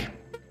Panic.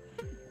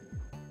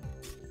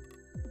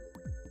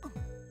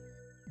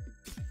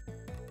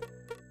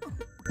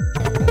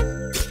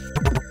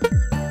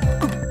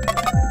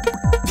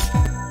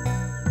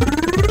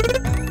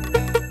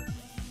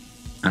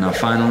 And our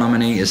final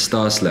nominee is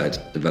Star Sled,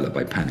 developed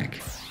by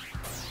Panic.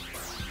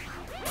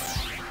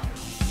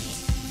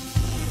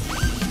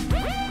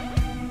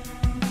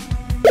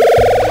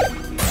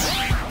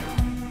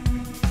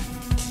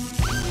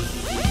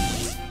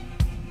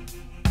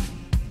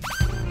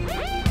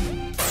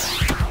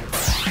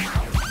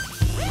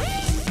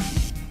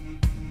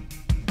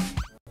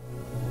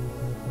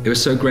 It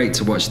was so great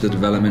to watch the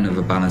development of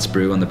A Balanced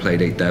Brew on the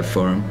Playdate Dev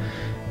Forum.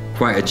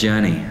 Quite a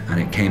journey, and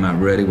it came out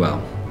really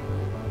well.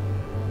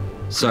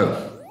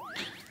 So,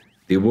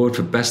 the award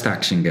for Best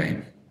Action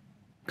Game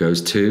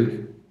goes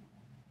to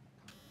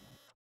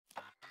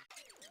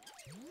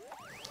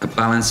A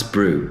Balanced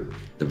Brew,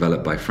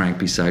 developed by Frank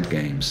B-Side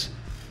Games.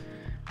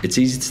 It's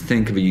easy to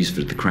think of a use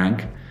for the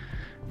crank,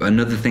 but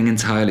another thing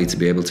entirely to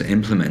be able to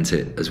implement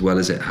it as well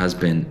as it has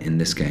been in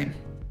this game.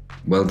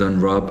 Well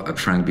done, Rob at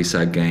Frank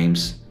B-Side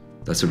Games.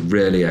 That's a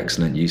really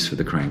excellent use for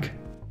the crank.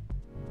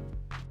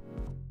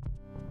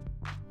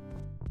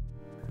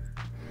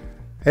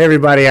 Hey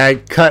everybody, I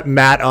cut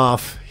Matt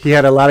off. He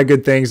had a lot of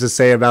good things to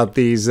say about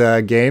these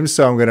games,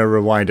 so I'm going to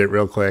rewind it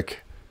real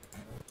quick.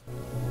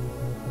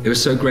 It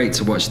was so great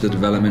to watch the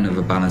development of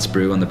A Balanced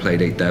Brew on the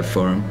Playdate Dev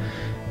Forum.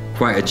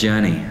 Quite a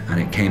journey, and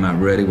it came out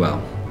really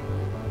well.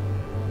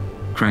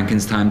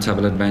 Kranken's Time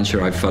Travel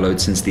Adventure I've followed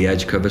since the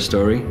Edge cover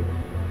story,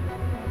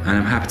 and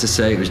I'm happy to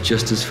say it was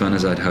just as fun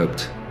as I'd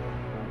hoped.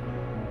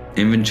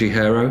 Inventory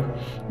Hero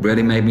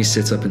really made me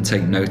sit up and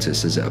take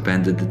notice as it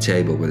upended the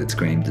table with its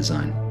game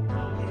design.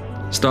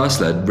 Star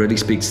Sled really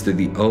speaks to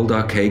the old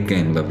arcade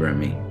game lover in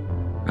me.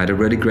 I had a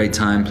really great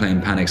time playing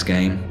Panic's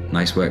game.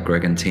 Nice work,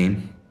 Greg and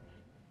team.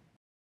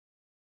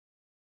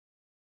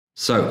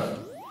 So,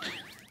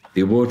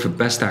 the award for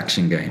Best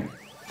Action Game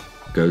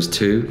goes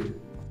to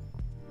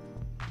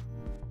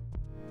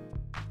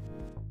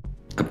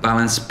A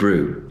Balanced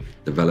Brew,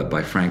 developed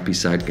by Frank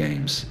B-Side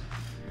Games.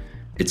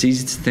 It's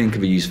easy to think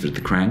of a use for the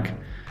crank,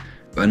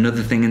 but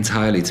another thing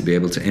entirely to be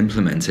able to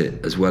implement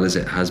it as well as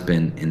it has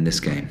been in this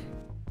game.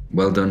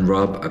 Well done,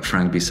 Rob at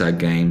Frank Beside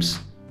Games.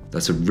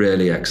 That's a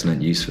really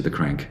excellent use for the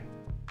crank.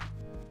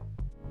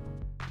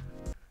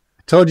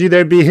 Told you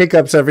there'd be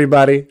hiccups,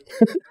 everybody.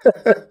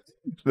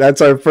 That's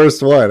our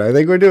first one. I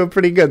think we're doing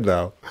pretty good,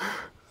 though.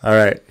 All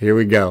right, here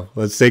we go.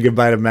 Let's say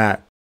goodbye to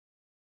Matt.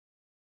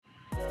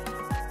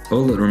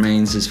 All that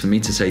remains is for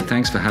me to say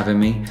thanks for having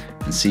me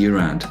and see you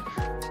around.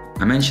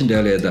 I mentioned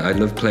earlier that I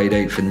love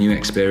Playdate for new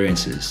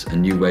experiences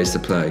and new ways to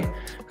play,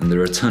 and there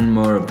are a ton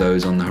more of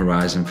those on the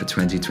horizon for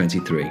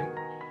 2023.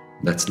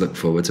 Let's look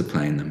forward to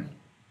playing them.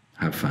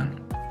 Have fun.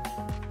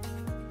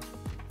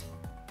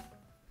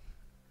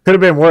 Could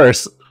have been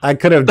worse. I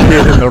could have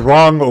given the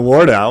wrong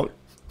award out.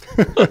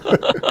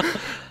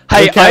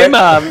 Hey,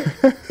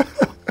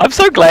 I'm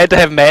so glad to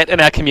have Matt in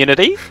our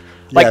community.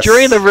 Like Yes.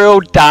 during the real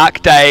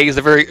dark days,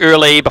 the very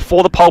early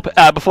before the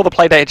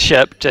Playdate had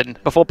shipped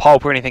and before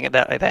Pulp or anything like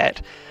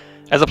that.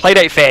 As a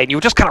Playdate fan, you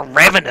were just kind of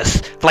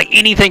ravenous for like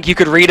anything you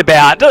could read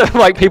about,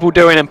 like people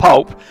doing in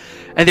Pulp.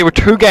 And there were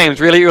two games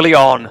really early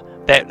on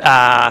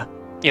that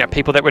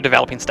people that were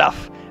developing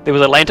stuff. There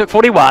was Atlantic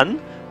 41,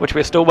 which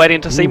we're still waiting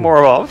to see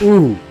more of,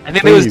 and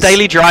then there was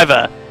Daily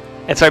Driver.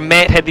 And so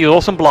Matt had these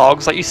awesome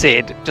blogs, like you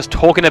said, just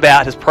talking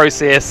about his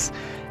process,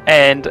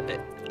 and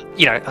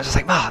I was just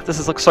like,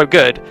 this looks so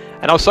good.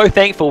 And I was so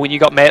thankful when you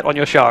got Matt on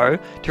your show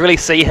to really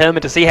see him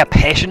and to see how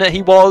passionate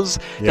he was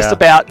just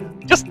about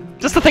just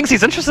the things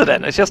he's interested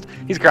in. It's just,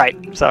 he's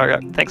great. So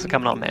thanks for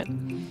coming on, Matt.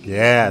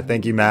 Yeah,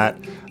 thank you, Matt.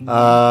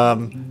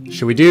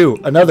 Should we do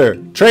another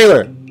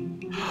trailer?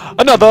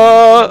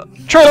 Another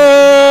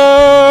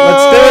trailer!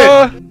 Let's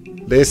do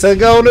it. This is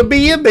going to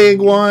be a big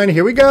one.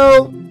 Here we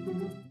go.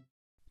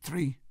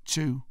 3,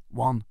 2,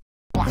 1,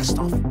 blast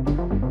off.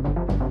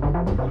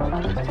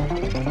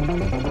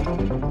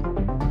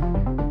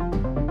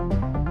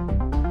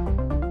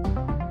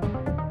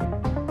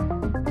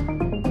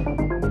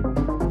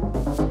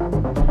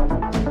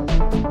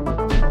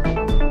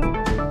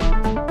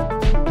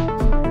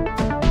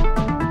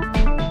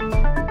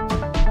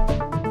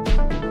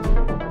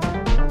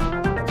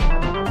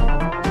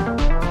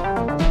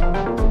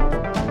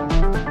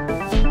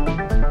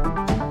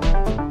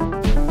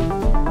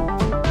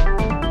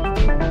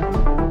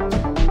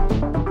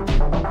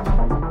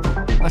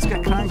 Let's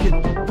get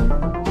cranking.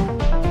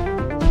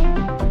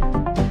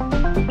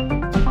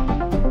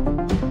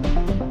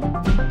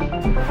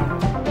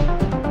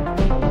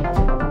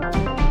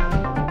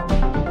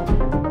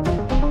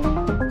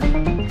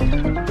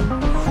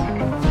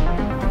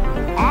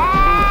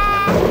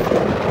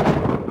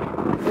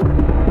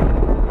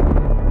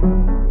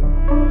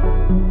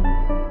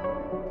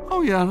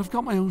 Oh yeah, I've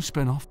got my own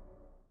spin-off.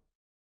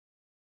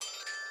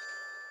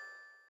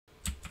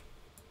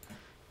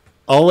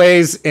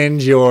 Always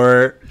end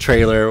your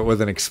trailer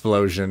with an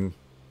explosion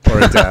or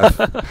a death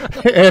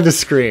and a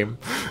scream.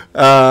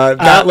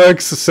 That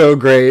looks so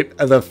great.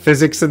 The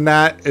physics in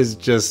that is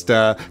just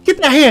get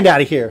that hand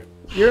out of here.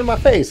 You're in my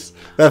face.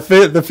 The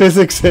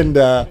physics and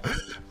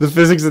the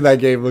physics in that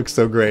game looks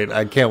so great.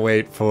 I can't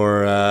wait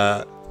for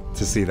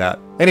to see that.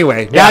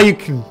 Anyway, now you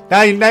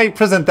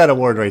present that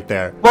award right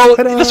there. Well,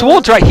 Ta-da! this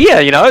award's right here,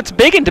 it's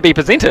begging to be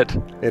presented.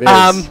 It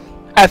is.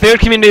 Our third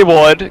community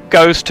award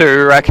goes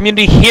to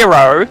Community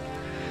Hero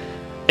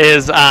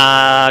is,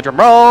 drum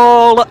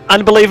roll,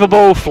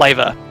 Unbelievable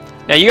Flavor.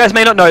 Now, you guys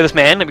may not know this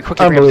man. Let me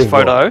quickly bring up his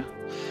photo.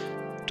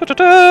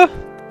 Da-da-da.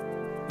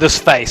 This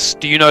face.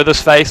 Do you know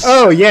this face?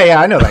 Oh,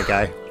 yeah, I know that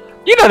guy.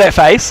 You know that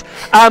face.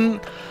 I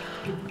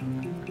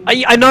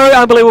know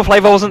Unbelievable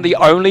Flavor wasn't the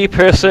only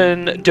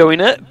person doing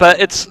it, but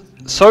it's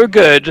so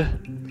good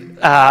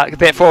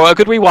that for a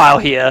good wee while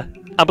here,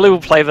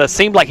 Unbelievable Flavor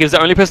seemed like he was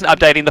the only person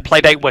updating the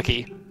Playdate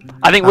wiki.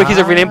 I think wikis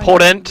are really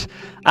important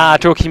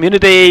to a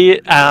community.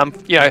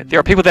 There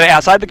are people that are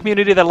outside the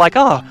community that are like,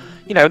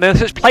 there's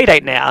such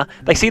Playdate now.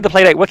 They see the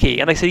Playdate wiki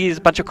and they see a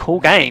bunch of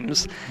cool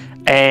games,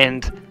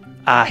 and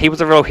he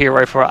was a real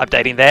hero for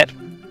updating that.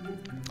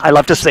 I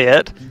love to see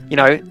it.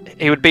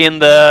 He would be in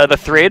the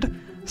thread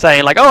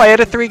saying like, I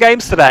added 3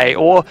 games today,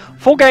 or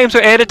 4 games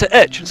were added to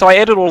itch, and so I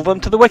added all of them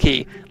to the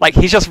wiki. Like,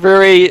 he's just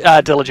very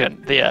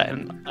diligent there,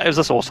 and it was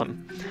just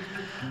awesome.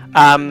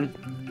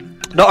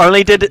 Not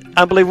only did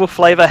Unbelievable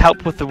Flavor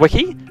help with the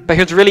wiki, but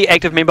he was a really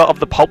active member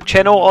of the Pulp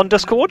channel on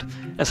Discord.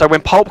 And so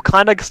when Pulp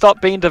kind of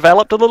stopped being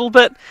developed a little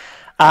bit,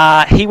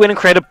 he went and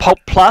created Pulp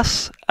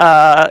Plus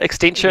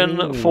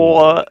extension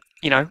for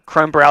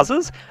Chrome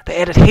browsers. They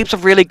added heaps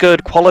of really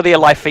good quality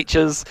of life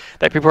features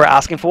that people were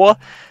asking for,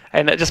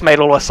 and it just made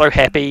all of us so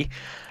happy.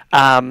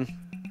 And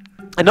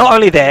not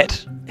only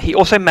that, he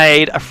also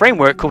made a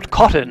framework called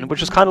Cotton,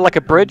 which is kind of like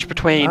a bridge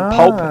between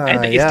Pulp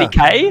and the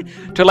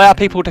SDK to allow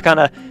people to kind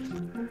of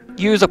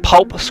use a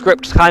Pulp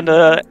script kind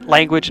of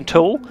language and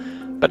tool,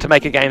 but to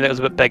make a game that was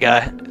a bit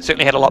bigger.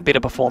 Certainly had a lot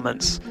better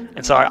performance.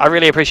 And so I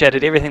really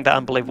appreciated everything that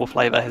Unbelievable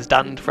Flavor has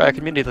done for our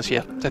community this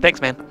year. So thanks,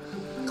 man.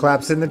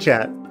 Claps in the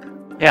chat.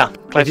 Yeah,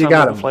 if you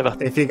got them. Flavor.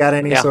 If you got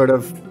any sort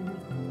of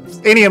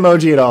any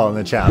emoji at all in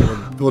the chat,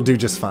 we'll do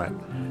just fine.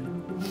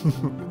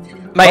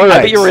 Mate, All I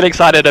right. bet you're really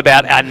excited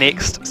about our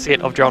next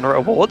set of genre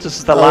awards. This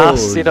is the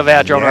last set of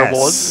our genre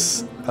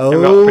awards. Oh,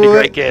 We've got a pretty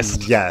great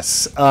guest.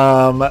 Yes.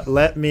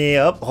 Let me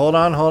up. Hold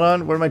on.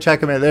 Where am I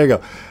checking it? There you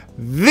go.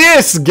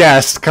 This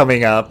guest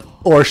coming up,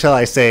 or shall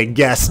I say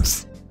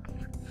guests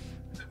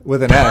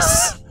with an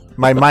S.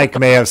 My mic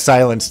may have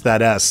silenced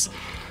that S.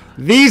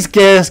 These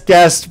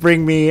guests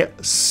bring me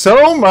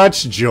so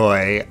much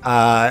joy.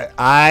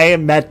 I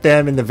met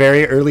them in the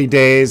very early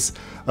days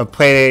of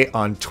Playdate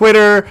on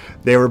Twitter.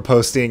 They were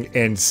posting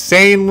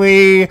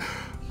insanely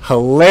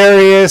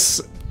hilarious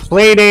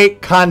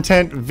Playdate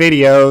content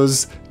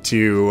videos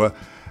to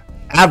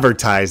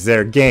advertise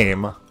their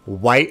game,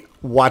 White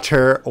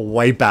Water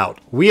Wipeout.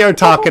 We are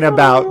talking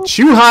about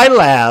Chuhai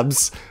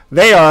Labs.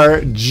 They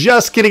are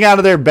just getting out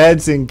of their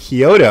beds in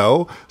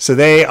Kyoto, so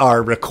they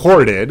are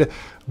recorded.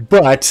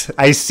 But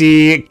I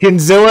see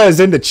Kinzilla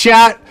is in the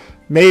chat.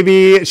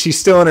 Maybe she's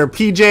still in her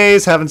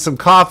PJs having some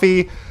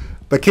coffee.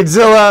 But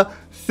Kinzilla,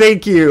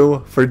 thank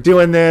you for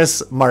doing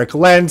this. Mark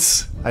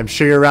Lentz, I'm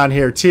sure you're around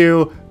here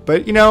too.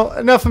 But, you know,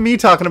 enough of me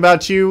talking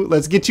about you.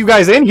 Let's get you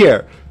guys in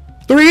here.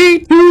 3,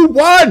 2,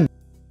 1.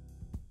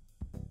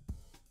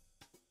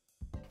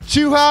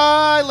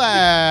 Chuhai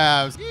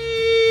Labs.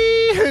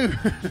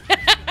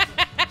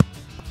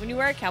 When you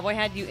wear a cowboy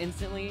hat, you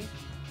instantly,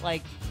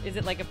 like, is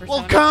it like a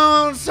persona?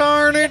 Well,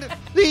 concern it.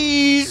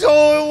 These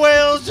oil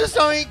wells just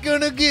ain't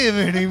gonna give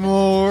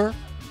anymore.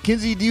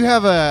 Kinsey, do you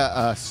have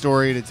a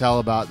story to tell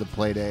about the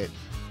Playdate?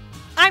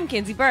 I'm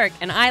Kinsey Burke,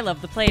 and I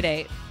love the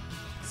Playdate.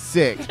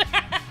 Sick.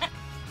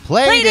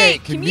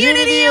 Playdate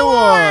Community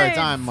Awards.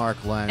 I'm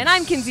Mark Lentz. And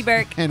I'm Kinsey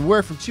Burke. And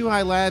we're from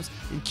Chuhai Labs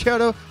in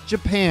Kyoto,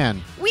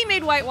 Japan. We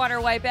made Whitewater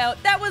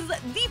Wipeout. That was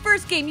the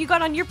first game you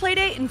got on your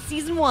Playdate in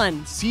Season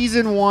 1.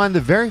 Season 1, the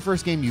very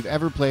first game you've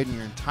ever played in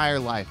your entire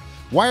life.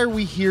 Why are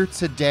we here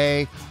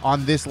today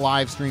on this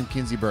live stream,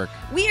 Kinsey Burke?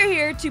 We are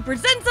here to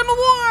present some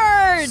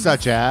awards!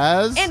 Such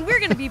as? And we're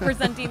going to be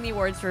presenting the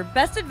awards for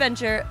Best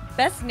Adventure,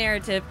 Best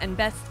Narrative, and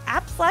Best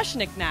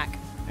App/Knick-Knack.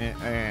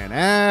 And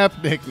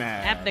App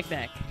Knick-Knack. App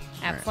Knick-Knack.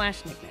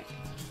 App/Knick-Knack.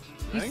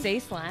 You Right. say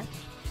slash?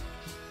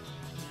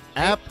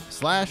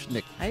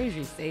 App/Knick. I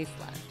usually say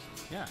slash.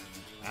 Yeah.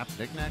 App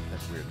Knick-Knack?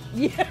 That's weird.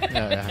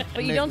 Yeah.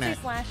 But you don't say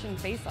Knick-Knack. slash and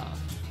face off.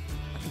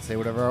 I can say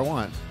whatever I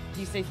want. Do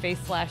you say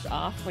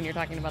face/off when you're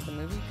talking about the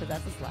movie? Because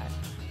that's a slash.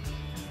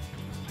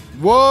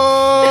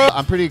 Whoa!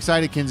 I'm pretty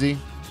excited, Kinsey.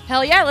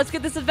 Hell yeah, let's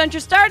get this adventure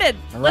started.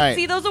 All Let's right.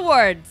 see those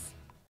awards.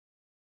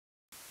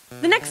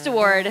 The next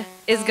award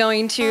is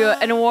going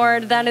to an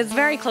award that is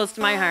very close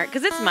to my heart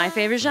because it's my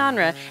favorite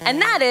genre,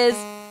 and that is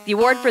the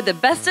award for the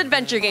Best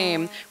Adventure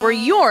Game, where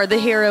you're the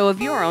hero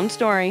of your own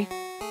story.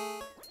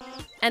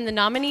 And the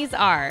nominees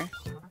are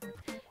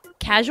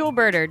Casual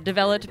Birder,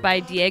 developed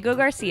by Diego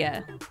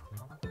Garcia.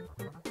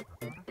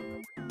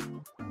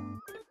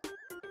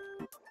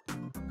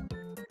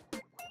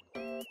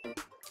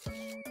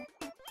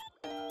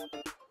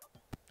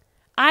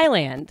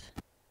 Island,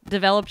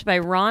 developed by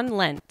Ron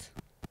Lent.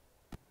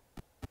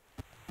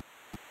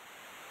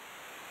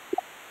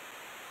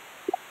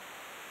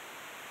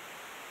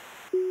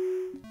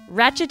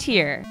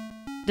 Ratcheteer,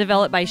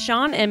 developed by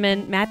Sean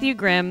Inman, Matthew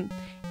Grimm,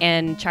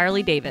 and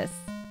Charlie Davis.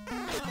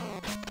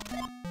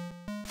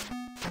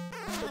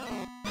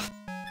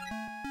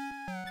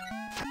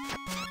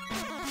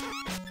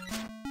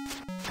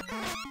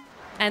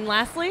 And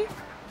lastly,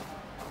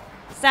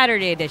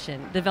 Saturday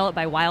Edition, developed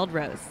by Wild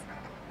Rose.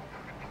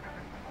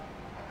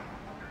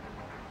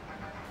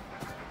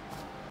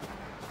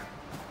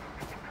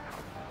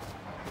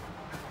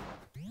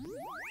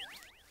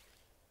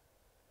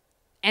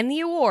 And the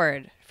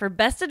award for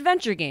Best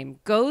Adventure Game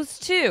goes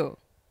to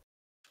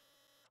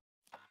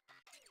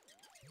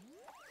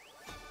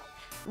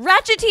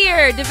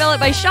Ratcheteer, developed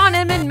by Sean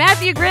Inman,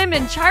 Matthew Grimm,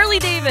 and Charlie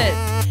Davis.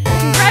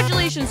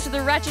 Congratulations to the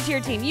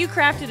Ratcheteer team. You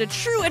crafted a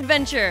true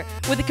adventure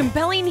with a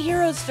compelling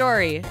hero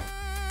story.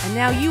 And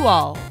now you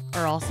all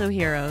are also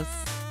heroes.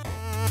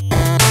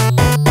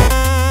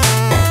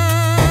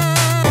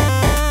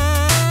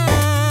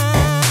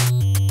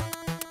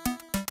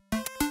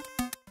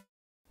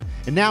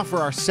 And now for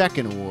our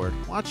second award.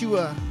 Why don't you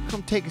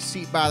come take a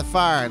seat by the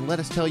fire and let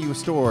us tell you a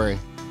story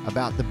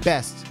about the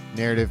best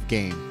narrative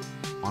game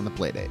on the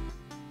Playdate.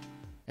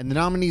 And the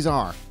nominees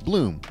are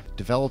Bloom,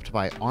 developed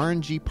by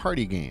RNG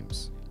Party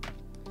Games.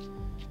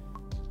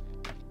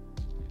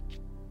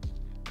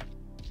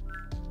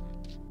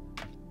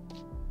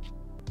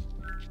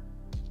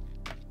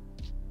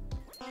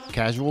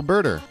 Casual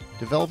Birder,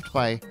 developed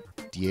by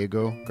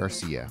Diego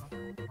Garcia.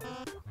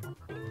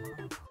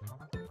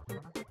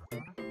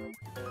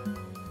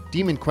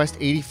 Demon Quest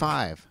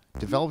 85,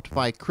 developed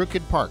by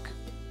Crooked Park.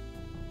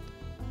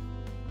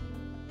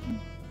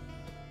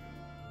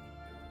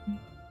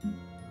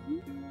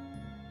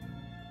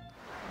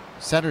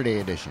 Saturday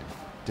Edition,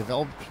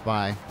 developed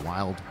by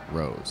Wild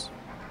Rose.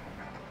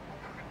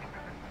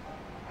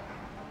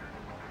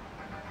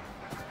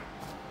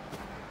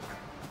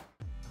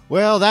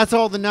 Well, that's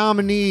all the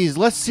nominees.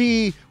 Let's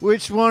see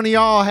which one of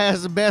y'all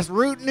has the best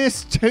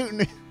rootinest,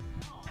 tootinest.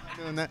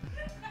 Doing that.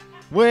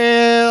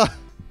 Well,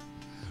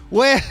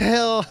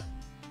 Well,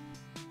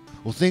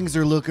 things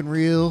are looking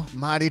real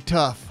mighty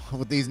tough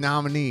with these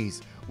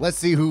nominees. Let's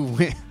see who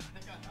wins.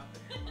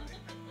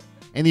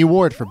 And the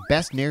award for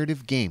Best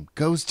Narrative Game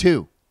goes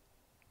to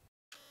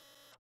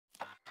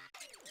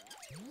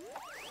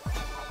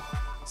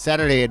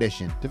Saturday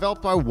Edition,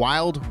 developed by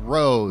Wild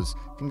Rose.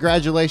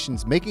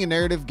 Congratulations. Making a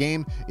narrative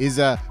game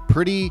is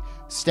pretty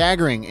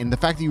staggering, and the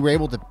fact that you were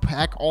able to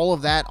pack all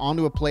of that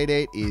onto a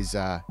Playdate is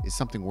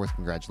something worth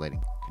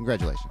congratulating.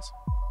 Congratulations.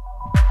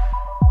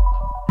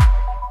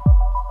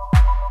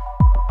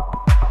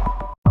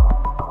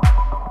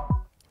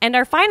 And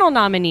our final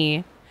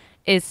nominee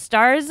is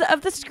Stars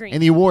of the Screen.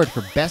 And the award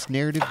for Best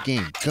Narrative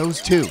Game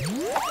goes to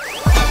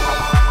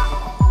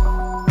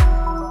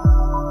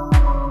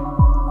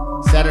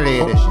Saturday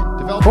Edition.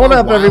 Developed Hold by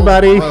up, Wild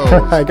everybody. Rose.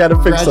 I gotta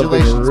fix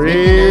something Congratulations. Making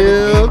a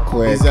narrative real game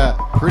quick. Is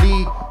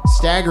pretty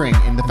staggering,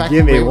 and the fact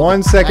Give that me we're able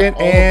one to pack second,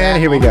 all of and that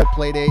here we onto go. a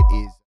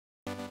Playdate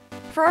is.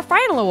 For our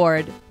final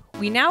award,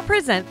 we now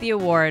present the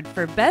award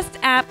for Best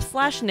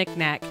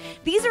App/Knickknack.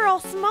 These are all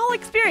small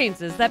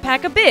experiences that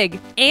pack a big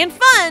and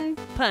fun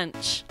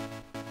punch.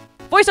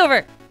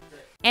 Voiceover.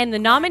 And the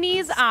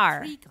nominees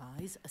are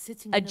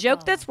A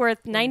Joke That's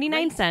Worth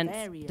 99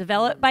 Cents,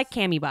 developed by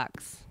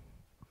Camibox.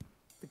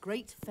 The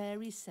Great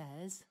Fairy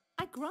says,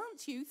 I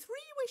grant you 3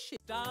 wishes.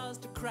 Stars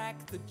to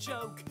crack the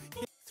joke.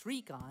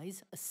 3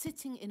 guys are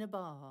sitting in a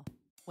bar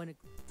when a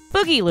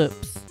Boogie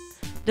Loops,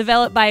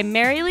 developed by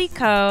Mary Lee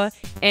Coe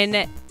and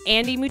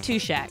Andy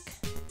Mutushak.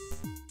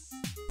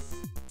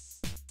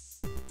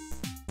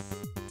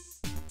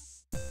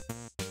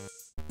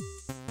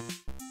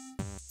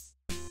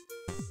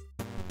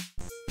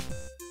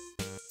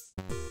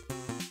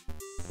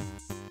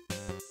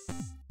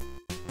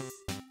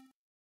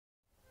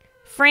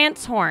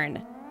 France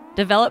Horn,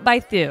 developed by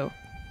Thew.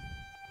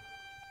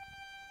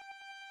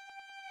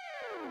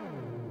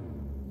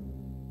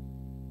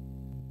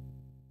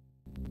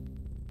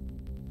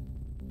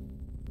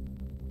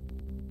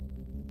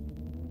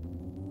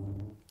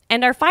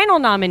 And our final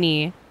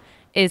nominee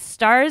is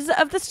Stars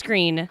of the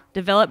Screen,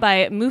 developed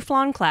by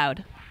Mouflon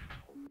Cloud.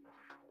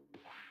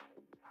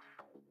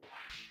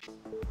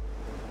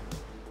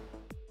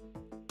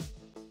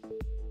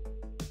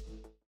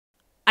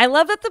 I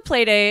love that the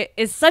Playdate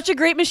is such a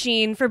great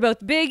machine for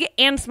both big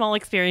and small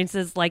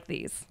experiences like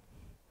these.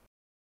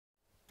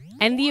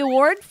 And the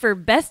award for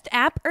Best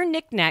App or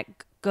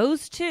Knickknack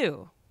goes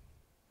to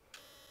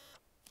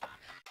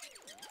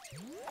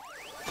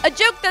A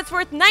Joke That's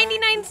Worth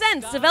 99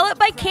 Cents, developed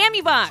by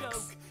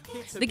Camibox.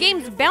 The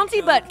game's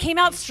bouncy butt came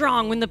out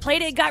strong when the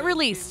Playdate got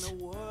released,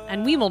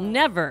 and we will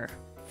never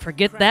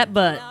forget that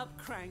butt.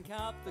 crank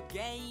up the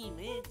game.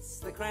 It's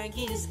the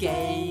crankiest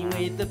game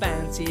with the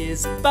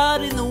bounciest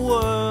butt in the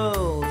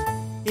world.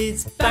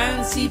 It's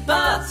Bouncy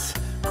Butt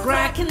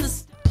cracking the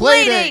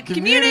Playdate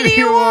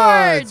Community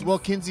Awards. Well,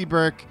 Kinsey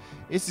Burke,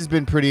 this has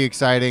been pretty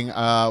exciting.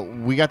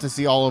 We got to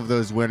see all of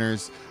those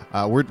winners.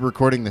 We're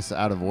recording this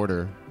out of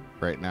order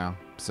right now,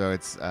 so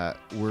it's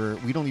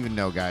we don't even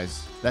know,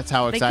 guys. That's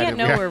how They excited can't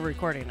know we are. we're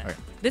recording it. Okay.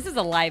 This is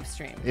a live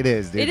stream. It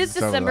is, dude. It is It's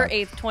so December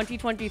live. 8th,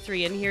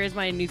 2023, and here is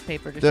my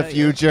newspaper to The show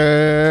you.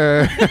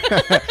 future.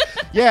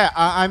 Yeah,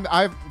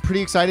 I'm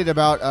pretty excited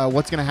about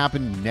what's going to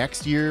happen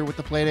next year with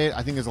the Playdate.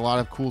 I think there's a lot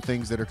of cool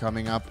things that are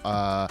coming up.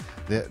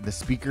 The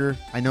speaker,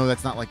 I know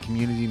that's not like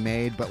community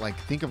made, but like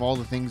think of all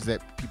the things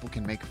that people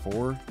can make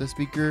for the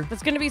speaker.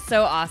 That's going to be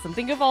so awesome.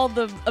 Think of all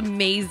the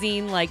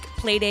amazing, like,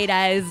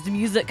 Playdate-ized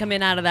music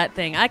coming out of that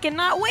thing. I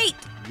cannot wait.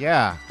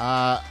 Yeah,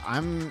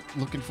 I'm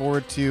looking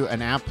forward to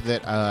an app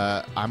that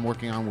I'm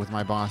working on with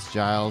my boss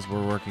Giles.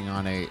 We're working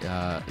on a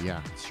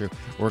yeah, it's true.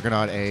 We're working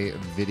on a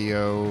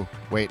video.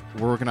 Wait,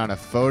 we're working on a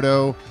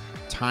photo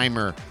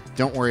timer.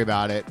 Don't worry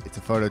about it. It's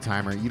a photo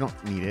timer. You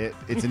don't need it.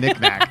 It's a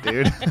knickknack,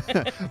 dude.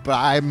 But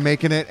I'm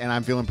making it, and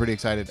I'm feeling pretty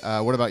excited.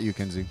 What about you,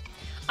 Kinsey?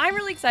 I'm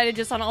really excited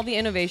just on all the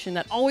innovation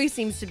that always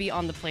seems to be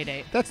on the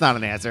Playdate. That's not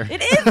an answer.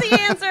 It is the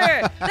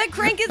answer. That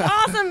crank is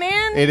awesome,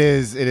 man. It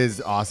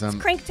is awesome.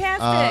 It's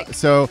cranktastic.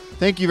 So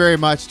thank you very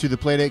much to the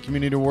Playdate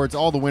Community Awards,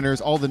 all the winners,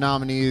 all the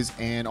nominees,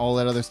 and all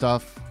that other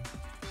stuff.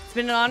 It's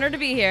been an honor to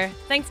be here.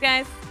 Thanks,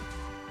 guys.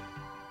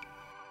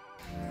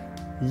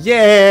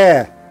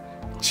 Yeah!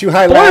 Chew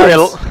High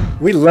Labs,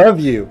 we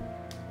love you.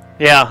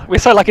 Yeah, we're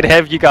so lucky to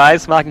have you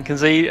guys, Mark and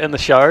Kinsey, in the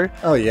show.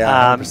 Oh,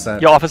 yeah, 100%.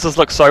 Your offices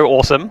look so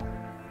awesome.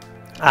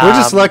 We're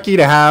just lucky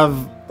to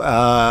have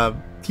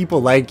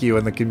people like you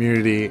in the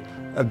community,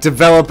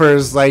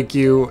 developers like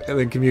you in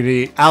the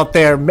community out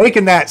there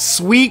making that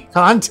sweet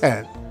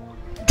content.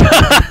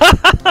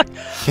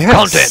 Yes.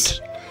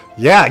 Content.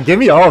 Yeah, give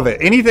me all of it.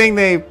 Anything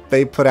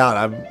they put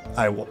out,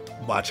 I will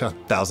watch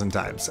 1,000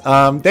 times.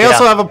 They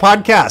also have a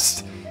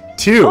podcast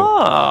too.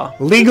 Oh,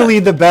 Legally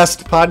the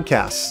Best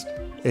Podcast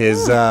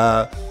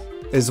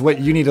is what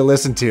you need to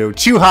listen to.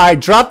 Chew High,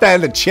 drop that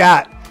in the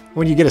chat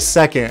when you get a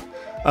second.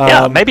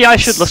 Yeah, maybe I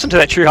should listen to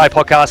that True High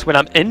podcast when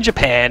I'm in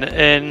Japan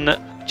in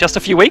just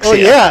a few weeks. Oh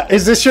here. yeah,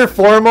 is this your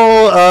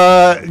formal?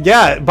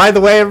 Yeah. By the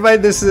way, everybody,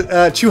 this is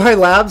Chew High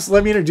Labs.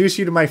 Let me introduce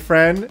you to my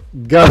friend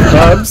Gub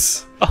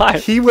Bubs. Hi.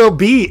 He will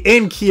be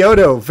in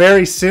Kyoto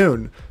very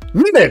soon.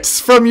 Minutes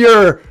from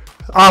your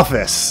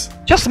office.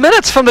 Just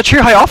minutes from the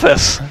Chuhai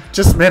office.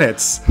 Just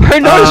minutes. Who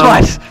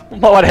knows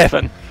what would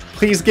happen?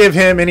 Please give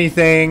him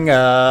anything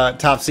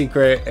top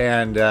secret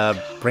and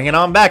bring it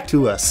on back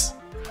to us.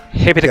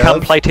 Happy to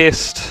come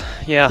playtest.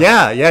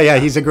 Yeah. Yeah.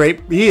 He's a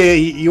great.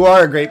 You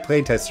are a great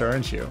playtester,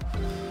 aren't you?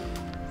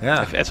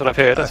 Yeah. That's what I've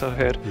heard. That's what I've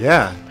heard.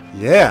 Yeah.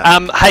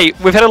 Hey,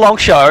 we've had a long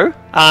show.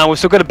 We've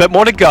still got a bit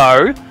more to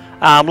go.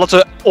 Lots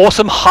of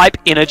awesome hype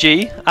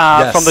energy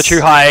from the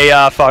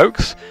Chuhai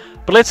folks.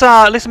 But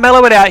let's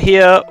mellow it out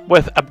here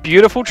with a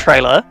beautiful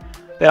trailer.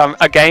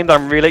 A game that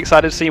I'm really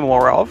excited to see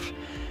more of.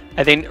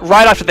 And then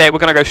right after that, we're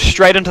going to go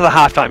straight into the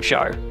halftime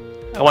show.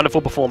 A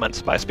wonderful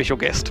performance by a special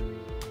guest.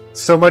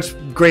 So much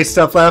great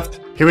stuff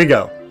left. Here we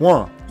go.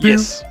 1, 2,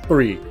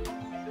 3.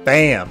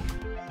 Bam.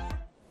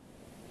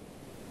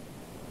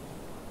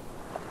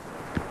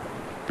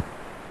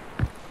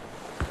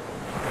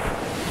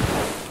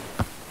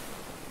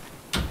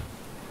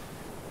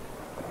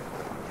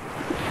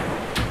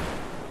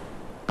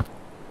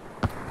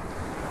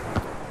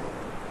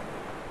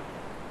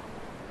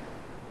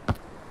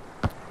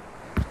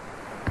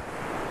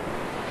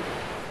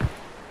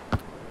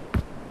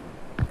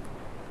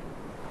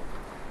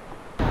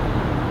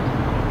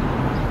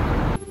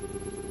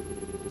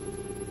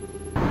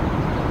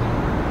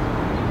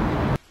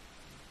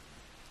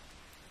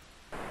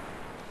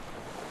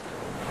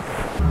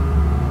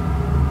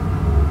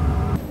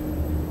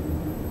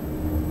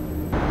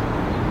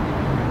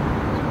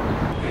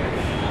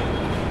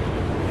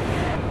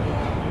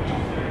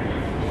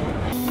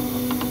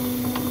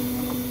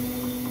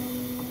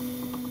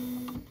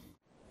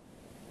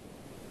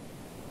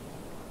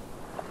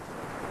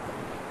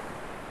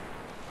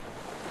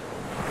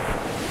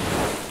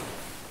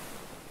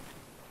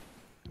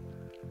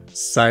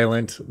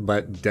 Silent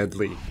but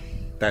deadly.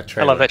 That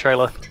trailer. I love that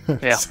trailer.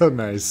 Yeah. So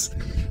nice.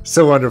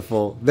 So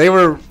wonderful. They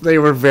were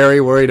very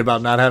worried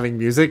about not having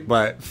music,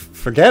 but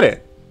forget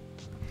it.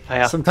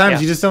 Yeah.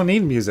 Sometimes you just don't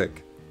need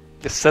music.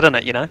 Just sit in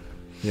it, you know?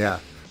 Yeah.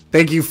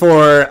 Thank you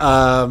for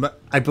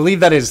I believe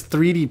that is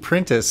 3D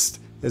Printist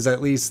is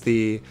at least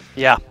the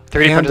 3D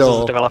Printist is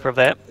the developer of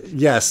that.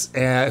 Yes,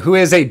 who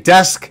is a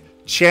desk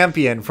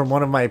champion from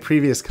one of my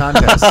previous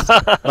contests,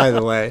 by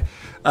the way.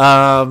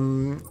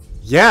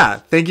 Yeah,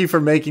 thank you for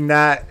making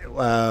that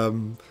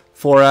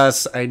for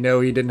us. I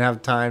know he didn't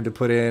have time to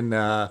put in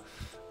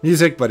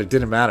music, but it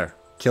didn't matter.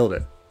 Killed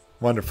it.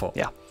 Wonderful.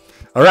 Yeah.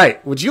 All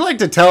right. Would you like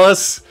to tell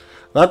us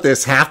about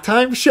this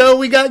halftime show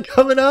we got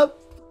coming up?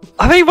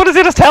 I mean, what does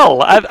it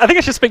tell? I think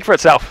it should speak for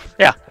itself.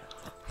 Yeah.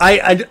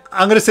 I'm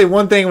going to say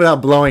one thing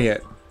without blowing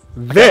it.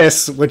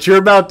 This, what you're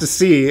about to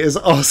see, is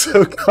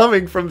also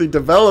coming from the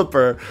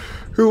developer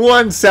who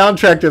won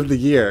Soundtrack of the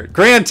Year.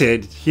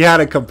 Granted, he had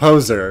a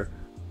composer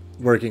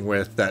working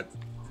with that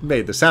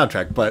made the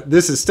soundtrack, but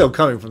this is still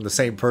coming from the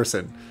same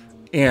person,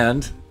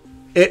 and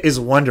it is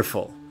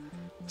wonderful.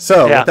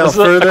 So, without this is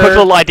a quick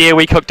little idea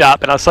we cooked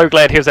up, and I was so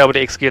glad he was able to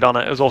execute on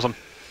it. It was awesome.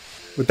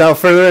 Without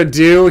further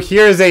ado,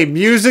 here's a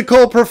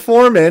musical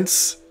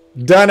performance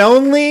done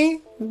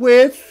only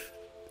with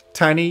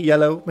tiny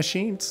yellow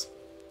machines,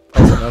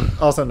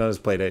 also known as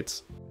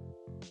Playdates.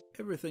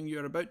 Everything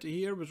you're about to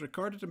hear was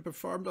recorded and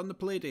performed on the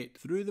Playdate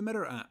through the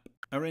Mirror app,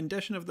 a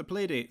rendition of the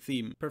Playdate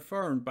theme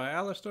performed by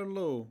Alistair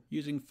Lowe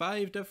using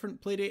 5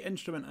 different Playdate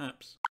instrument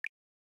apps.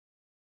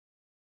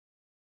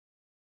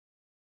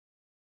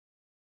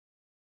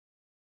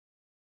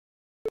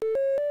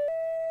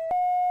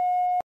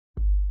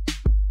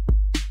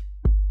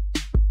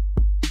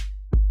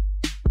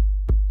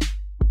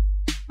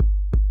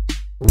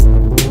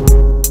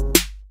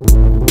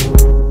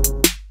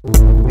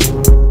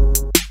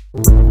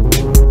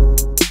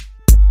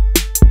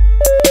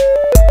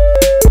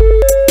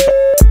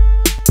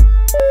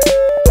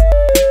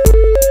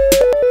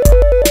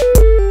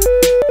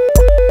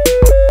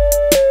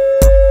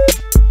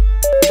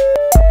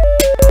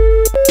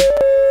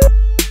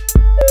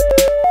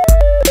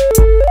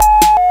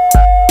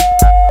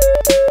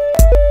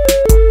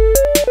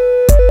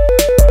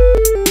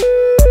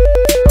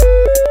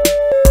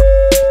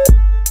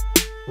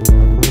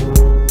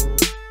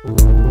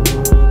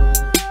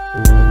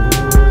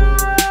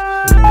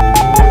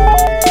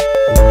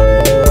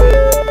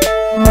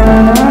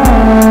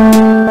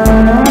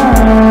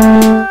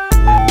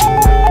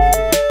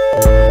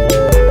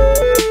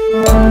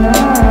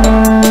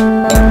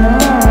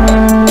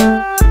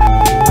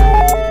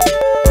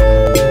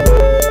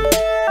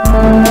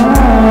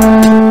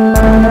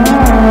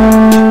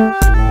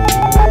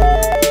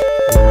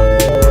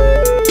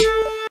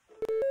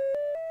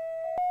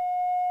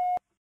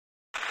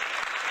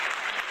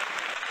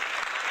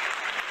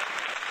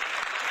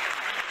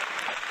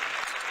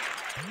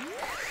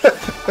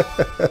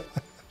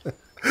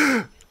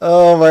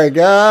 Oh my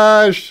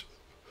gosh.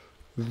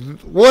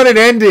 What an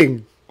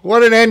ending.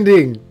 What an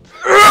ending.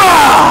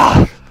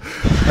 I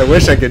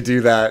wish I could do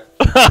that.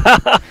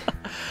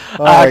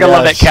 I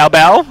love that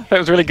cowbell. That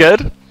was really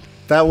good.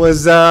 That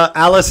was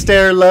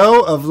Alistair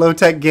Lowe of Low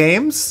Tech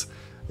Games.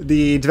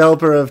 the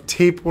developer of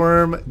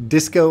Tapeworm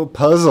Disco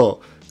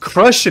Puzzle,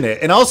 crushing it,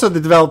 and also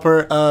the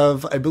developer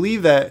of, I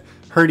believe, that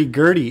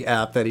hurdy-gurdy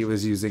app that he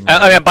was using.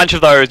 A bunch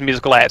of those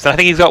musical apps. And I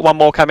think he's got one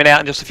more coming out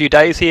in just a few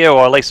days here,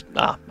 or at least,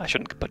 I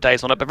shouldn't put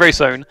days on it, but very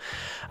soon.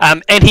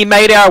 And he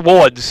made our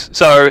awards.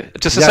 So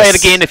just to say it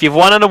again, if you've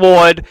won an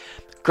award,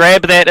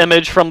 grab that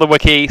image from the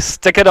wiki,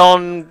 stick it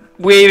on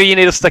wherever you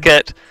need to stick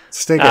it.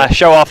 Stick it.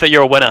 Show off that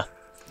you're a winner.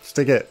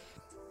 Stick it.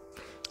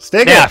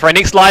 Stick it. Now, for our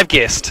next live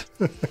guest.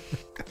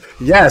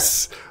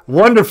 Yes.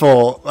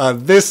 Wonderful.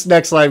 This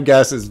next live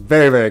guest is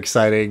very, very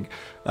exciting.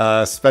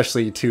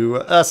 Especially to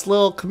us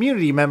little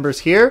community members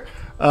here.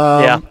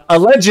 A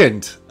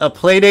legend, a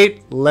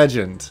Playdate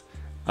legend.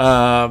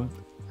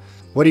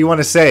 What do you want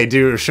to say,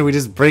 dude? Or should we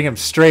just bring him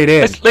straight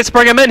in? Let's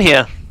bring him in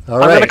here. All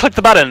I'm right. going to click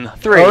the button.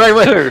 3, All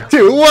right,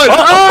 2, 1.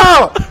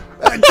 Oh!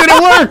 It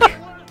didn't work!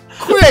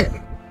 Quick!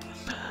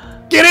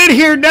 Get in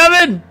here,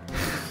 Nevin!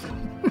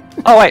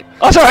 Oh, wait.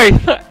 Oh, sorry.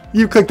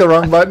 You clicked the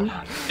wrong button.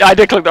 I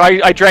did click.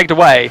 I dragged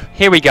away.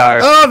 Here we go.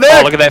 Oh,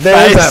 there! Look at that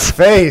There's face. that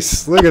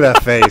face. Look at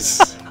that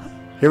face.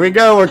 Here we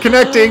go. We're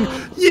connecting.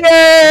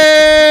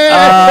 Yay!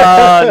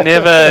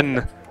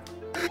 Nevin.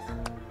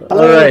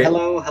 All right.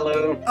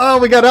 Hello. Oh,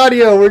 we got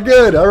audio. We're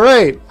good. All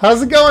right.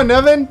 How's it going,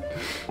 Nevin?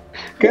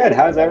 Good.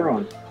 How's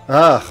everyone?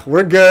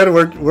 We're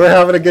good. We're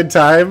having a good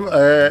time.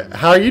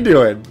 How are you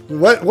doing?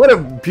 What a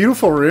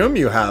beautiful room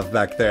you have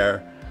back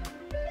there.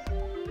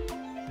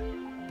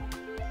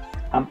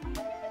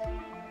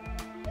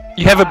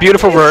 You have a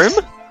beautiful room?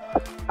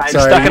 I'm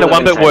stuck in a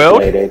one-bit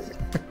world?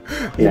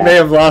 You may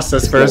have lost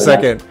us for a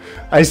second.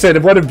 I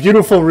said, what a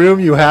beautiful room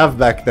you have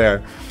back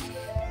there.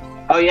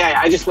 Oh,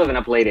 yeah, I just live in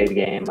a Playdate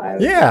game.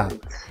 I've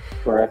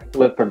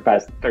lived for the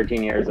past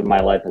 13 years of my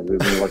life as we've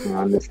been working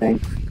on this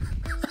thing.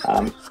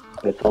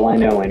 That's all I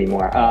know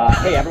anymore.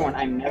 Hey, everyone,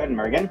 I'm Nevin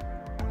Mergen.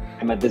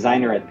 I'm a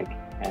designer at Panic,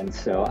 and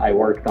so I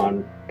worked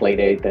on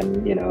Playdate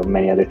and,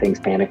 many other things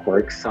Panic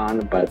works on,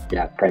 but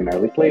yeah,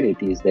 primarily Playdate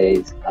these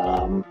days.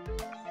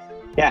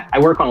 Yeah, I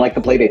work on the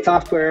Playdate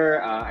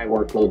software. I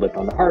work a little bit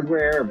on the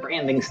hardware,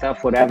 branding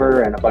stuff,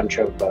 whatever, and a bunch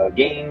of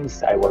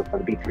games. I work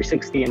on the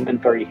B360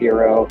 Inventory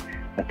Hero,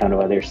 a ton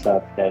of other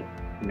stuff that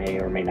may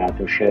or may not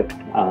have shipped.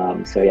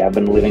 So yeah, I've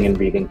been living and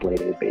breathing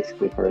Playdate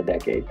basically for a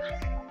decade.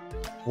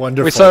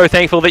 Wonderful. We're so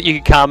thankful that you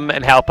could come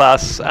and help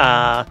us,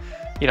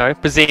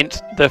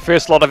 present the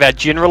first lot of our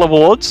general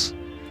awards.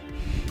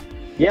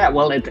 Yeah,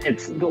 well,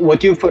 it's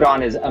what you've put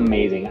on is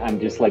amazing. I'm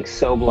just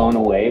so blown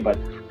away, but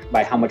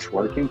by how much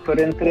work you put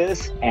into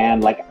this.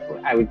 And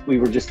we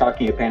were just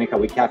talking at Panic how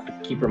we have to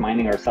keep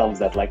reminding ourselves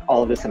that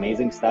all of this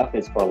amazing stuff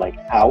is for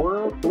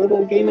our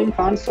little gaming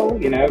console,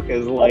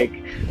 because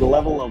the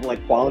level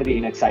of quality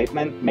and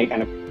excitement may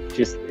kind of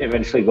just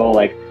eventually go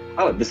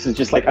oh, this is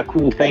just a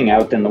cool thing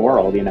out in the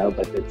world,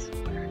 but it's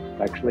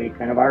actually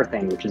kind of our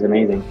thing, which is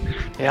amazing.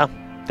 Yeah,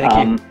 thank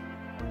you.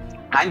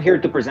 I'm here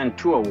to present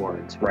 2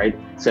 awards, right?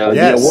 So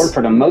the award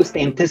for the most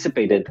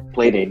anticipated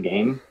Playdate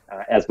game,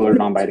 as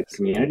voted on by the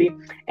community,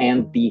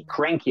 and the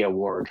Cranky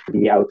Award for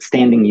the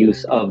outstanding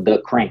use of the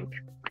crank.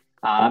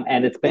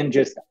 And it's been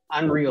just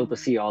unreal to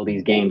see all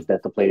these games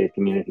that the Playdate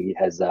community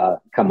has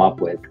come up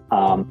with.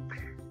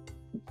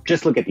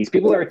 Just look at these.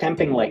 People are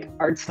attempting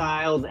art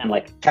styles and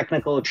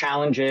technical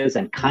challenges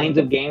and kinds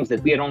of games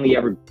that we had only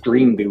ever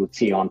dreamed we would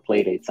see on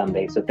Playdate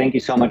someday. So thank you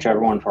so much,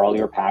 everyone, for all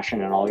your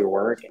passion and all your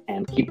work,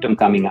 and keep them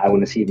coming. I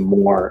want to see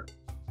more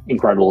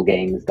incredible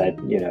games that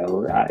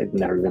I've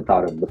never even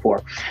thought of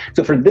before.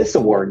 So for this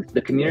award,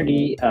 the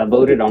community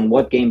voted on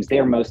what games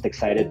they're most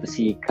excited to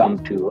see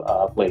come to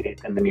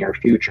Playdate in the near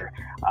future.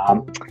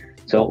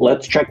 So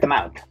let's check them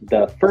out.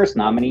 The first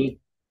nominee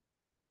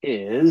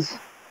is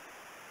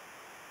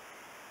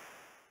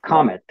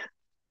Comet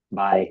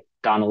by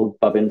Donald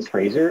Bubbins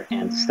Fraser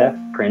and Steph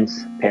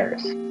Prince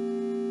Paris.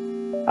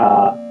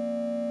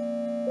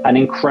 An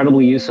incredible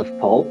use of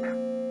pulp.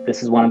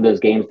 This is one of those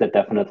games that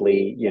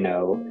definitely, you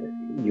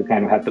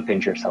kind of have to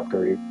pinch yourself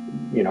to,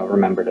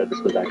 remember that this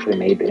was actually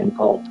made in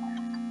pulp.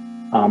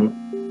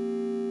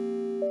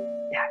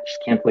 Yeah, I just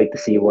can't wait to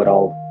see what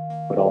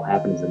all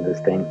happens in this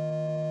thing.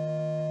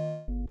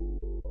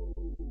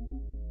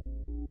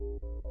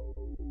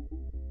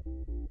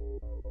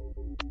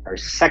 Our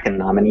second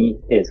nominee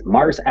is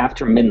Mars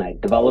After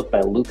Midnight, developed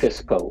by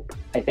Lucas Pope.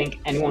 I think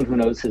anyone who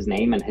knows his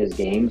name and his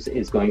games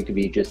is going to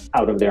be just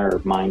out of their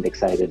mind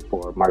excited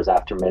for Mars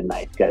After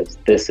Midnight, because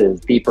this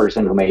is the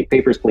person who made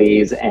Papers,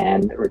 Please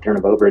and Return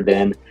of Obra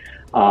Dinn.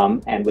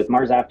 And with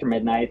Mars After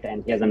Midnight,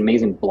 and he has an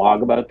amazing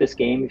blog about this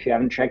game if you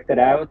haven't checked it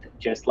out,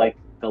 just the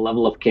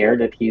level of care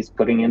that he's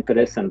putting into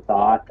this and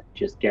thought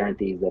just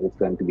guarantees that it's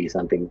going to be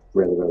something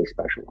really, really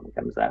special when it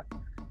comes out.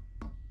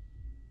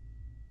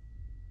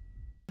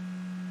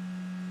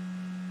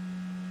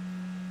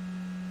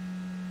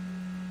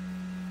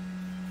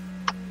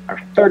 Our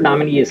third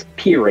nominee is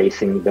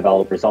P-Racing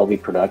developers Alvi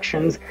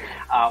Productions.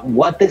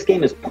 What this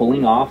game is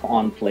pulling off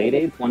on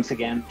Playdate, once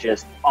again,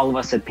 just all of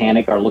us at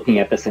Panic are looking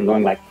at this and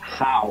going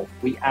how?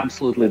 We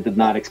absolutely did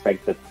not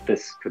expect that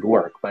this could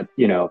work. But,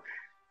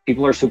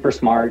 people are super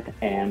smart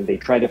and they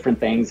try different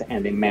things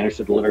and they manage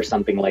to deliver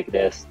something like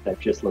this that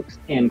just looks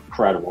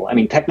incredible. I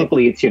mean,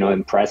 technically it's,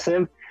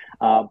 impressive,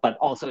 but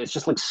also it's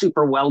just like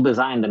super well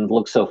designed and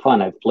looks so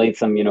fun. I've played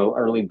some,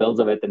 early builds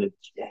of it, and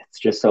it's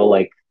just so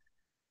like,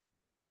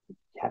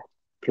 yeah,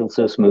 feels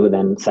so smooth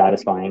and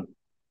satisfying.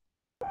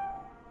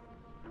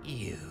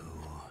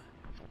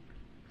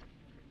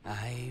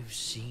 I've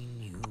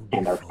seen you before.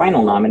 And our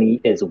final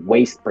nominee is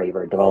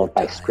Wastebreaker, developed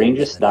by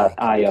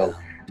Strangest.io.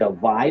 The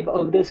vibe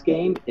of this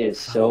game is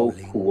so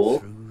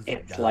cool.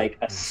 It's like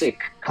a sick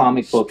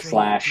comic book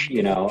slash,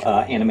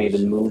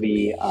 animated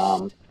movie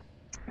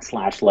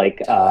slash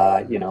like,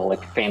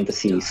 like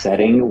fantasy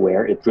setting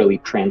where it really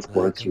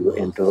transports you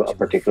into a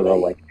particular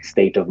like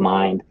state of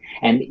mind.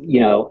 And,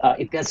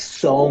 it does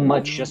so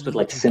much just with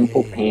like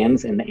simple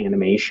pans in the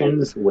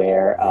animations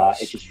where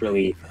it just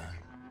really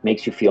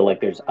makes you feel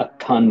like there's a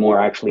ton more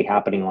actually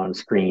happening on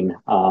screen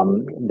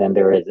than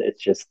there is.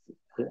 It's just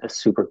a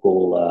super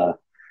cool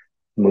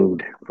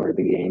mood for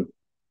the game.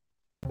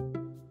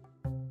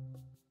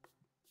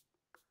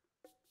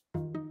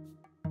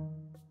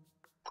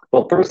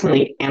 Well,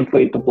 personally, I can't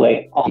wait to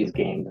play all these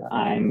games.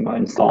 I'm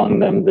installing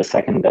them the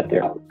second that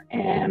they're out.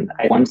 And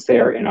once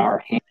they're in our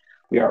hands,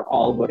 we are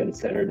all going to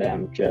consider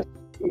them just,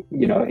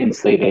 in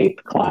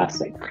Playdate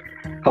classic.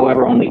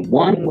 However, only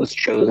one was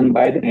chosen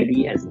by the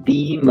community as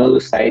the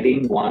most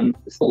exciting one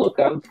to look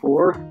out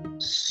for.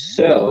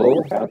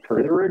 So, without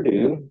further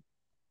ado,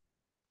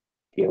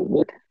 the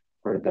award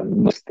for the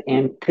most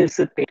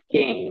anticipated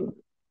game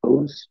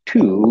goes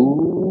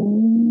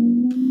to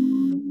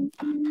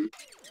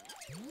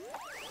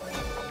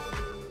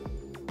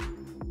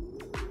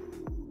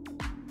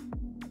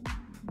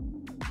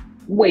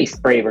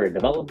Wastebreaker,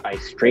 developed by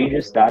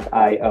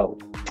Strangest.io.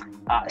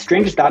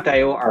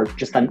 Strangest.io are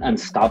just an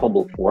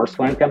unstoppable force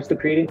when it comes to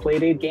creating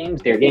Playdate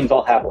games. Their games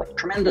all have like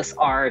tremendous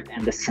art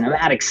and the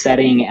cinematic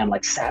setting and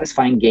like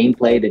satisfying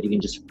gameplay that you can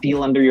just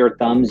feel under your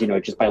thumbs,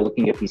 just by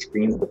looking at these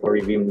screens before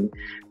you've even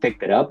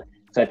picked it up.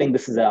 So I think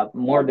this is a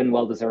more than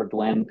well-deserved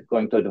win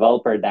going to a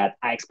developer that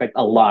I expect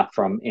a lot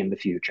from in the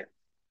future.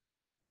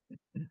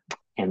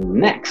 And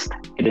next,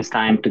 it is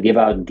time to give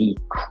out the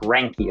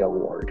Cranky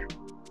Award.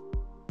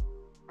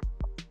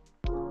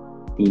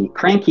 The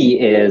Cranky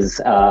is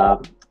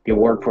the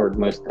award for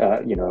most,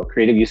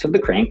 creative use of the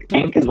crank.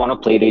 Crank is one of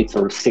Playdate's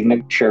sort of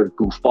signature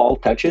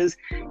goofball touches,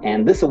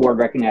 and this award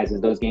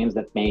recognizes those games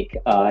that make,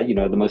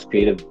 the most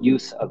creative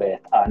use of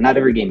it. Not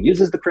every game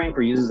uses the crank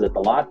or uses it a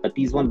lot, but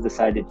these ones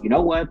decided, you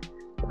know what?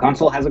 The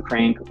console has a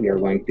crank. We are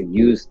going to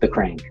use the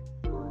crank.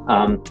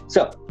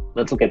 So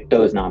let's look at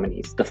those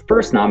nominees. The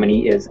first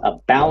nominee is A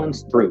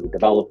Balanced Brew,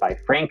 developed by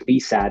Frank B.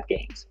 Sad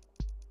Games.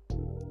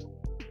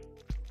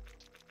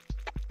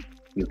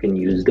 You can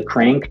use the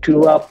crank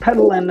to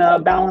pedal and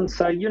balance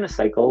a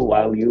unicycle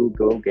while you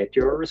go get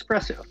your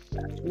espresso.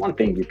 That's one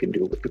thing you can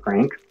do with the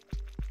crank.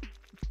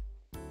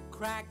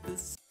 Crack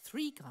this.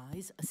 Three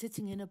guys are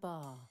sitting in a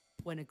bar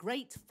when a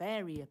great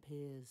fairy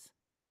appears.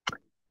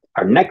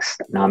 Our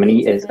next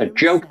nominee is A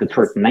Joke That's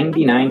Worth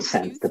 99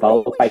 Cents,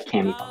 developed by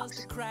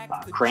Camifox.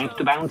 Crank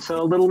to bounce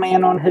a little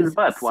man on his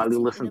butt while you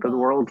listen to the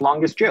world's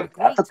longest joke.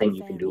 That's a thing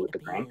you can do with the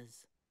crank.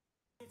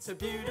 It's a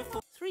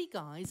beautiful. Three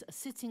guys are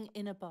sitting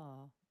in a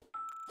bar.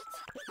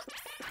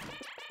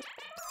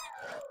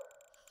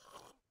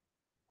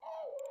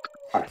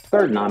 Our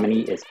third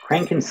nominee is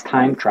Crankin's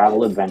Time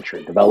Travel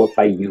Adventure, developed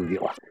by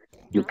Uvula.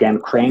 You can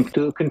crank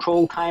to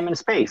control time and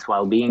space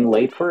while being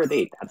late for a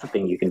date. That's a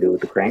thing you can do with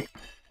the crank.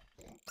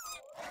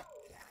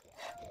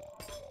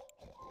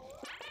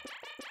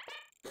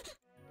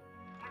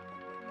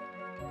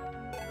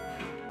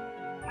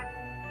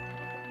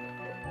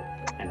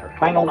 And our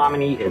final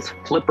nominee is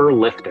Flipper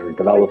Lifter,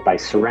 developed by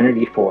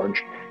Serenity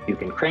Forge. You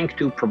can crank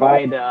to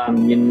provide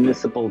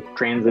municipal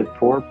transit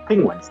for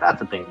penguins. That's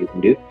a thing you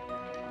can do.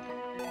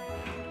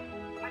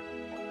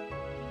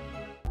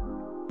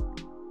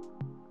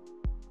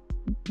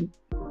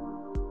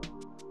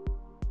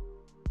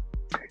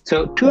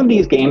 So 2 of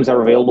these games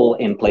are available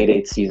in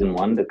Playdate Season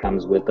 1 that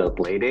comes with the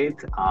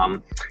Playdate.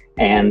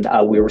 And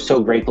we were so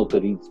grateful to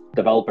these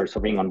developers for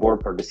being on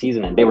board for the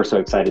season, and they were so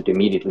excited to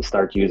immediately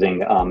start using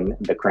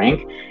the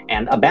crank.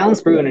 And A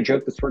Balanced Brew and A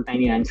Joke That's Worth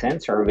 99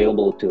 Cents are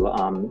available to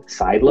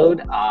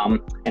sideload.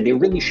 And they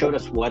really showed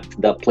us what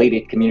the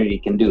Playdate community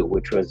can do,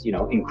 which was,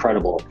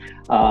 incredible.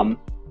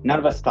 None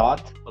of us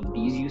thought of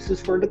these uses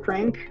for the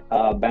crank,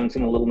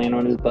 bouncing a little man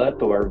on his butt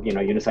or,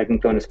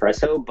 unicycling to an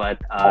espresso, but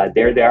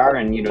there they are.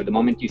 And, the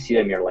moment you see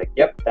them, you're like,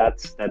 yep, that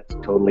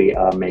totally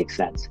makes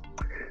sense.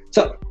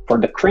 So for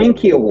the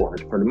Cranky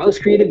Award, for the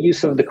most creative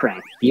use of the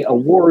crank, the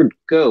award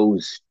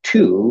goes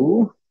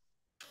to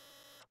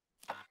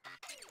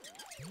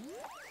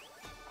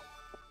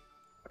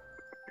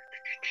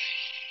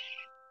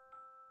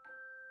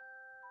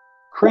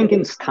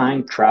Crankin's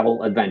Time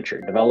Travel Adventure,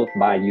 developed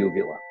by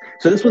Uvula.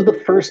 So this was the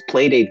first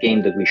Playdate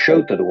game that we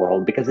showed to the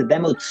world because it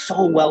demoed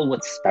so well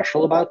what's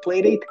special about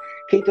Playdate.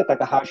 Keita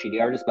Takahashi, the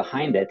artist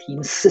behind it, he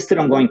insisted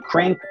on going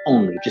crank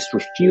only, just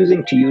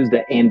refusing to use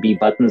the A and B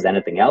buttons,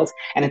 anything else.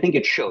 And I think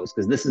it shows,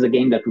 because this is a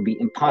game that would be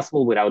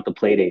impossible without the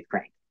Playdate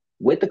crank.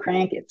 With the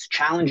crank, it's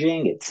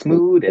challenging, it's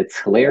smooth, it's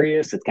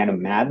hilarious, it's kind of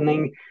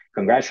maddening.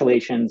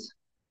 Congratulations,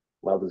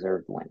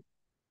 well-deserved win.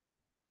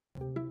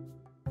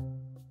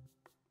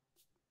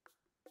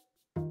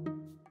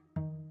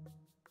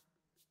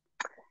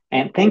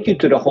 And thank you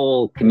to the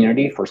whole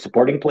community for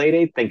supporting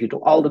Playdate. Thank you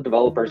to all the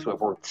developers who have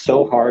worked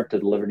so hard to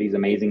deliver these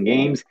amazing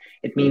games.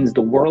 It means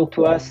the world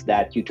to us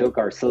that you took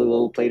our silly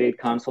little Playdate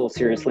console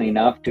seriously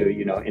enough to,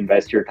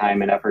 invest your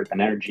time and effort and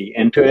energy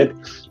into it.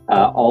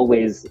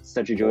 Always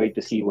such a joy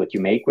to see what you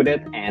make with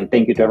it. And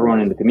thank you to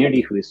everyone in the community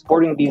who is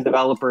supporting these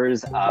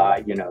developers,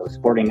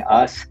 supporting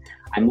us.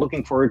 I'm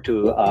looking forward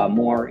to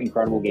more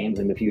incredible games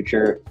in the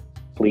future.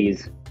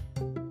 Please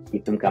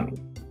keep them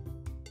coming.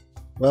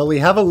 Well, we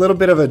have a little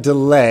bit of a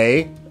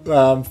delay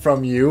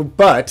from you,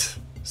 but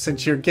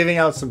since you're giving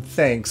out some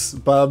thanks,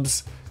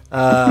 Bubs,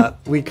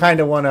 we kind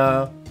of want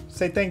to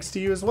say thanks to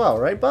you as well,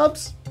 right,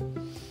 Bubs?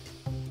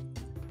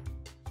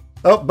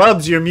 Oh,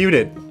 Bubs, you're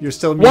muted. You're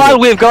still muted. While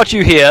we've got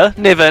you here,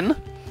 Nevin,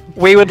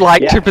 we would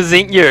like to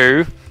present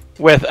you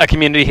with a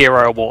Community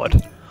Hero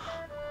Award.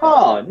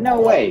 Oh, no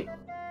way.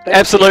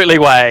 Absolutely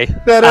way.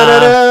 Pin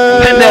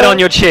that on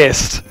your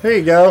chest. There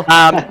you go.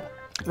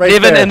 Right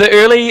Nevin, in the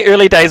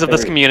early days of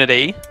this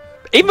community,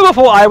 even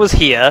before I was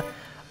here,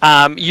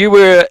 you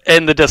were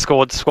in the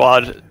Discord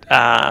squad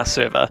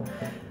server.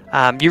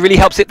 You really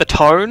helped set the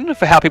tone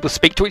for how people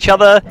speak to each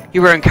other.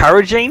 You were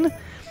encouraging.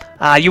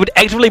 You would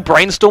actively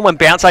brainstorm and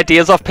bounce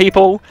ideas off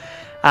people.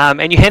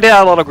 And you handed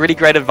out a lot of really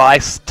great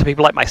advice to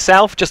people like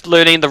myself, just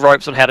learning the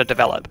ropes on how to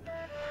develop.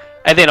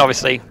 And then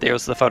obviously there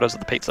was the photos of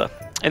the pizza.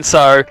 And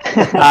so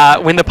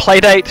when the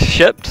Playdate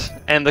shipped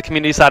and the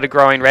community started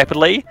growing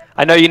rapidly,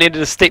 I know you needed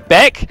to step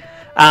back,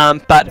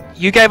 but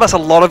you gave us a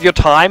lot of your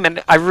time,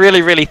 and I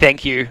really, really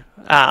thank you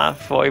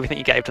for everything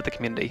you gave to the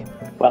community.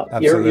 Well,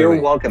 you're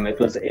welcome. It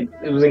was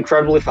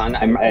incredibly fun.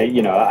 I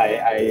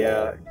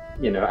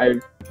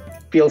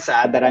feel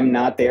sad that I'm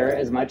not there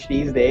as much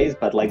these days,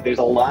 but there's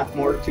a lot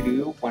more to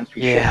do once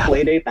we ship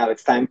Playdate. Now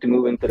it's time to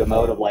move into the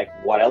mode of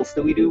what else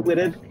do we do with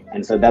it?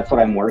 And so that's what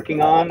I'm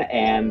working on.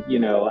 And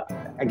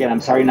again,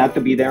 I'm sorry not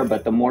to be there,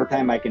 but the more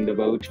time I can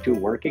devote to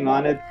working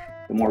on it,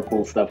 the more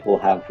cool stuff we'll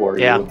have for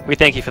you. Yeah, we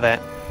thank you for that.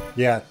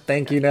 Yeah,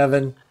 thank you,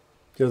 Nevin.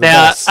 You're the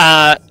now, best.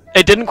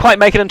 It didn't quite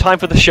make it in time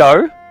for the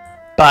show,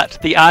 but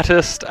the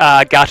artist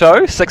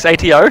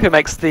Gato6ATO, who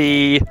makes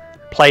the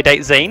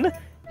Playdate zine,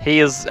 he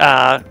has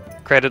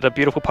created a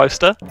beautiful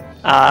poster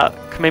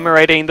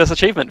commemorating this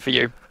achievement for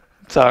you.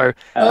 So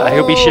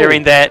he'll be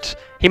sharing that.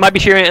 He might be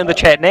sharing it in the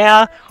chat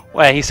now.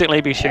 Well, he'll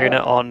certainly be sharing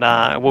it on.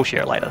 We'll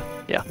share it later.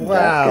 Yeah.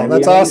 Wow,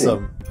 that's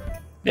awesome.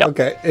 Yeah.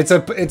 Okay, it's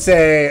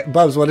a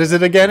Bubs. What is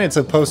it again? It's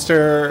a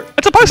poster.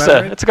 It's a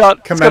poster. It's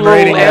got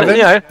commemorating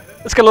Nevin.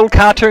 It's got a little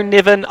cartoon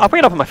Nevin. I'll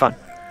bring it up on my phone.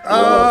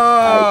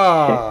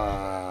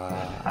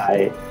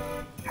 I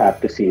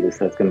have to see this.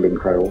 That's going to be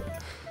incredible.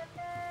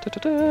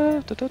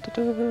 I'm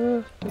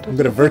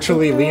gonna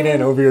virtually lean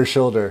in over your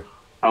shoulder.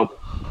 Oh,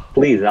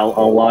 please!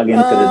 I'll log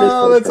into the Discord.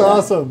 Oh, that's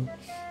awesome.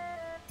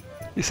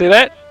 You see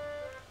that?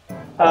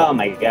 Oh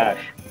my gosh.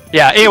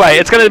 Yeah. Anyway,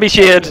 it's gonna be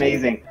shared. That's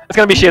amazing. It's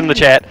gonna be shared in the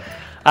chat.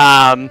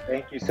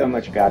 Thank you so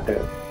much,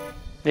 Gato.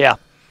 Yeah.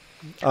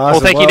 Awesome.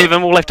 Well, thank you,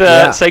 Nevin. We'll have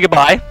to say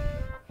goodbye.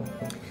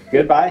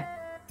 Goodbye.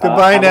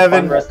 Goodbye, have Nevin.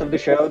 A fun rest of the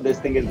show. This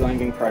thing is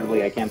going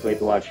incredibly. I can't wait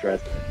to watch the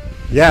rest.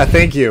 Yeah,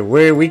 thank you.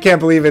 We can't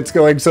believe it's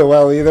going so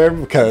well either,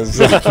 because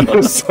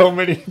there's so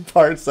many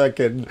parts that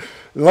can...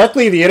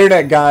 Luckily, the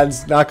internet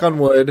gods, knock on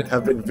wood,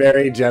 have been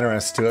very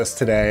generous to us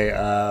today.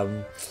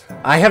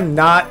 I have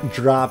not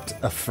dropped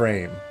a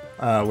frame,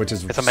 which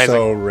is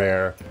so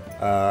rare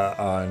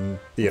on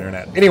the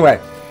internet.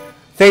 Anyway,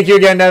 thank you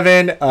again,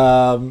 Nevin.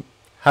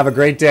 Have a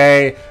great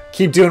day.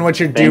 Keep doing what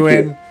you're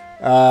doing.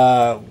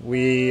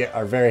 We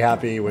are very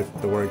happy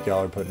with the work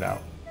y'all are putting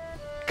out.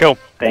 Cool.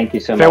 Thank you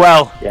so much.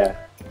 Farewell. Yeah.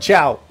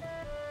 Ciao.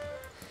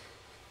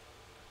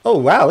 Oh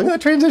wow! Look at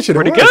that transition.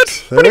 Pretty good.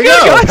 There Pretty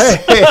good,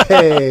 guys.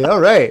 Hey, all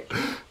right.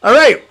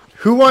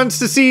 Who wants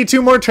to see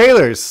 2 more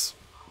trailers?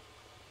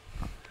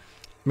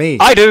 Me.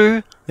 I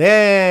do.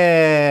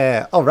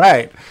 Yeah. All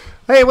right.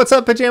 Hey, what's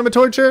up, Pajama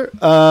Torture?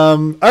 All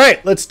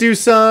right. Let's do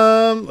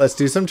some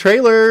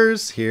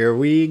trailers. Here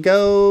we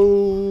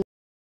go.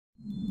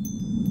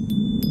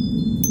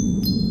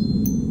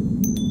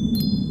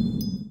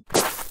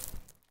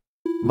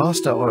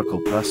 Master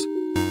Oraclepus,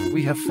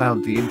 we have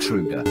found the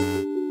intruder.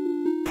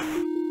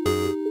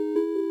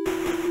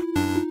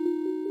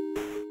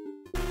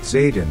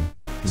 Zayden,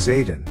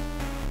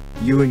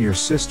 you and your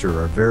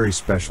sister are very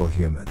special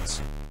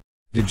humans.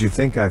 Did you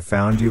think I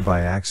found you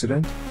by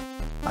accident?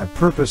 I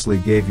purposely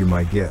gave you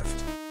my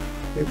gift.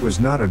 It was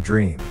not a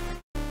dream.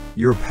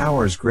 Your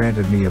powers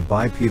granted me a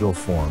bipedal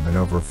form in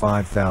over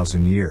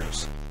 5,000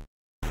 years.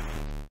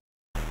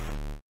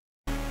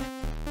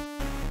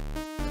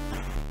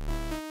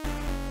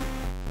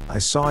 I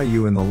saw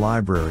you in the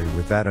library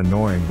with that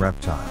annoying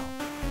reptile.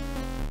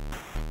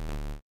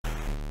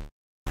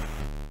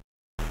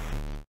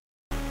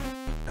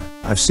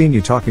 I've seen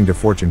you talking to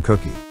Fortune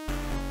Cookie.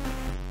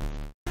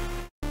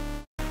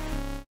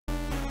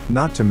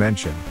 Not to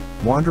mention,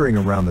 wandering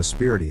around the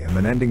Spiritium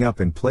and ending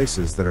up in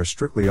places that are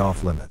strictly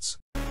off limits.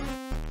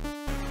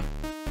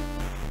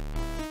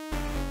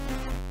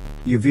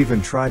 You've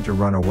even tried to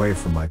run away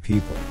from my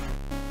people.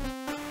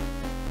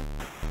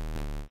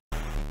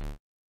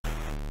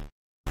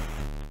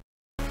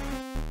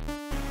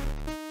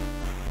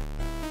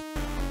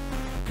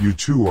 You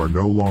two are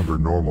no longer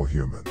normal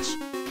humans.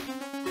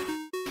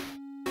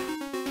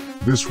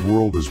 This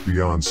world is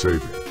beyond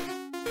saving.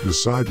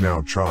 Decide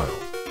now, child.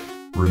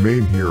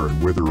 Remain here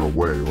and wither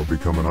away or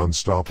become an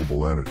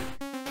unstoppable entity.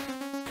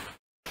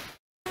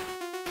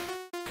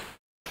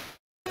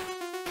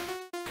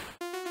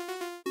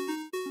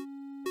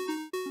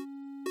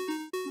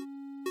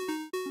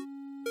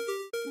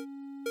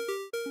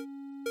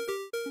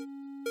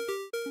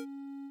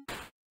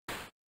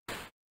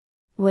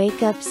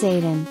 Wake up,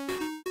 Satan.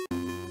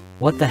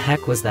 What the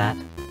heck was that?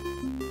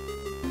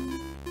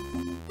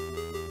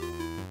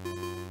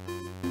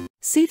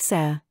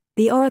 Soothsayer,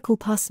 the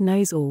Oraclepus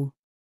knows all.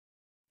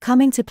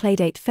 Coming to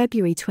Playdate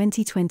February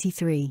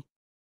 2023.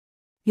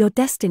 Your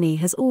destiny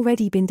has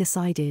already been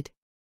decided.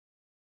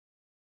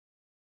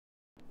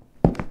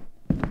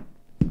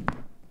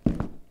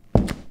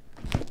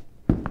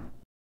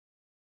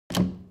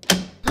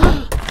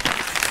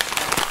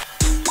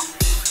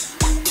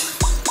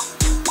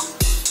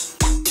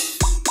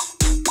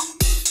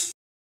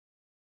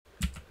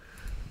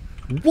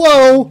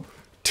 Whoa!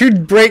 Two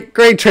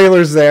great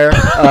trailers there.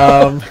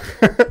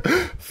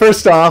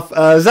 First off,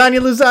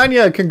 Zanya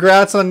Lasagna,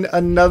 congrats on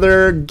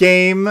another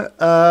game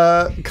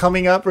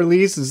coming up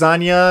release.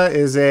 Zanya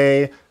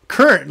is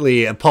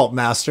currently a Pulp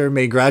Master,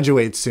 may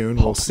graduate soon.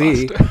 We'll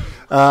see.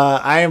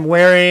 I am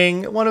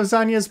wearing one of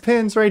Zanya's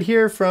pins right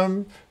here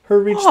from her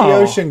Reach the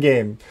Ocean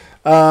game.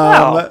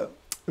 Wow.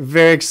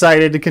 Very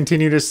excited to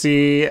continue to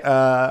see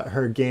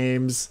her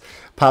games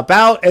pop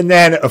out. And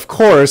then, of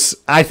course,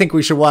 I think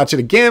we should watch it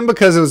again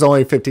because it was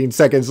only 15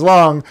 seconds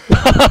long.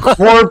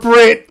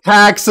 Corporate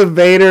Tax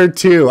Evader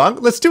 2.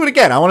 Let's do it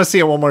again. I want to see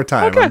it one more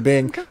time. Okay.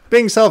 I'm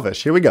being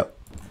selfish. Here we go.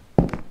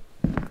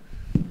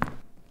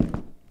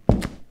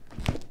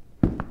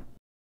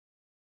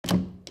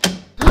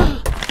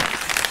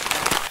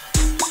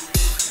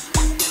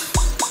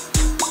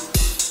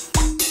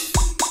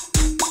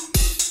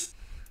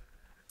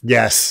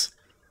 Yes.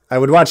 I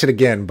would watch it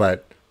again,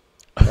 but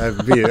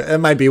it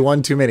might be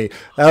one too many.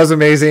 That was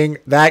amazing.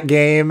 That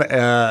game,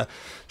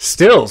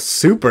 still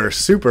super,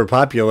 super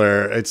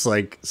popular. It's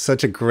like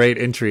such a great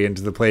entry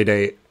into the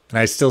Playdate, and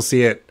I still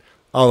see it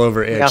all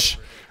over itch.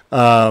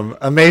 Yeah.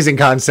 Amazing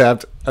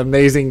concept,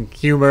 amazing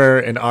humor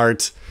and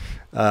art.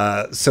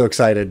 So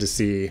excited to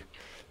see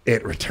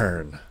it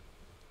return.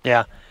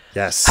 Yeah.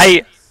 Yes.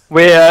 Hey,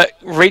 we're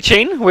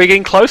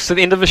getting close to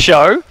the end of the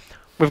show.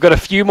 We've got a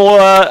few more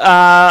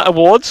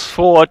awards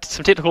for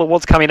some technical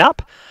awards coming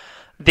up.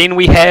 Then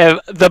we have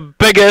the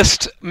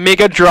biggest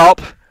mega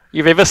drop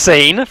you've ever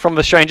seen from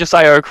the Strangest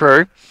I.O.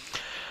 crew.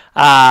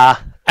 And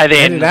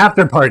then an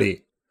after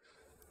party.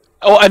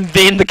 Oh, and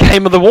then the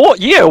Game of the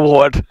Year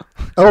award.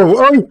 The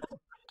award.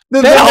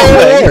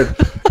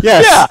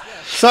 Yes. Yeah.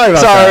 Sorry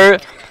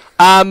about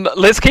that.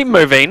 Let's keep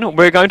moving.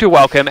 We're going to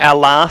welcome our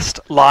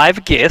last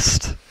live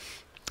guest,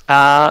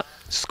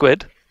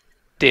 Squid,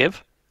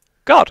 Dev,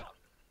 God.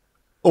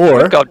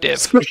 Or God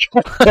Dev.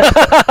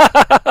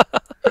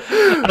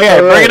 Okay,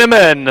 bringing him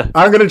in.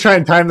 I'm going to try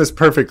and time this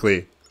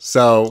perfectly.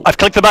 So I've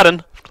clicked the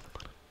button.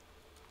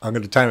 I'm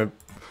going to time it.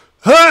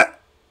 Huh!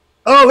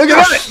 Oh, look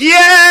at that!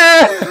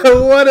 Yeah!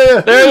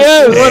 There he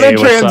is. What a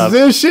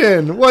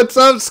transition! What's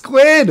up,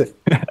 Squid?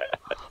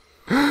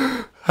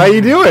 How you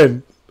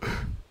doing?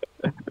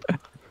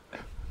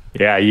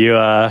 Yeah, you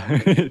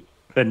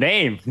the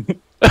name.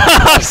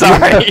 I'm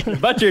sorry.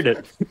 Butchered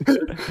it.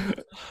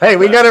 Hey,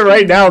 we got it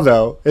right now,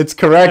 though. It's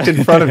correct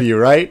in front of you,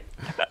 right?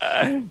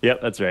 Yep,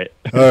 that's right.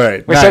 All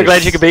right. We're so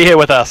glad you could be here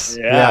with us.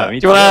 Yeah. Do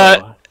you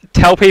want to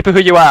tell people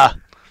who you are?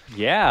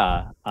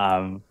 Yeah.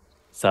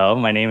 So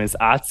my name is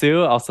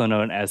Atsu, also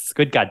known as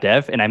Squid God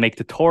Dev, and I make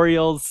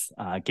tutorials,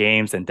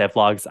 games, and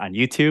devlogs on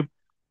YouTube.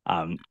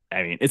 I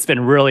mean, it's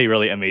been really,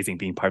 really amazing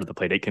being part of the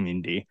Playdate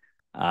community.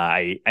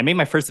 I made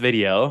my first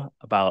video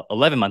about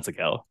 11 months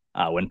ago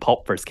when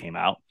Pulp first came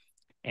out.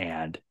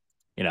 And,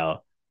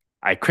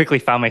 I quickly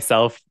found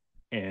myself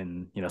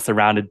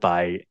surrounded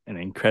by an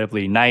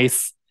incredibly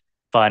nice,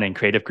 fun, and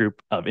creative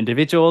group of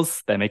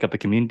individuals that make up the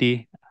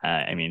community.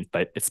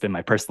 But it's been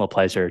my personal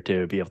pleasure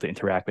to be able to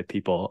interact with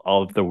people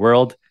all over the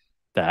world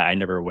that I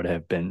never would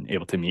have been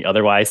able to meet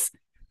otherwise.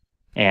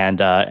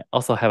 And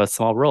also have a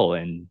small role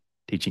in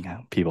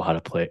teaching people how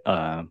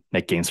to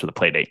make games for the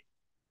Playdate.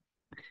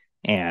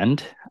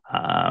 And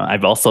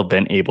I've also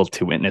been able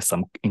to witness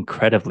some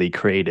incredibly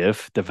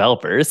creative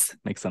developers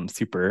make some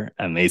super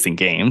amazing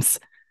games,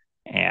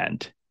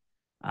 and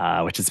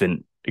which has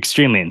been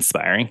extremely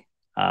inspiring.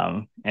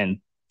 And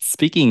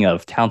speaking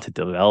of talented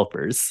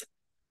developers,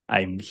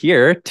 I'm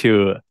here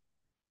to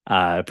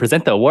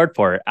present the award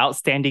for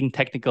Outstanding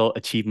Technical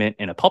Achievement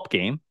in a Pulp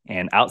game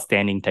and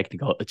Outstanding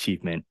Technical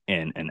Achievement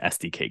in an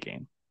SDK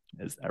game.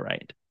 Is that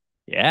right?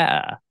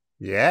 Yeah.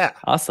 Yeah.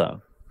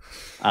 Awesome.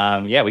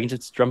 Yeah, we can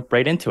just jump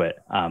right into it.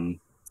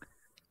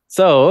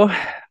 So,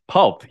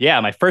 Pulp. Yeah,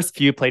 my first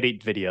few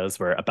Playdate videos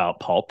were about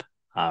Pulp.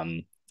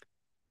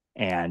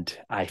 And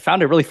I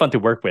found it really fun to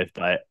work with,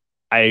 but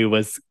I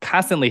was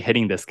constantly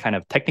hitting this kind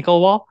of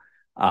technical wall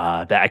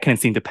that I couldn't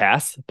seem to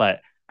pass. But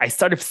I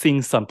started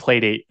seeing some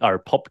Playdate or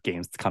Pulp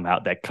games come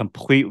out that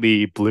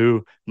completely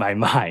blew my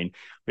mind,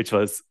 which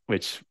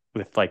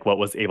with like what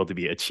was able to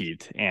be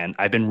achieved. And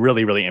I've been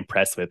really, really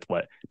impressed with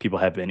what people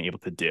have been able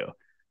to do.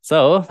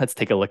 So let's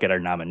take a look at our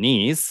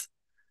nominees.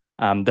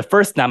 The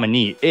first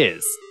nominee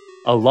is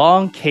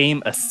Along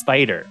Came a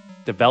Spider,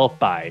 developed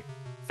by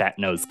Fat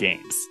Nose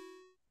Games.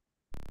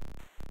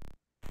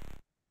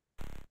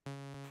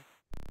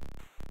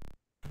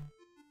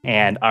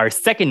 And our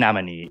second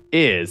nominee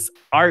is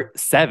Art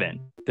 7,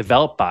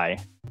 developed by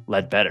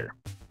Ledbetter.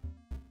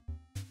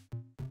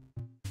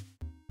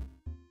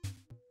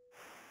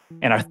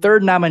 And our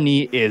third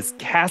nominee is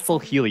Castle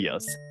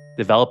Helios,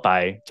 developed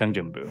by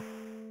Jungjunbu.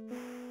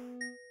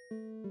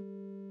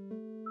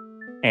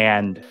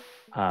 And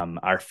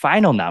our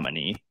final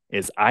nominee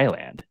is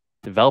Island,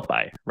 developed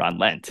by Ron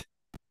Lent.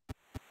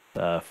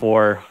 The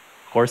Four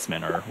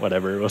Horsemen, or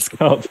whatever it was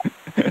called.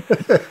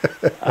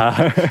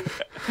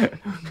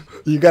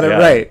 You got it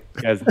right.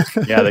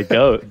 Yeah,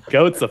 the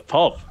goats of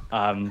Pulp.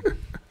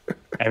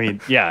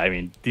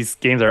 These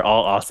games are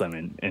all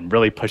awesome and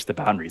really push the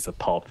boundaries of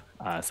Pulp.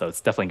 So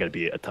it's definitely going to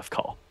be a tough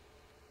call.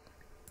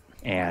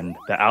 And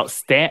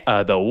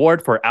the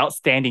award for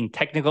Outstanding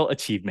Technical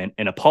Achievement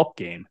in a Pulp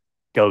game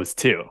goes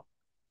to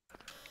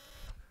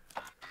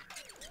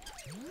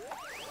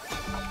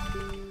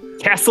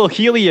Castle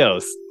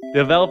Helios,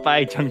 developed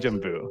by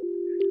Jungjunbu.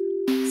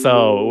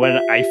 So when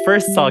I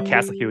first saw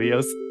Castle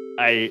Helios,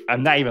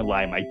 I'm not even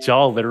lying, my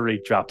jaw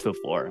literally dropped to the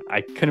floor.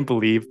 I couldn't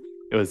believe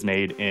it was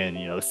made in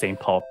the same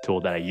Pulp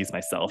tool that I use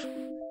myself.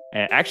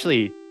 And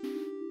actually,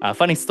 a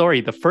funny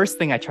story, the first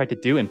thing I tried to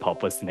do in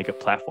Pulp was to make a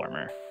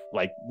platformer,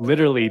 like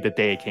literally the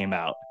day it came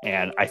out,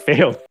 and I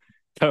failed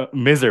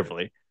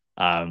miserably.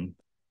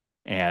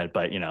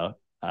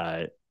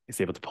 Is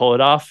able to pull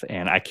it off,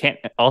 and I can't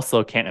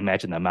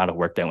imagine the amount of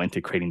work that went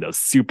into creating those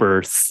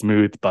super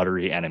smooth,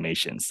 buttery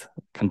animations.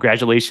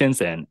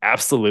 Congratulations, and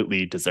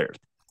absolutely deserved.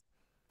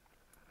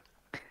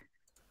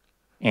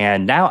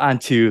 And now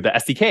onto the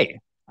SDK.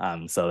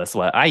 So that's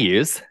what I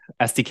use.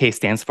 SDK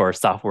stands for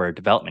Software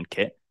Development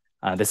Kit.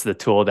 This is a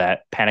tool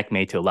that Panic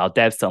made to allow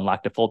devs to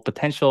unlock the full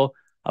potential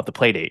of the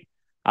Playdate.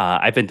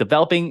 I've been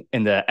developing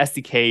in the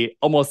SDK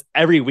almost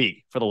every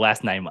week for the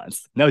last 9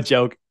 months. No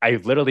joke.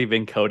 I've literally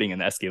been coding in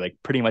the SDK like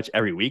pretty much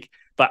every week,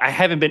 but I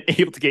haven't been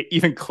able to get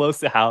even close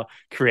to how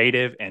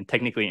creative and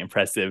technically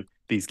impressive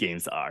these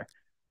games are.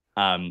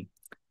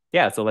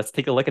 So let's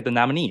take a look at the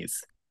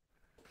nominees.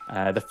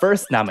 The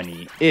first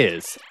nominee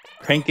is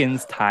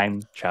Crankin's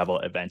Time Travel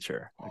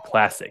Adventure, a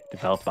classic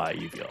developed by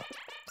Uvial.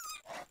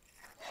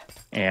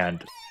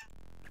 And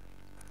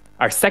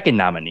our second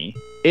nominee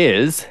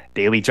is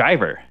Daily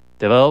Driver,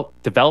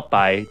 developed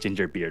by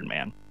Ginger Beard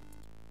Man.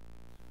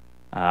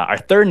 Our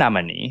third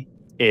nominee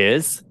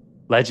is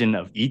Legend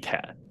of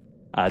Etad,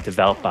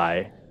 developed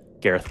by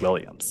Gareth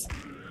Williams.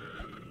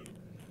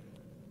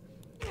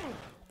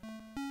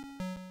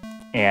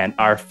 And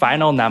our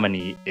final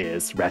nominee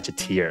is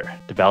Ratcheteer,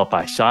 developed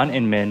by Sean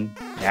Inman,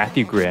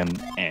 Matthew Grimm,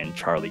 and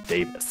Charlie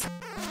Davis.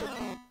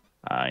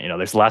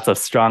 There's lots of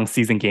strong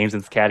seasoned games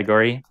in this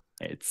category.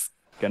 It's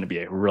going to be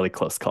a really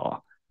close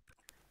call.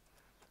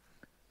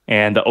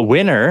 And the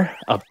winner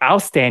of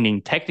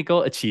Outstanding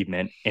Technical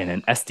Achievement in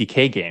an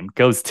SDK game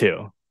goes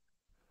to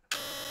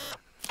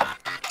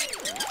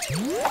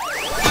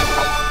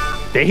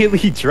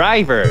Daily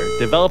Driver,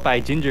 developed by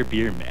Ginger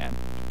Beard Man.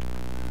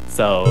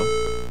 So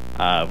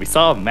we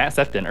saw Matt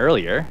Sefton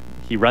earlier.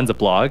 He runs a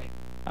blog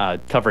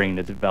covering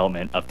the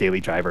development of Daily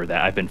Driver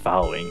that I've been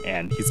following,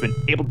 and he's been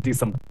able to do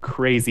some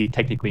crazy,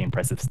 technically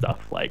impressive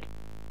stuff. Like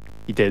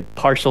he did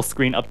partial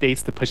screen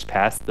updates to push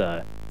past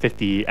the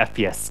 50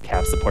 FPS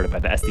cap supported by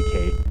the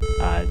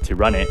SDK to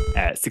run it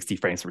at 60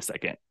 frames per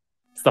second.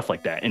 Stuff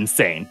like that.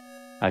 Insane.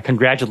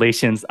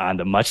 Congratulations on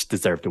the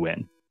much-deserved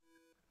win.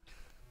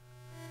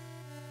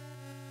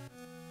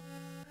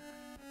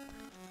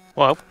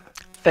 Well,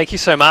 thank you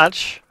so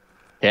much.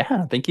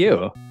 Yeah, thank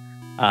you.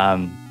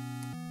 I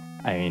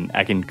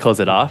can close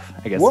it off,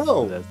 I guess.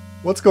 Whoa!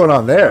 What's going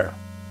on there?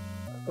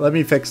 Let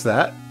me fix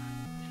that.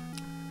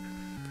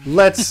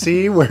 Let's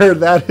see where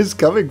that is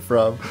coming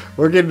from.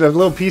 We're getting a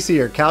little piece of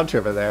your couch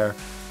over there.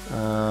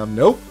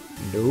 Nope.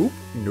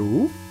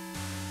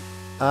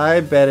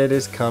 I bet it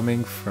is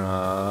coming from...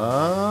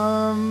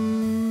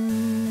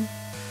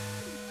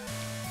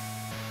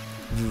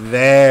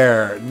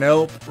 there.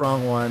 Nope,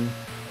 wrong one.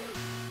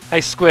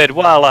 Hey, Squid,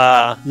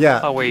 while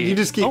you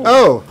just keep...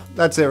 Oh,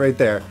 that's it right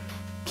there.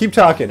 Keep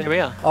talking. There we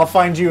are. I'll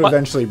find you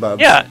eventually,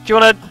 Bub. Yeah, do you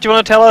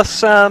wanna tell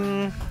us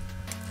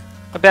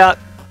about,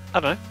 I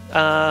don't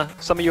know,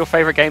 some of your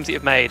favorite games that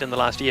you've made in the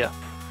last year.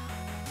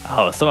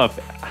 Oh,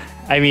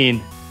 I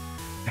mean,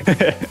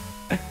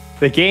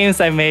 the games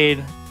I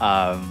made,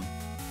 I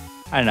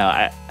don't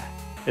know.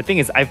 The thing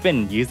is, I've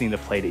been using the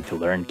Playdate to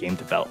learn game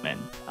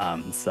development.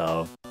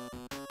 So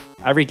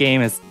every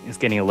game is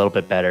getting a little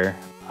bit better.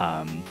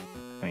 I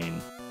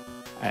mean,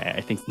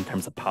 I think in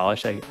terms of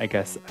polish, I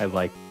guess I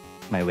like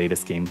my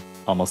latest game,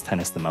 Almost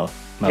Tennis, the most.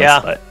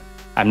 Yeah. But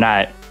I'm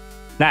not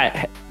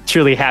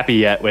truly happy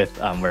yet with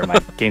where my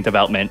game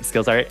development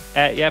skills are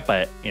at yet.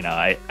 But you know,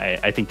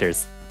 I think I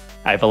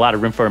have a lot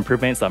of room for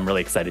improvement. So I'm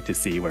really excited to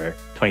see where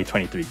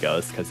 2023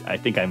 goes, because I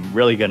think I'm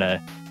really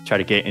gonna try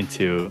to get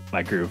into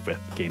my groove with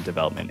game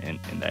development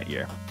in that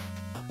year.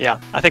 Yeah,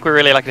 I think we're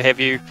really lucky to have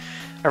you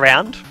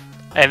around.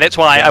 And that's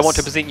why I want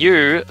to present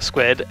you,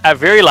 Squid, our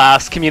very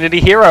last Community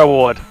Hero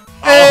Award.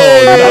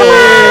 Hey!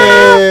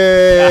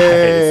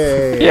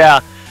 Nice.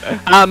 Yeah.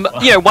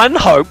 You know, one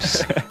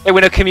hopes that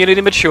when a community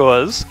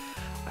matures,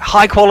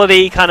 high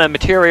quality kind of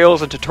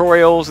materials and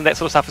tutorials and that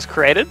sort of stuff is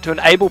created to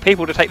enable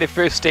people to take their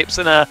first steps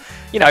in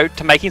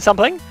to making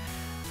something.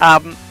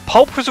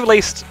 Pulp was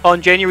released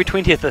on January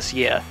 20th this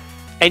year,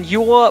 and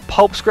your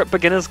Pulp Script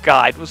Beginner's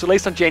Guide was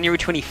released on January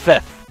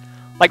 25th.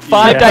 Like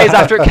 5 days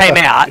after it came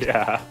out.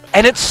 Yeah.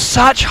 And it's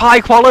such high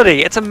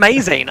quality. It's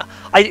amazing.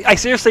 I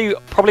seriously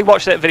probably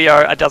watched that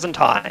video a dozen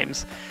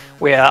times,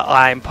 where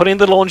I'm putting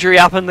the laundry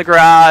up in the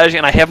garage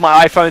and I have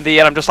my iPhone there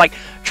and I'm just like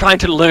trying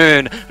to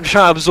learn. I'm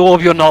trying to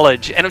absorb your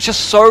knowledge. And it's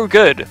just so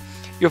good.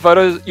 Your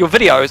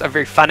videos are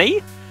very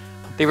funny.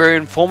 They're very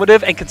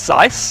informative and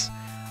concise.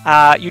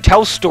 You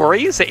tell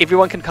stories that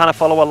everyone can kind of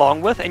follow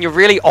along with, and you're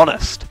really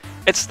honest.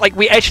 It's like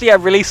we actually are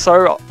really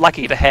so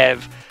lucky to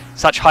have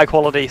such high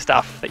quality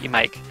stuff that you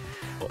make.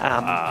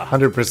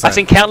 100%. I've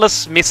seen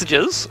countless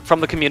messages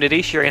from the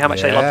community sharing how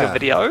much they love your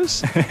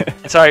videos.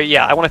 So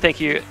yeah, I want to thank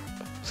you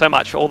so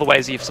much for all the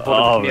ways you've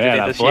supported the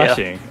community this year.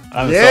 Blushing.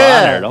 I'm so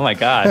honored. Oh my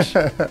gosh.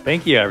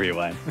 Thank you,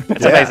 everyone.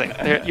 It's amazing.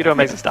 You do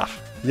amazing stuff.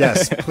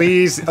 Yes,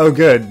 please. Oh,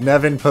 good.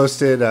 Nevin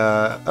posted,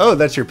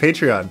 that's your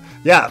Patreon.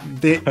 Yeah,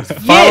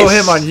 follow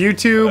him on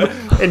YouTube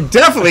and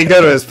definitely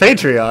go to his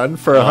Patreon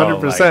for 100%.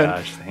 Oh my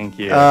gosh, thank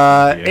you.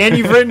 And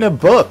you've written a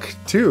book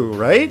too,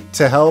 right?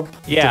 To help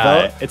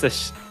develop? It's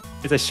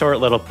a short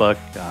little book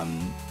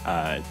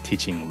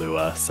teaching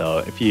Lua. So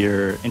if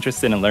you're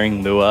interested in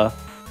learning Lua,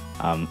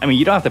 I mean,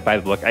 you don't have to buy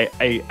the book.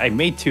 I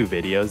made 2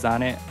 videos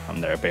on it.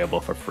 They're available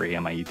for free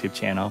on my YouTube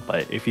channel.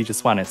 But if you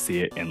just want to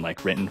see it in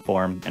like written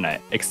form, and I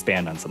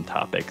expand on some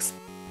topics,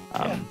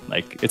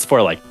 like it's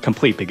for like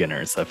complete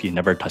beginners. So if you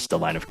never touched a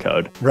line of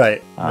code,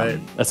 right.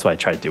 That's what I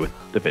try to do with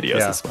the videos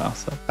as well.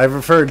 So I've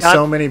referred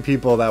so many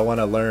people that want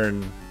to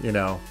learn,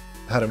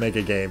 how to make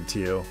a game to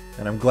you,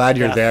 and I'm glad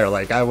you're there.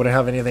 Like I wouldn't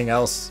have anything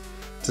else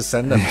to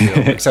send them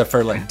to except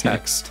for like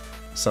text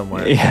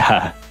somewhere.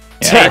 Yeah.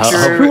 Text.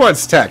 Who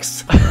wants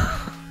text?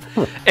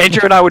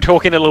 Andrew and I were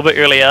talking a little bit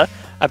earlier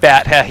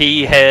about how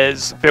he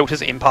has built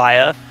his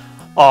empire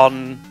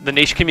on the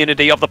niche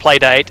community of the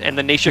Playdate and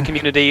the niche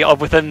community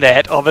of within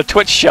that of a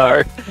Twitch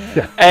show.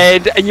 Yeah.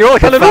 And you're all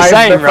kind of the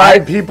same, right?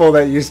 5 people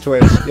that use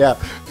Twitch. Yeah.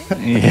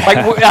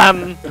 Like,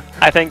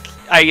 I think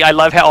I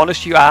love how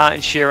honest you are in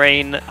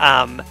sharing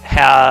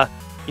how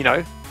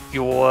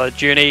your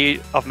journey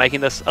of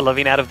making this a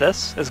living out of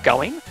this is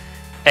going.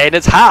 And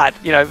it's hard,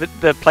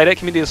 the Playdate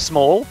community is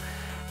small,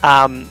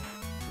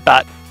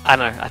 but I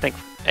don't know, I think,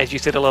 as you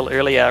said a little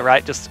earlier,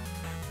 right, just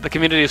the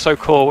community is so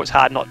cool, it's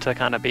hard not to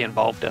kind of be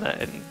involved in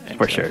it. And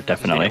for sure,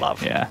 definitely.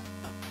 Love. Yeah,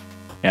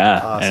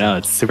 awesome. I know,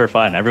 it's super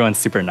fun. Everyone's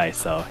super nice,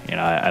 so,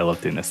 I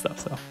love doing this stuff,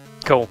 so.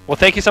 Cool. Well,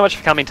 thank you so much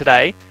for coming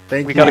today.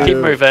 We got to keep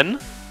moving.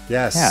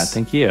 Yes. Yeah,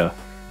 thank you.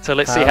 So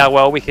let's see how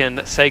well we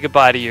can say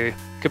goodbye to you.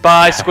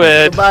 Goodbye,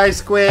 Squid. Goodbye,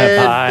 Squid.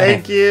 Bye.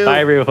 Thank you. Bye,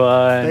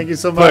 everyone. Thank you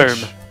so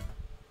much. Boom.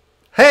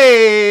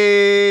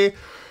 Hey!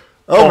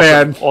 Oh, awesome,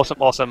 man.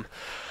 Awesome.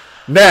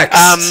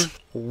 Next.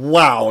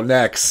 Wow,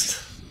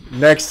 next.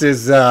 Next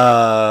is,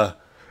 I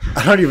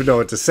don't even know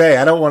what to say.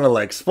 I don't want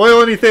to,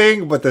 spoil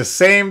anything, but at the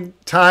same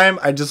time,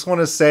 I just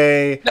want to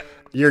say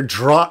your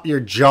jaw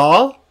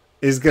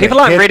is going to People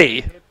aren't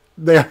ready.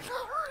 They are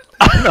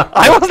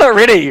I was not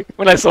ready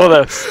when I saw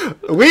this.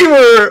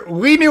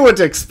 We knew what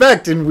to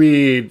expect, and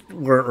we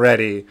weren't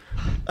ready.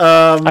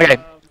 Okay.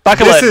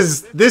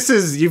 This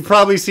is you've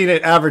probably seen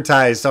it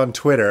advertised on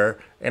Twitter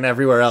and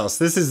everywhere else.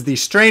 This is the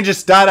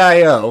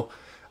strangest.io,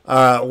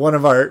 one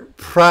of our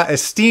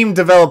esteemed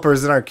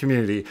developers in our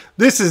community.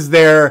 This is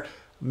their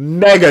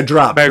mega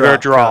drop. And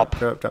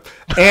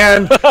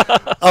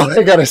all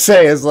I gotta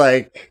say is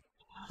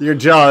your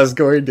jaw is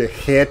going to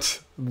hit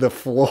the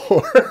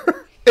floor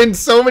in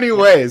so many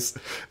ways,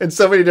 in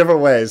so many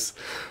different ways.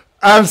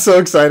 I'm so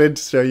excited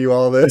to show you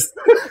all this.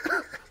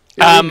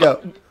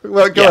 Go.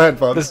 Well, go ahead,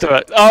 folks. Let's do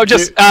it. Oh,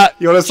 just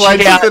you want to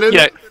slide something in?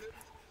 Yeah.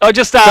 Oh,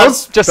 just okay,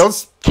 just go.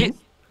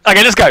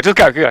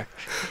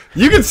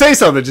 You can say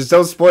something, just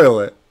don't spoil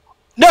it.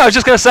 No, I was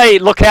just gonna say,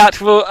 look out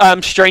for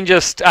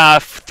strangest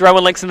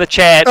throwing links in the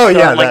chat.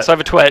 Links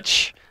over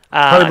Twitch.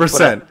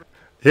 100%.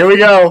 Here we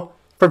go.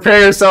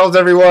 Prepare yourselves,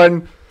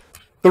 everyone.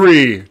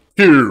 3,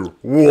 2,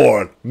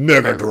 1,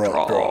 Mega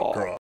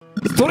Drop.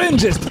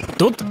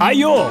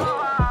 Strangest.io.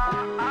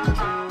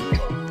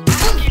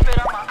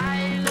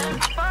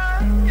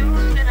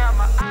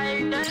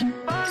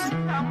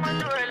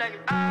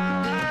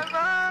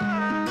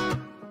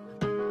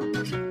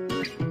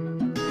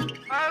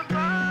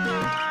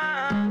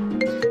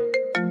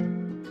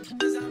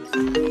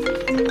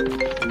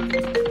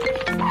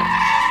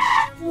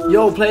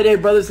 Yo,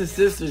 Playdate brothers and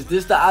sisters,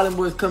 this the Island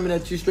Boys coming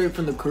at you straight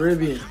from the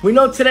Caribbean. We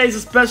know today's a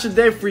special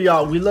day for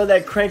y'all. We love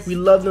that crank, we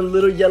love them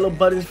little yellow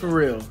buttons for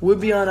real. We'll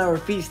be on our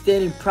feet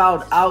standing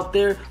proud out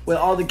there with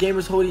all the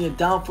gamers holding it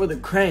down for the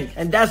crank.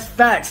 And that's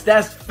facts,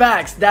 that's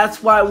facts.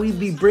 That's why we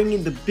be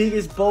bringing the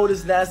biggest,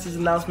 boldest, nastiest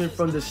announcement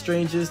from the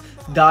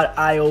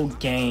Strangest.io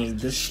game.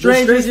 The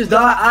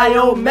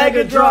Strangest.io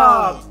Mega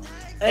Drop!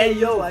 Hey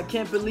yo, I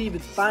can't believe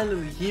it's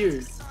finally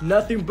here.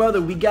 Nothing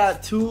brother, we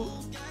got 2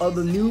 of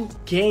the new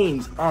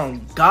games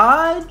on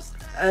God.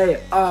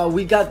 Hey,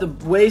 we got the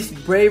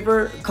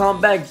Wastebreaker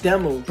comeback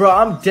demo. Bro,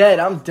 I'm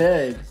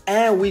dead.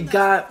 And we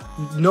got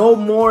no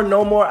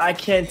more, I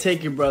can't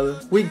take it, brother.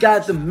 We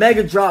got the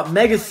Mega Drop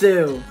Mega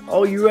Sale.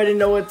 Oh, you already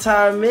know what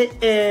time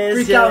it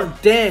is. Freak out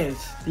and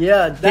dance.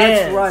 Yeah,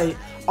 that's right.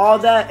 All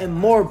that and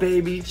more,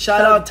 baby.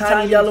 Shout out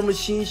Tiny Yellow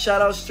Machine.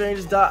 Shout out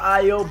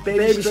Strangers.io.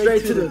 Baby,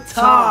 straight to the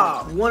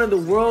top. One of the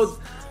world's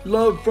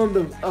loved from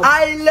the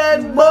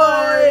Island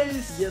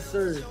Boys. Yes,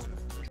 sir.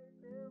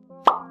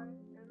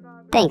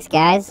 Thanks,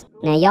 guys.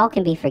 Now, y'all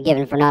can be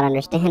forgiven for not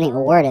understanding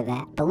a word of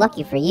that, but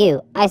lucky for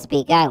you, I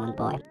speak Island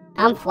Boy.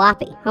 I'm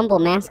Floppy, humble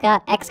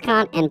mascot,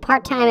 ex-con, and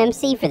part-time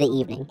MC for the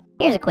evening.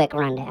 Here's a quick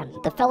rundown.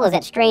 The fellows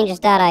at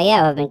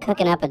Strangest.io have been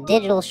cooking up a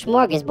digital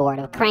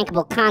smorgasbord of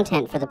crankable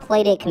content for the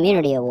Playdate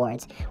Community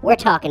Awards. We're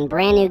talking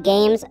brand new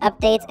games,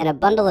 updates, and a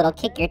bundle that'll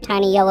kick your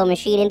tiny yellow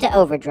machine into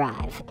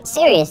overdrive.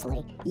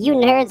 Seriously, you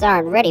nerds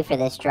aren't ready for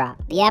this drop.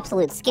 The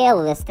absolute scale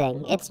of this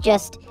thing, it's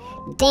just...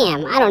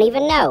 damn, I don't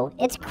even know.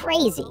 It's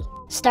crazy.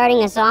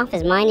 Starting us off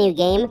is my new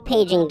game,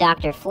 Paging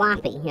Dr.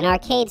 Floppy, an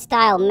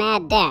arcade-style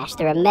mad dash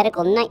through a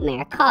medical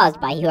nightmare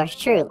caused by yours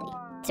truly.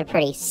 It's a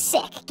pretty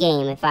sick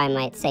game, if I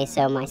might say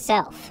so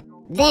myself.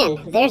 Then,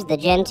 there's the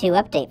Gen 2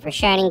 update for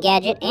Shining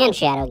Gadget and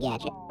Shadow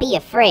Gadget. Be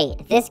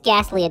afraid, this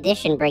ghastly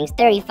edition brings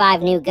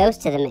 35 new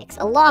ghosts to the mix,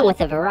 along with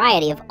a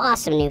variety of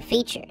awesome new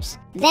features.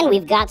 Then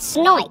we've got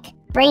Snoik,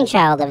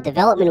 brainchild of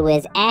development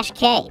whiz Ash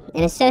K,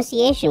 in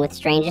association with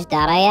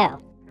Strangest.io.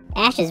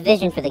 Ash's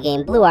vision for the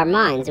game blew our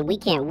minds, and we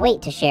can't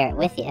wait to share it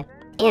with you.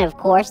 And of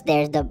course,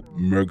 there's the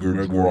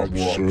Mega Drop.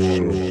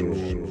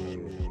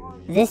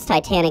 This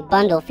Titanic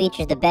bundle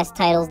features the best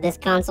titles this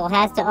console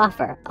has to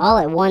offer, all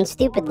at one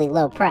stupidly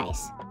low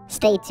price.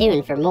 Stay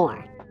tuned for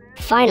more.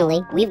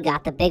 Finally, we've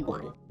got the big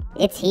one.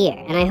 It's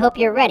here, and I hope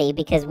you're ready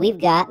because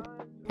we've got,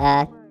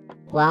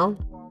 well,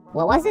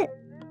 what was it?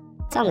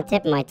 It's on the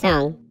tip of my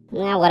tongue.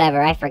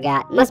 Whatever, I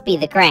forgot. Must be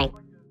the crank.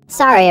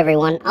 Sorry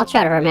everyone, I'll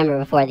try to remember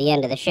before the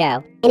end of the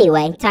show.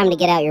 Anyway, time to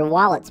get out your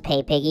wallets,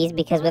 pay piggies,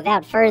 because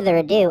without further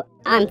ado,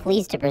 I'm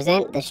pleased to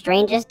present the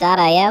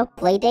Strangest.io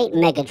Playdate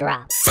Mega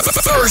Drop.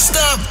 First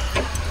up,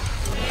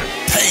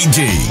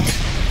 Paging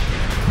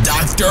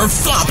Dr.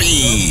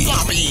 Floppy.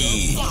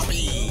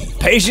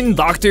 Paging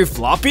Dr.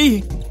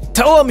 Floppy?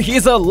 Tell him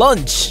he's a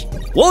lunch.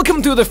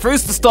 Welcome to the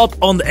first stop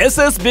on the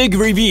SS Big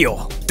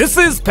Reveal. This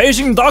is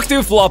Paging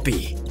Dr.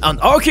 Floppy, an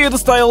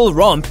arcade-style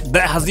romp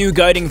that has you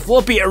guiding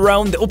Floppy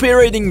around the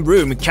operating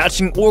room,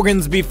 catching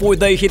organs before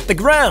they hit the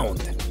ground.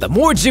 The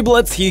more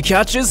giblets he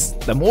catches,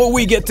 the more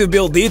we get to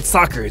build these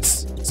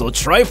suckers. So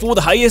try for the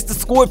highest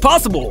score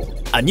possible.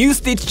 A new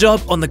stitch job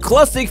on the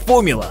classic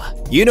formula.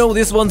 You know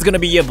this one's gonna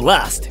be a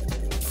blast.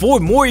 For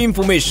more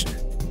information,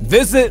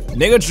 visit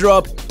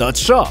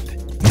megadrop.shop.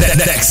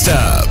 Next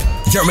up,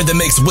 you're in the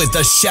mix with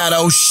the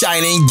Shadow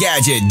Shining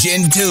Gadget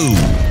Gen 2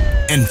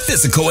 and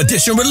Physical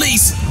Edition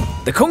release.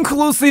 The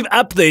conclusive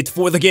update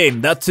for the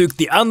game that took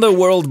the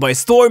underworld by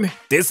storm.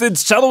 This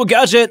is Shadow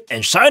Gadget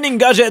and Shining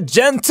Gadget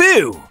Gen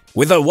 2.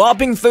 With a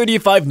whopping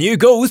 35 new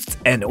ghosts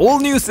and all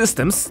new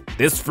systems,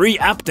 this free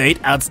update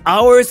adds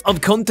hours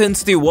of content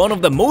to one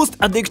of the most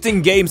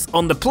addicting games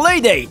on the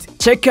Playdate.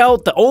 Check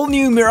out the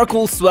all-new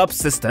Miracle Swap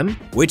system,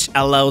 which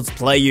allows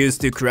players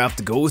to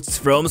craft ghosts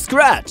from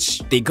scratch.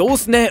 The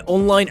GhostNet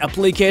online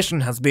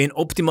application has been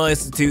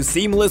optimized to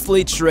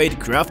seamlessly trade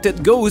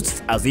crafted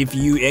ghosts as if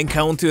you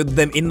encountered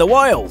them in the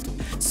wild.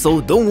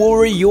 So don't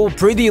worry your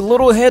pretty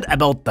little head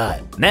about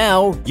that.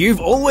 Now,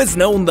 you've always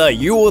known that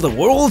you are the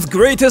world's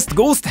greatest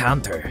ghost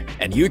hunter,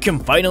 and you can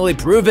finally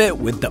prove it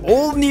with the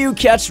all-new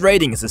catch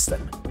rating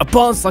system.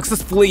 Upon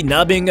successfully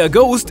nabbing a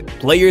ghost,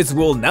 players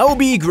will now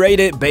be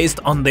graded based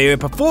on their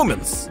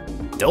performance.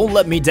 Don't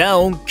let me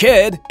down,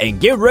 kid, and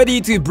get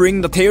ready to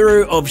bring the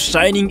terror of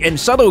Shining and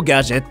Shadow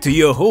Gadget to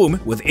your home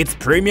with its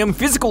premium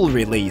physical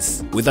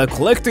release. With a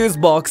collector's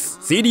box,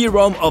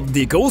 CD-ROM of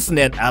the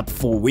GhostNet app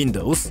for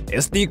Windows,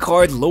 SD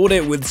card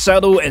loaded with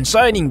Shadow and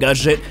Shining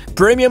Gadget,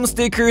 premium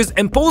stickers,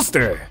 and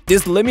poster.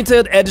 This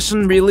limited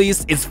edition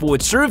release is for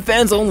true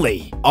fans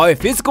only. Our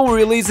physical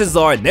releases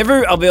are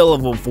never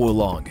available for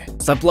long.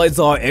 Supplies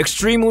are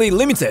extremely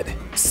limited,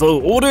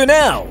 so order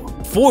now.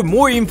 For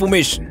more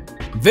information,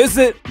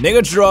 visit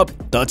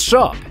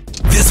megadrop.shop.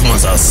 This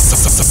one's a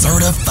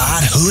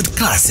certified hood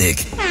classic.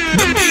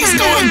 The beast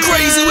going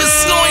crazy with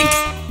Snoink.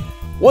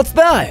 What's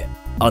that?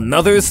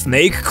 Another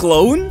snake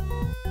clone?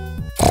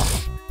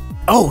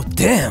 Oh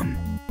damn.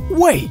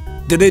 Wait,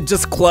 did it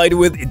just collide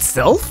with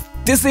itself?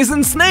 This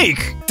isn't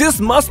Snake.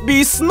 This must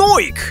be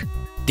Snoik.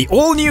 The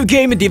all-new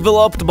game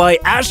developed by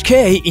Ash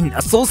K in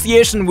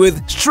association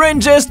with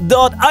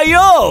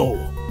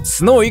Strangest.io.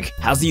 Snoik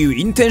has you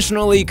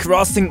intentionally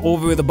crossing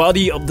over the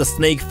body of the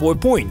snake for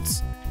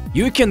points.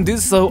 You can do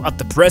so at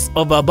the press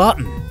of a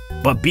button,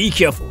 but be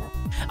careful,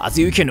 as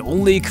you can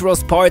only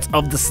cross parts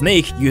of the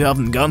snake you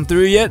haven't gone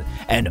through yet,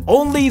 and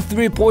only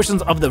through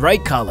portions of the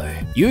right color.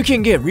 You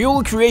can get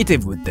real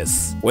creative with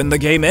this. When the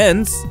game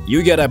ends,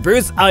 you get a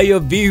bird's eye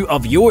view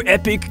of your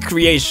epic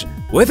creation.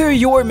 Whether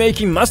you're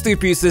making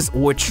masterpieces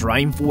or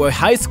trying for a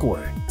high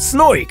score,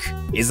 Snoik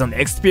is an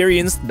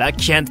experience that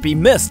can't be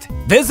missed.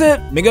 Visit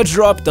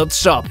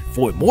megadrop.shop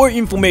for more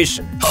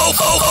information.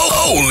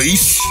 Holy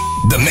sh!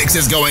 The mix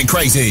is going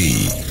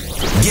crazy.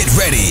 Get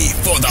ready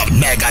for the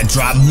Mega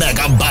Drop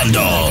Mega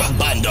Bundle.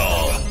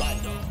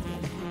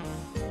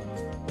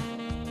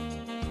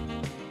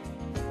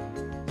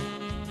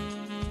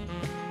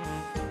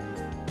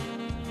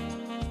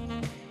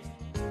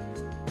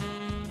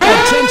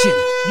 Attention!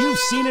 You've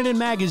seen it in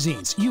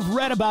magazines, you've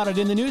read about it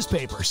in the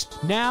newspapers.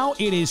 Now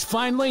it is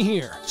finally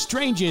here.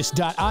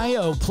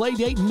 Strangest.io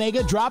Playdate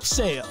Mega Drop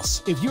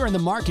Sales. If you're in the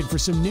market for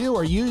some new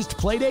or used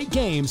Playdate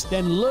games,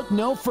 then look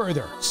no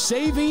further.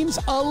 Savings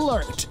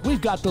alert!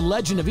 We've got The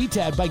Legend of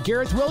Etad by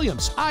Gareth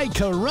Williams. Ay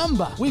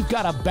caramba! We've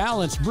got A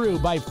Balanced Brew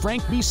by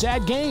Frank B.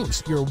 Sad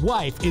Games. Your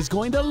wife is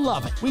going to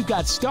love it. We've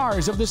got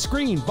Stars of the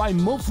Screen by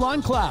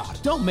Mouflon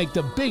Cloud. Don't make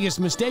the biggest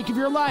mistake of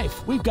your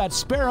life. We've got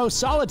Sparrow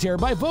Solitaire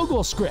by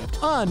Vogel Script.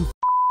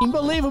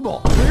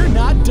 Unbelievable! We're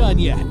not done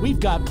yet. We've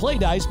got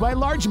Playdice by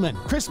Largeman.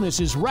 Christmas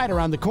is right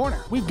around the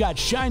corner. We've got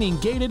Shining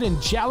Gated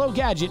and Shallow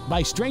Gadget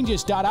by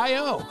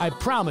Strangest.io. I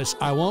promise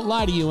I won't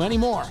lie to you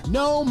anymore.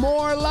 No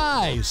more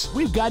lies.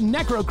 We've got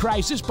Necro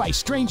Crisis by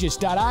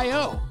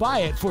Strangest.io. Buy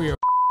it for your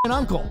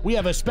uncle. We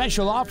have a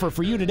special offer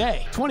for you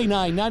today.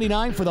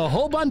 $29.99 for the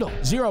whole bundle.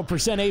 0%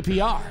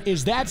 APR.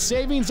 Is that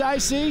savings I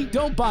see?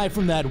 Don't buy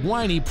from that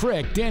whiny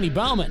prick, Danny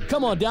Bauman.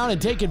 Come on down and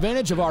take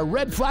advantage of our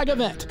Red Flag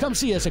event. Come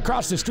see us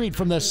across the street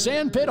from the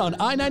Sand Pit on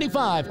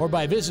I-95 or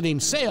by visiting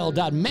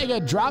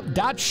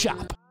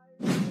sale.megadrop.shop.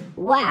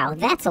 Wow,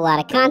 that's a lot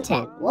of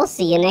content. We'll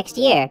see you next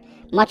year.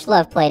 Much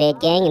love,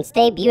 Playdate gang, and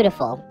stay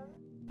beautiful.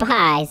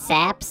 Bye,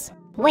 saps.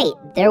 Wait,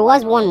 there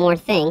was one more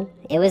thing.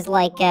 It was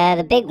like,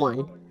 the big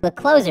one. The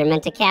closer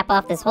meant to cap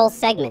off this whole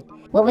segment.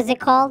 What was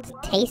it called?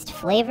 Taste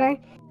Flavor?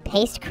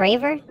 Paste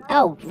Craver?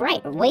 Oh,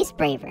 right,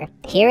 Wastebreaker.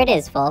 Here it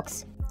is,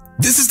 folks.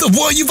 This is the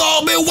one you've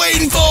all been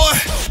waiting for.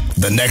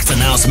 The next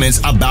announcement's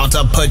about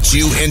to put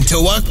you into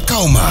a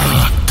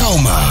coma.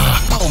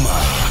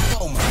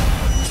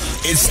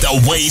 It's the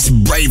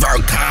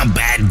Wastebreaker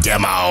combat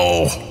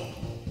demo.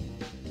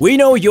 We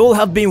know you'll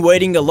have been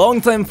waiting a long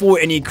time for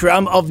any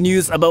crumb of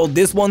news about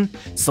this one,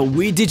 so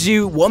we did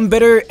you one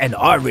better and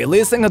are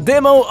releasing a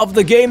demo of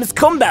the game's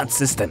combat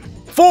system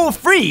for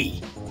free!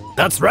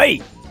 That's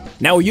right!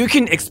 Now you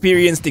can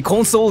experience the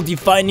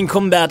console-defining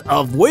combat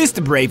of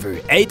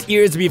Wastebreaker 8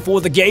 years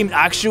before the game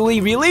actually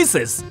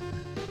releases.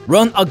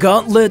 Run a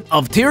gauntlet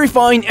of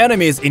terrifying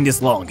enemies in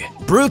this long,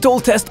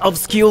 brutal test of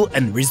skill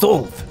and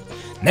resolve.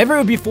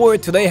 Never before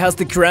today has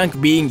the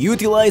crank being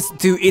utilized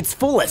to its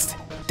fullest,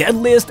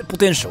 deadliest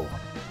potential.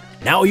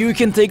 Now you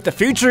can take the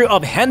future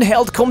of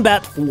handheld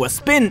combat for a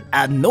spin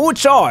at no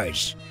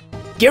charge.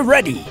 Get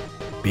ready,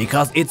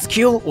 because it's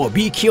kill or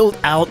be killed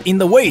out in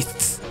the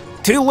wastes.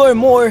 To learn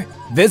more,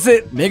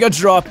 visit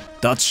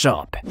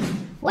megadrop.shop.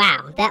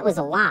 Wow, that was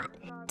a lot.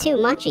 Too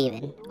much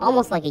even.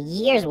 Almost like a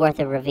year's worth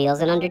of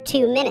reveals in under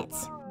 2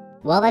 minutes.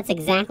 Well, that's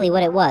exactly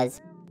what it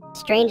was.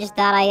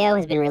 Strangest.io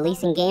has been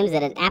releasing games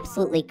at an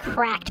absolutely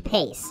cracked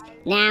pace.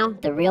 Now,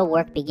 the real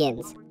work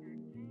begins.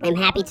 I'm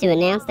happy to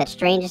announce that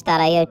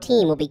Strangest.io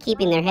team will be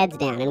keeping their heads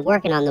down and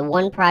working on the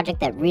one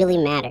project that really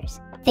matters.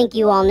 I think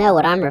you all know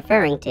what I'm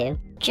referring to.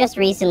 Just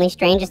recently,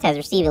 Strangest has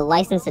received a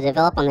license to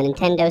develop on the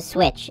Nintendo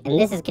Switch, and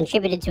this has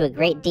contributed to a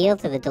great deal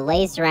to the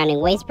delays surrounding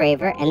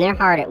Wastebreaker, and they're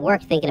hard at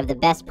work thinking of the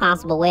best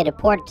possible way to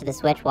port it to the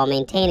Switch while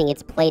maintaining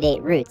its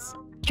Playdate roots.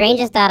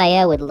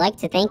 Strangest.io would like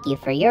to thank you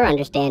for your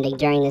understanding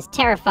during this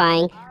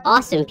terrifying,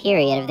 awesome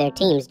period of their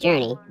team's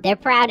journey. They're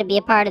proud to be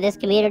a part of this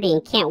community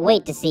and can't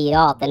wait to see you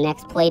all at the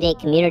next Playdate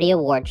Community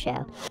Award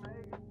Show.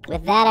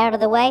 With that out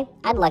of the way,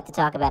 I'd like to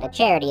talk about a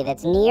charity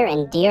that's near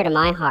and dear to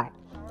my heart.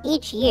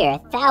 Each year,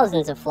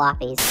 thousands of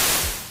floppies.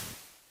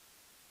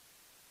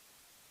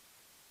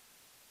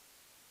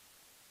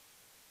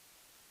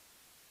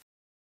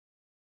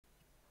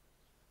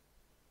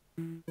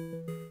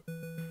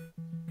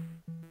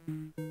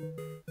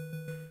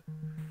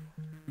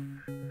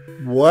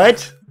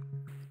 What?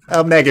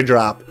 A Mega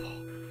Drop.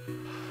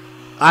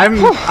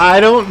 I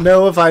don't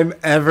know if I'm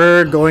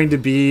ever going to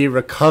be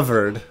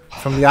recovered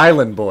from the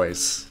Island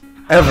Boys.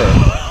 Ever.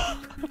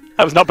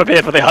 I was not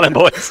prepared for the Island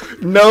Boys.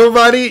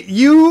 Nobody,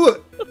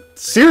 you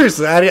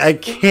seriously, I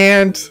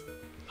can't.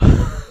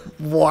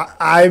 Look,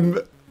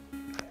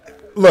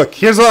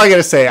 here's all I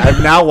gotta say.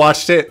 I've now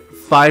watched it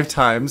 5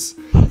 times,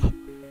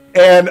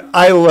 and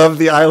I love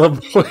the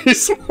Island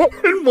Boys more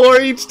and more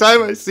each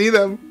time I see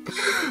them.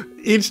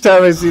 Each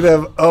time I see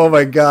them, oh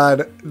my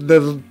god,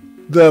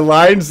 the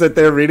lines that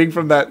they're reading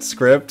from that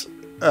script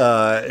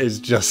is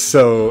just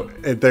so,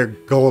 they're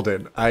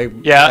golden. I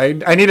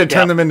need to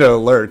turn them into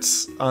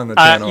alerts on the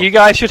channel. You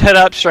guys should head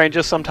up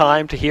Strangers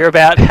sometime to hear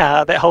about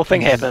how that whole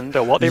thing happened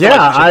or what the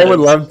I would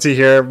love to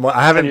hear more.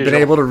 I haven't been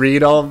able to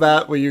read all of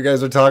that, what you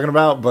guys are talking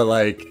about, but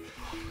like,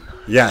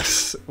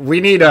 yes, we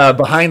need a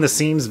behind the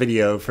scenes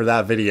video for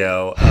that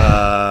video.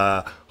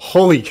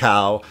 Holy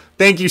cow.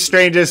 Thank you,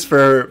 Strangers,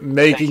 for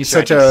making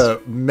such a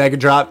mega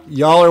drop.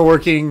 Y'all are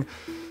working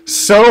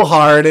so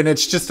hard, and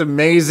it's just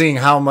amazing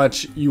how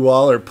much you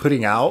all are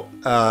putting out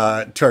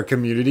to our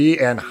community,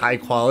 and high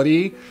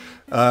quality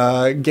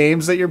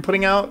games that you're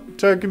putting out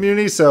to our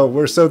community. So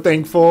we're so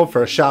thankful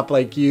for a shop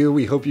like you.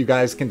 We hope you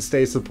guys can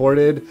stay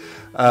supported.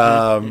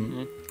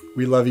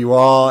 We love you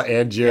all,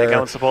 and your go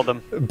and support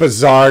them.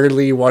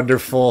 Bizarrely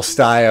wonderful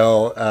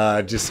style.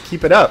 Just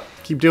keep it up.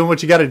 Keep doing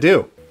what you got to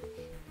do.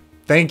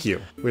 Thank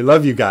you. We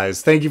love you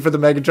guys. Thank you for the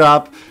Mega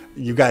Drop.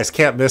 You guys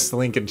can't miss the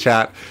link in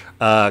chat.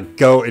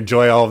 Go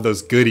enjoy all of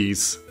those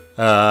goodies.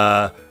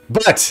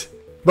 But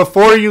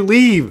before you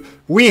leave,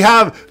 we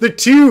have the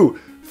 2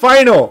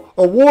 final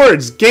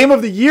awards, Game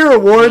of the Year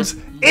awards,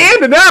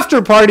 and an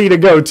after party to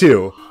go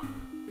to.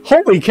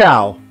 Holy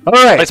cow. All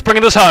right. Let's bring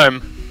this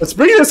home. Let's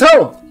bring this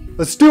home.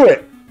 Let's do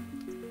it.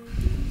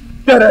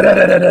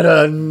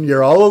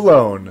 You're all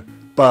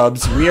alone,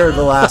 Bubs. We are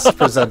the last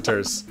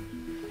presenters.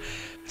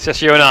 It's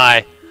just you and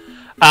I.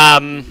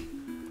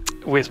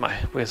 Where's my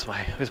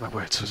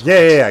words?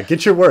 Yeah.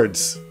 Get your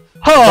words.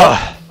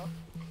 Oh.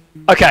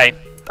 Okay.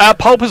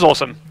 Pulp is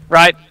awesome,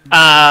 right?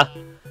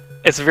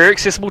 It's a very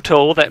accessible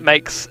tool that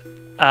makes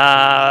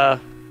I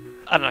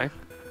don't know,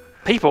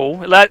 people.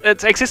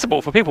 It's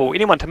accessible for people,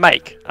 anyone, to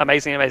make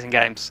amazing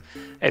games,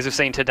 as we've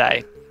seen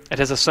today. It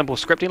has a simple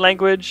scripting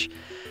language,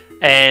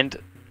 and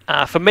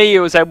for me,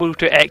 it was able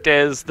to act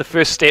as the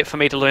first step for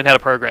me to learn how to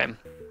program.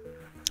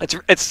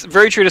 It's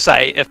very true to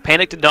say, if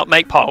Panic did not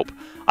make Pulp,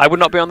 I would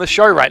not be on this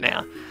show right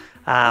now,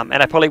 and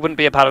I probably wouldn't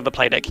be a part of the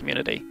Playdate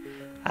community.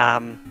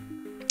 Pulp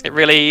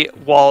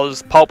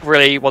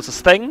really was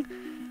this thing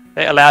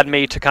that allowed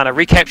me to kind of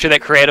recapture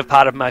that creative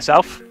part of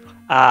myself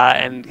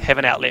and have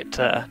an outlet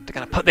to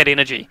kind of put that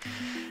energy.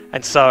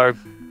 And so,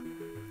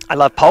 I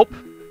love Pulp.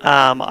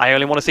 I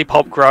only want to see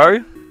Pulp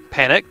grow.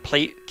 Panic,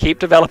 please keep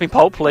developing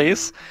Pulp,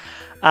 please.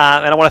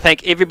 And I want to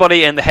thank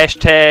everybody in the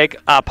hashtag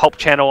Pulp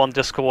channel on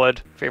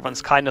Discord for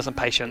everyone's kindness and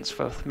patience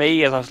with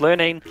me as I was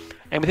learning,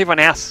 and with everyone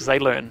else as they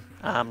learn.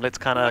 Let's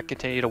kind of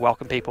continue to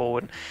welcome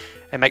people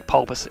and make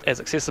Pulp as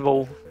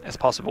accessible as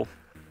possible.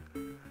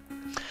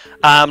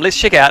 Let's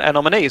check out our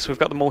nominees. We've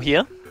got them all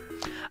here.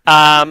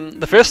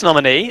 The first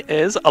nominee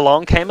is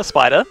Along Came a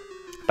Spider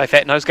by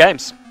Fat Nose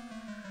Games.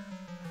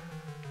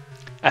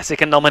 Our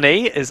second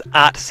nominee is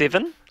Art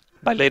 7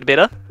 by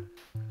Leadbetter.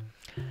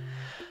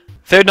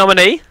 Third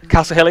nominee,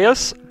 Castle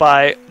Helios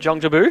by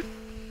Jongjabu.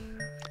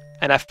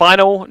 And our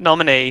final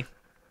nominee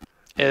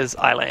is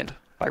Island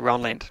by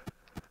Ron Lent.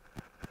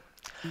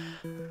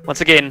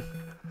 Once again,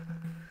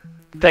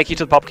 thank you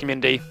to the Pop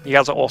community. You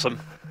guys are awesome.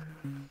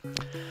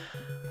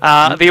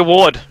 The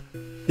award.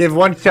 Give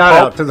one shout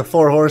out to the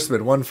 4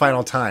 Horsemen one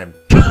final time.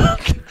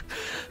 Trying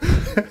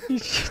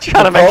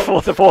to make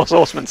the 4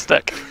 Horsemen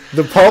stick.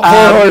 The Pulp 4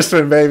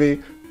 Horsemen,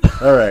 baby.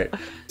 All right,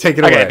 take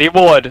it away. Okay, the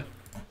award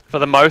for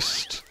the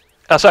most...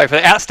 for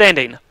the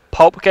outstanding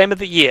Pulp Game of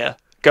the Year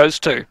goes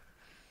to...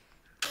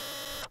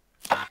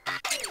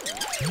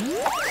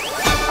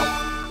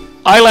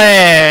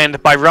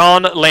 Island by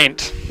Ron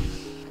Lent.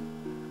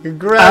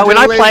 Congratulations! When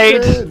I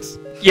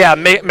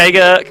played...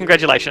 mega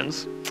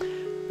congratulations.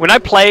 When I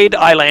played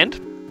Island,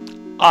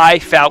 I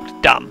felt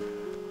dumb.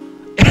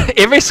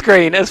 Every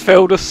screen is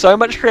filled with so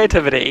much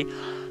creativity.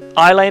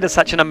 Island is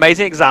such an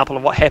amazing example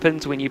of what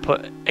happens when you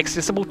put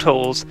accessible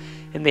tools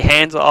in the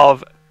hands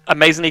of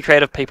amazingly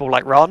creative people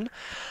like Ron.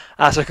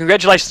 So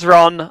congratulations,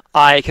 Ron.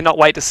 I cannot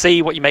wait to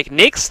see what you make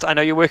next. I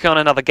know you're working on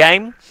another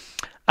game.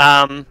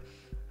 And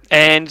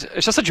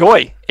it's just a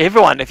joy.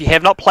 Everyone, if you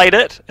have not played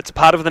it, it's a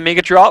part of the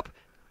Mega Drop,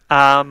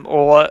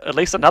 or at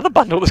least another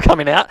bundle that's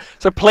coming out.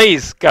 So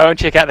please go and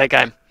check out that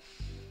game.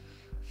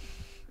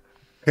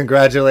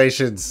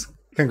 Congratulations.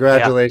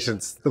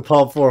 Congratulations. Yeah. The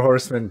Pulp 4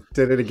 Horsemen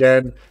did it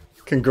again.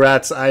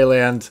 Congrats,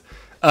 Island.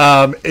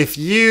 If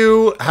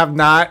you have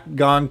not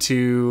gone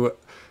to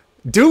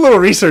do a little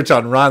research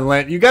on Ron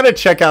Lent, you got to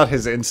check out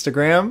his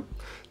Instagram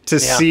to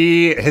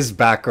see his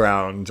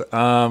background.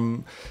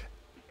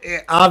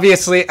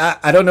 Obviously,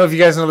 I don't know if you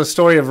guys know the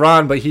story of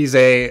Ron, but he's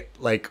a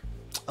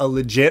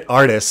legit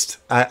artist.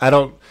 I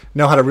don't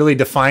know how to really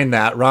define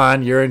that.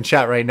 Ron, you're in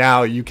chat right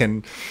now. You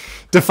can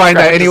define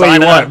that any way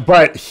you want.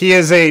 But he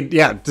is a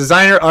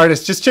designer,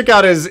 artist. Just check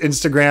out his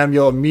Instagram.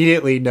 You'll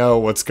immediately know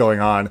what's going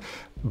on.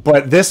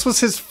 But this was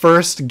his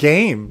first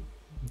game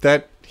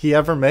that he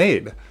ever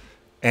made.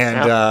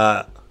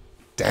 And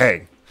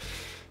dang.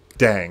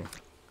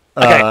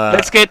 Okay,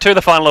 let's get to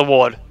the final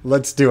award.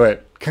 Let's do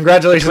it.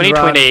 Congratulations,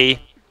 2020 Ron.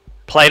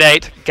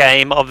 Playdate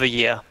Game of the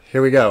Year.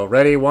 Here we go.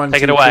 Ready? One,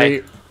 Take two, it away.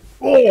 three.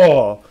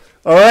 Oh!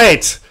 All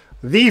right.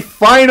 The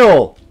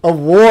final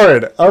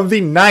award of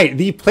the night,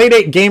 the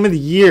Playdate Game of the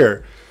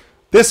Year.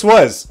 This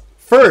was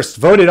first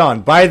voted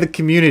on by the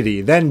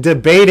community, then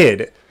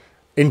debated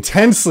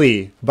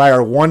intensely by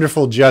our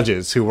wonderful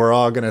judges, who we're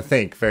all going to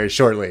thank very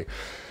shortly.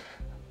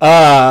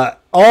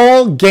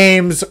 All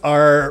games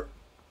are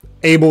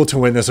able to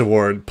win this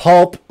award,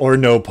 pulp or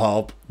no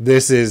pulp.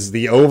 This is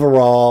the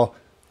overall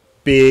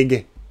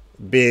big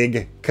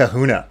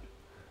kahuna.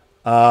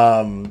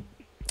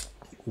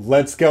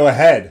 Let's go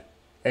ahead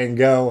and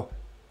go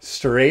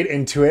straight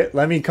into it.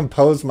 Let me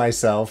compose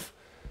myself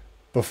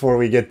before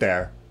we get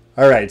there.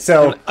 All right,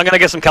 so I'm gonna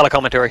get some color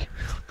commentary.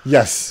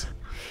 Yes.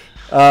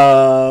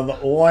 All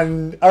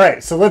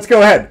right, so let's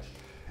go ahead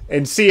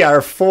and see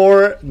our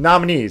 4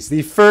 nominees.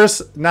 The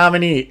first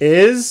nominee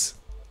is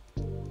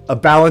A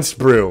Balanced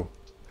Brew.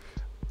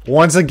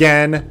 Once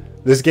again,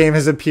 this game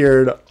has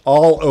appeared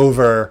all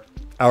over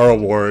our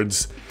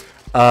awards.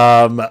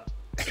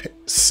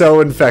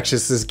 So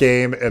infectious, this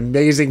game.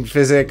 Amazing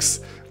physics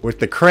with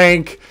the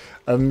crank.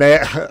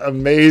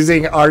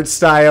 Amazing art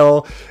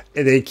style.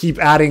 They keep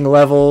adding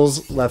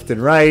levels left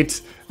and right.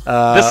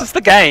 This is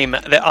the game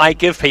that I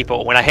give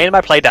people when I hand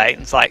my Playdate.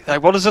 It's like,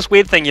 what is this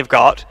weird thing you've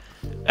got?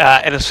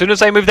 And as soon as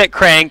they move that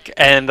crank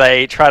and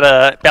they try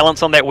to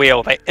balance on that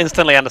wheel, they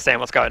instantly understand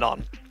what's going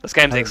on. This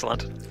game's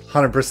excellent.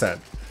 100%.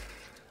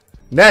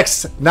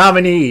 Next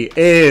nominee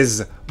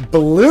is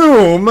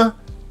Bloom.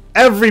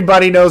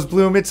 Everybody knows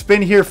Bloom. It's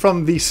been here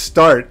from the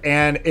start,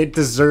 and it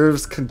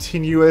deserves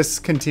continuous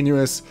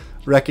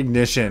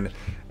recognition.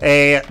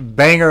 A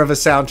banger of a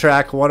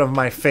soundtrack, one of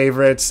my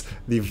favorites.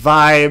 The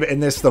vibe in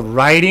this, the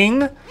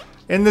writing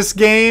in this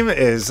game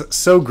is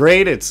so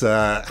great. It's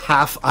a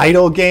half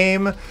idle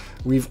game.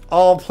 We've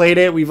all played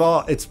it.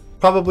 It's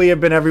probably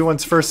been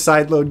everyone's first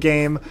sideload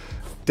game.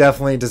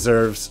 Definitely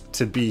deserves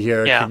to be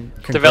here. Yeah,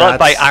 developed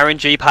by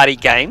RNG Party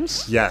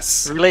Games.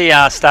 Yes. Really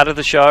started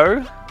the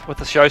show with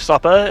the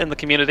showstopper in the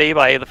community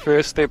by the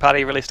first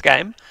third-party released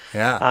game.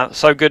 Yeah.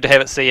 So good to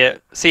have it see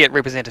it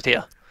represented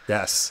here.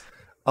 Yes.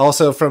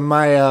 Also from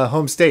my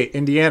home state,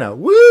 Indiana.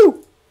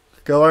 Woo!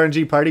 Go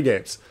RNG Party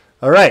Games.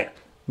 All right.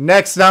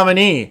 Next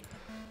nominee,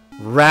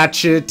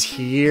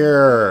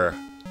 Ratcheteer.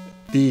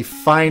 The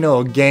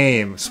final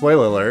game,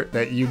 spoiler alert,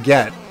 that you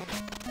get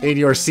in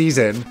your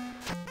season.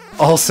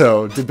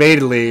 Also,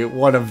 debatably,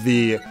 one of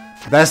the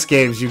best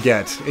games you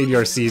get in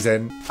your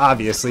season,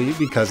 obviously,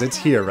 because it's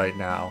here right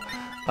now.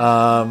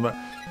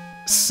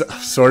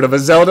 Sort of a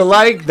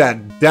Zelda-like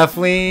that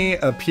definitely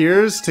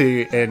appears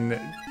to and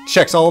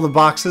checks all the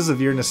boxes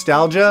of your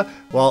nostalgia,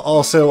 while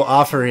also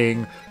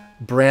offering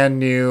brand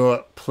new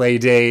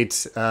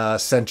Playdate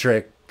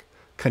centric,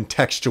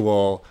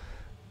 contextual,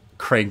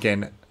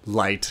 crankin'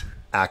 light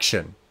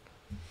action.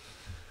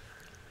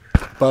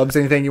 Bubs,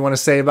 anything you want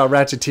to say about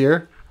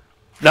Ratcheteer?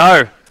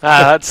 No,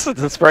 it's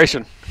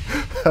inspiration.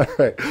 All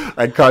right,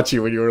 I caught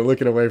you when you were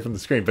looking away from the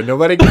screen, but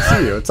nobody can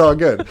see you. It's all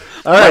good.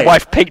 All right. My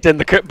wife peeked in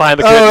behind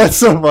the curtain. Oh, that's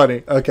so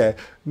funny. Okay,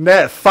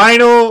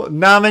 final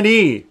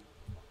nominee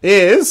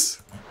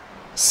is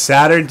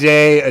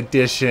Saturday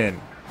Edition.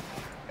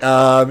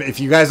 If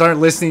you guys aren't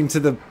listening to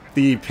the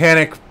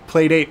Panic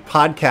Playdate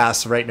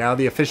podcast right now,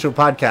 the official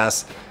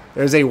podcast,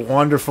 there's a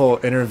wonderful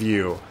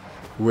interview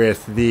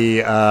with the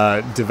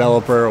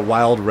developer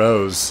Wild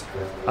Rose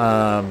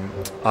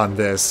on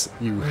this.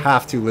 You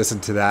have to listen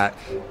to that.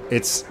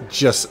 It's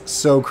just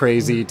so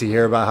crazy to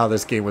hear about how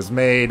this game was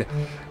made,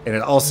 and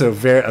it also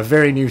a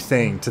very new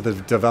thing to the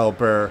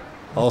developer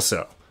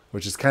also,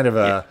 which is kind of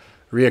a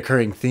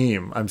reoccurring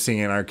theme I'm seeing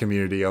in our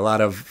community. A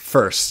lot of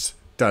firsts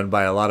done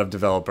by a lot of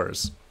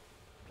developers.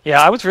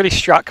 Yeah, I was really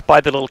struck by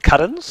the little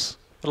cut-ins,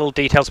 the little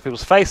details of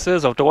people's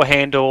faces or door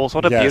handles.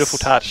 What a beautiful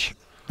touch.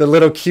 The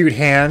little cute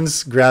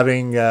hands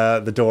grabbing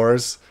the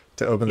doors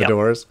to open the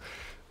doors.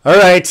 All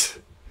right.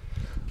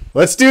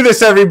 Let's do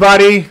this,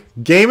 everybody.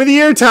 Game of the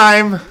Year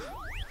time.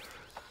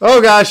 Oh,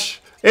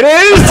 gosh. It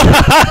is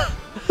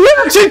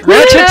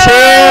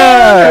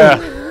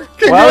Ratcheteer!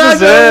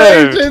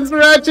 Congratulations,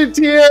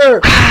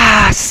 Ratcheteer!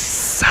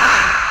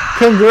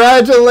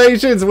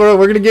 Congratulations. We're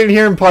going to get in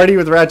here and party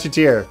with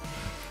Ratcheteer.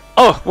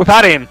 Oh, we're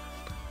partying.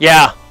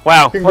 Yeah.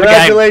 Wow.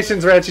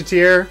 Congratulations,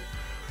 Ratcheteer.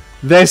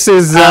 This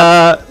is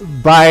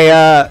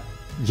by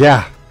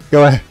yeah.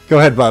 Go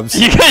ahead, Bubs.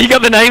 You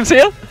got the names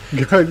here?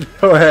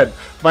 Go ahead.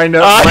 My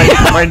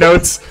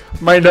notes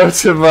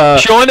have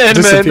Sean Inman,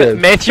 disappeared.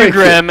 Matthew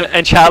Grimm,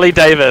 and Charlie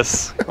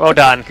Davis. Well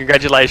done.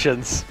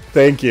 Congratulations.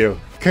 Thank you.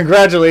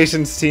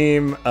 Congratulations,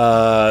 team.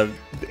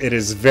 It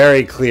is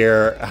very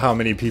clear how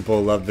many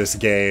people love this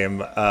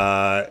game.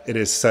 It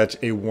is such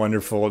a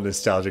wonderful,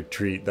 nostalgic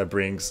treat that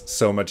brings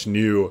so much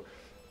new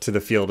to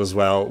the field as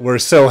well. We're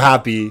so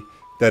happy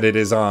that it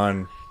is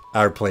on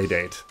our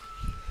Playdate.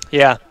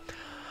 Yeah.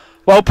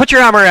 Well, put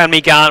your arm around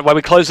me, Gant, while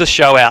we close this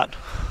show out.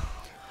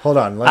 Hold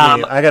on.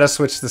 I gotta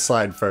switch the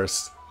slide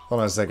first.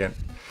 Hold on a second.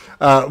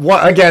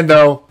 Again,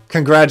 though,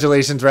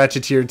 congratulations,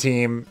 Ratcheteer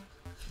team.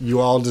 You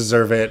all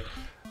deserve it.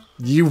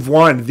 You've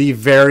won the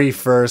very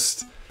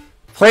first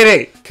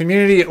Playdate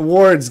Community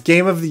Awards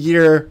Game of the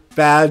Year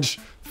badge.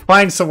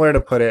 Find somewhere to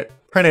put it.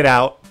 Print it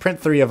out. Print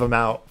 3 of them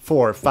out.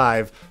 4,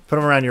 5. Put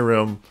them around your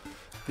room.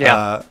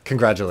 Yeah.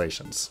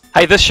 Congratulations.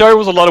 Hey, this show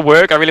was a lot of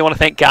work. I really want to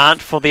thank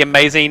Gant for the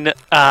amazing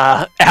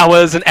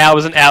hours and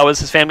hours and hours.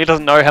 His family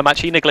doesn't know how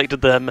much he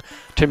neglected them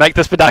to make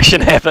this production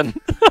happen.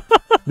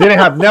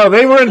 No,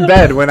 they were in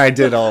bed when I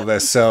did all of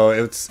this,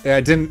 so that's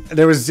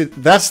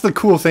the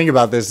cool thing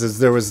about this is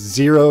there was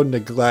zero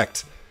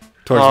neglect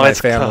towards my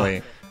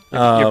family.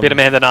 You're a better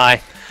man than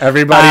I.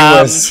 Everybody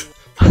was.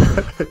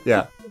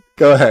 Yeah.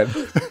 Go ahead.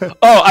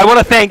 I want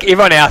to thank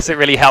everyone else that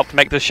really helped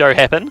make this show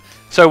happen.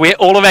 So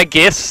all of our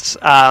guests,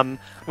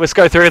 let's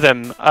go through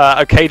them.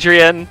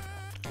 Okadrian,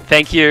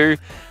 thank you.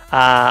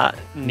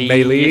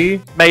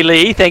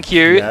 Mei-Li, thank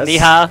you. Yes.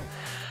 Niha,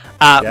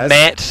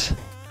 Yes.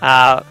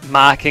 Matt,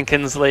 Mark and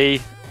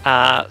Kinsley,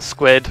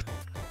 Squid,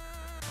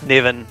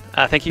 Nevin.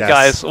 Thank you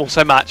guys all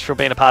so much for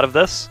being a part of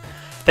this.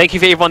 Thank you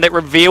for everyone that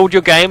revealed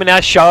your game in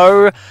our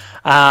show.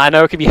 I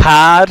know it can be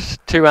hard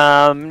to,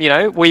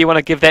 where you want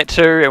to give that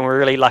to, and we're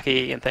really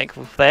lucky and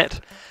thankful for that.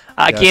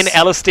 Again,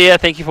 Alistair,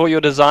 thank you for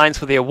your designs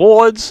for the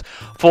awards,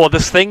 for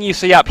this thing you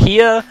see up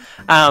here,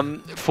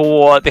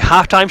 for the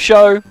halftime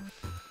show.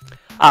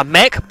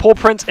 Mac, Paw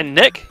Prince, and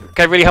Nick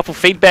gave really helpful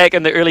feedback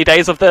in the early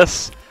days of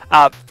this.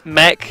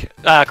 Mac,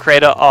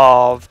 creator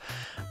of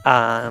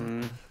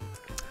Sparrow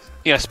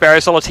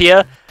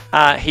Solitaire,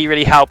 he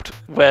really helped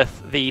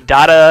with the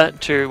data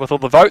with all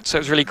the votes, so it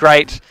was really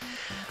great.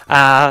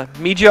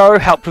 Mijo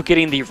helped with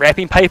getting the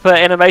wrapping paper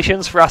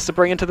animations for us to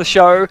bring into the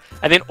show,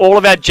 and then all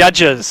of our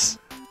judges.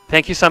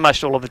 Thank you so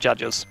much to all of the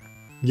judges.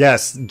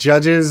 Yes,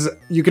 judges,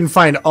 you can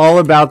find all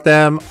about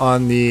them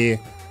on the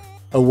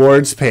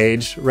awards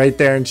page right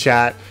there in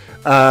chat.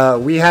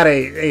 We had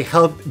a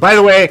help. By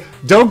the way,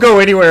 don't go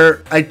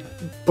anywhere.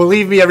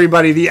 Believe me,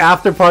 everybody, the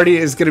after party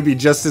is going to be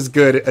just as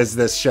good as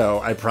this show.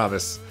 I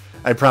promise.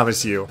 I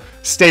promise you.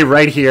 Stay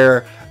right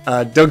here.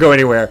 Don't go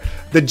anywhere.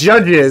 The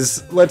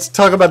judges, let's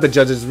talk about the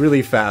judges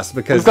really fast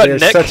because they're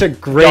Nick, such a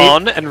great...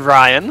 Don, and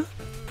Ryan.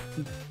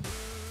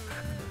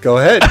 Go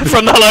ahead.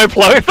 From the Hello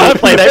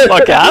Playdate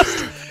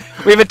podcast.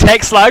 We have a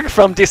tech slug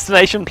from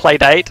Destination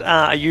Playdate,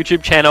 a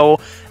YouTube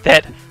channel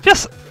that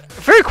just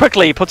very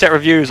quickly puts out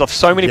reviews of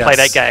so many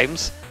Playdate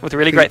games with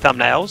really great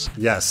thumbnails.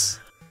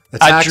 Yes.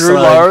 Drew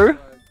Lowe.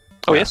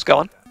 Oh, yes, go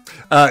on.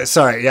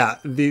 Sorry, yeah.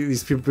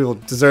 These people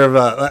deserve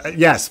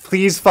yes,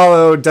 please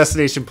follow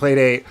Destination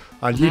Playdate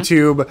on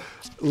YouTube.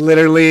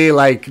 Literally,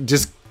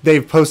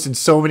 they've posted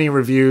so many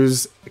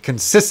reviews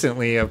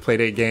consistently of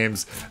Playdate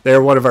games.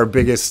 They're one of our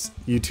biggest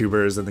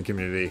YouTubers in the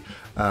community.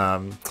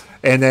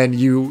 And then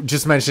you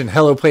just mentioned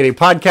Hello Playdate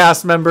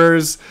podcast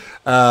members.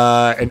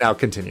 And now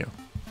continue.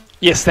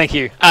 Yes, thank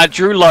you.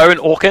 Drew Lowe and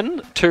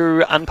Orkin,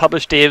 2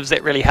 unpublished devs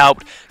that really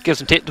helped give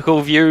some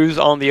technical views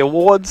on the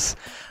awards.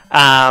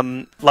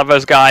 Love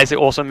those guys. They're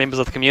awesome members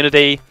of the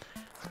community.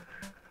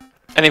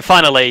 And then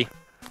finally,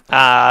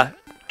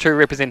 2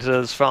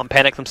 representatives from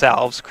Panic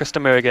themselves,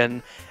 Krista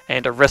Mergen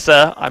and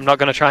Arissa. I'm not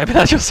going to try and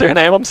pronounce your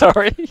surname, I'm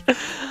sorry.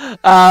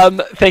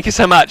 Thank you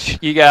so much,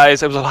 you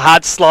guys. It was a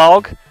hard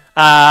slog,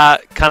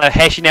 kind of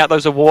hashing out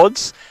those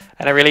awards,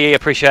 and I really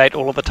appreciate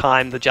all of the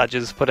time the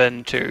judges put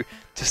in to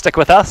stick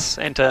with us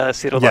and to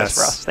settle those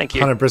for us. Thank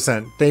you.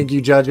 100%. Thank you,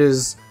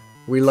 judges.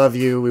 We love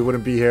you. We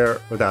wouldn't be here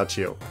without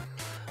you.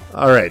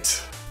 All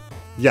right.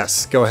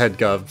 Yes, go ahead,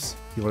 Govs.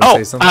 You want to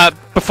say something?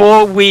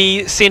 Before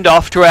we send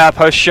off to our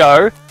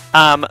post-show,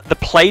 the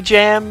Play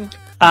Jam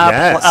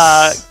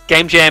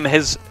Game Jam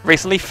has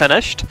recently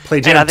finished.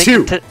 Play Jam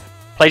 2.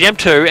 Play Jam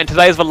 2, and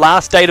today is the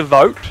last day to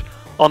vote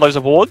on those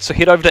awards, so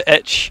head over to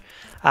itch.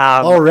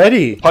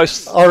 Already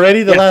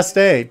the last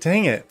day.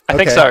 Dang it. I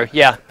think so,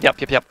 yeah.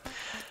 Yep.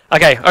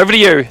 Okay, over to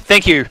you.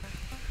 Thank you.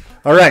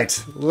 All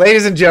right,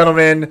 ladies and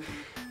gentlemen,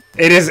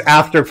 it is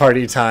after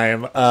party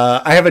time.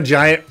 I have a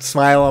giant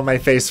smile on my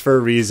face for a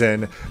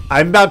reason.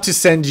 I'm about to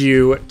send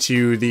you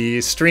to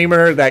the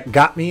streamer that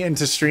got me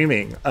into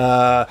streaming.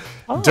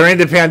 During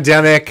the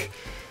pandemic,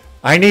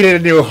 I needed a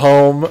new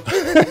home.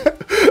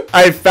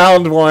 I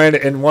found one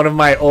in one of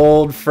my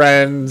old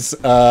friends'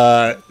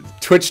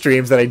 Twitch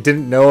streams that I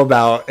didn't know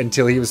about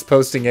until he was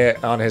posting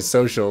it on his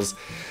socials.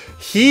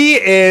 He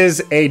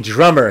is a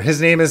drummer.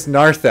 His name is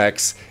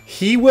Narthex.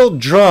 He will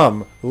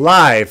drum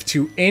live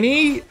to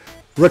any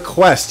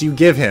request you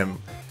give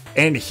him,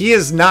 and he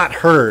has not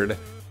heard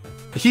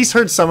he's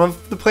heard some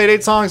of the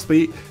Playdate songs,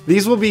 but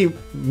these will be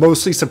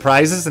mostly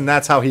surprises, and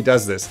that's how he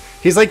does this.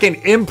 He's like an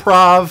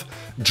improv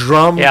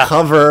drum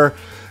cover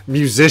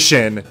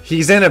musician.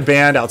 He's in a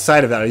band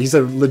outside of that. He's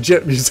a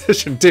legit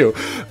musician too,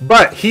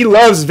 but he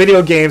loves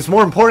video games.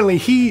 More importantly,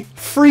 he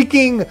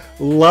freaking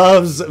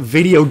loves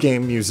video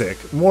game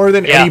music more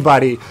than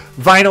anybody.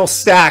 Vinyl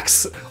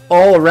stacks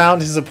all around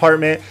his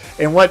apartment,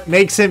 and what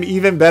makes him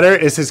even better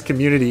is his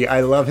community.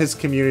 I love his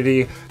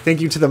community.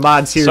 Thank you to the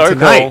mods here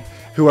tonight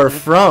who are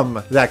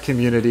from that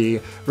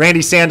community.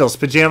 Randy Sandals,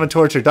 Pajama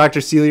Torture, Dr.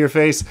 Seal Your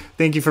Face,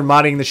 thank you for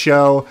modding the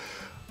show.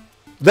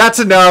 That's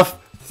enough.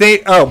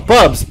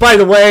 Bubs, by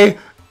the way,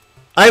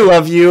 I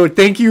love you.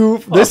 Thank you.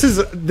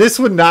 This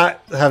would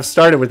not have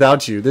started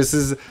without you.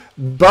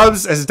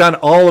 Bubs has done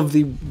all of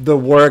the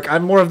work.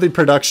 I'm more of the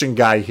production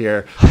guy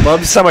here.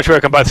 Bubs, so much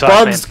work on both sides.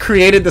 Bubs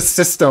created the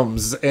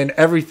systems and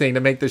everything to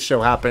make this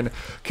show happen.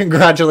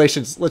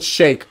 Congratulations. Let's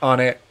shake on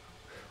it.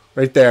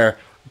 Right there.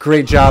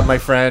 Great job, my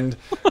friend.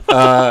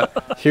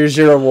 Here's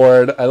your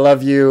award. I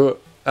love you.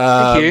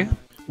 Thank you.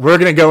 We're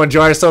going to go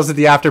enjoy ourselves at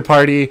the after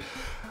party.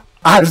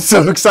 I'm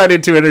so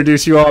excited to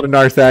introduce you all to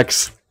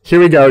Narthex. Here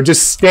we go.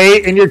 Just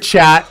stay in your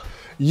chat.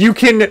 You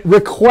can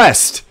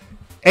request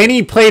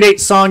any Playdate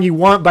song you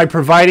want by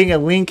providing a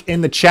link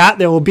in the chat.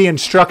 There will be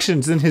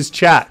instructions in his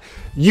chat.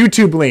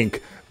 YouTube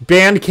link,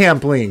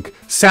 Bandcamp link,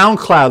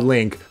 SoundCloud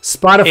link,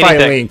 Spotify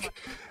link.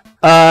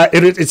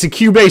 It's a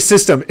queue-based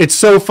system. It's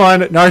so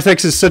fun.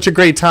 Narthex is such a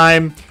great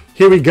time.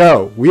 Here we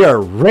go. We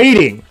are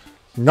raiding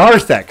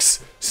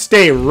Narthex.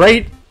 Stay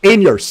right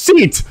in your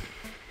seat.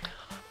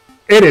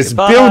 It is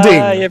building.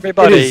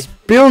 Everybody. It is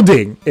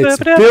building.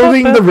 It's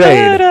building the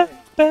raid.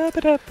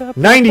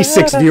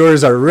 96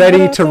 viewers are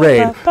ready to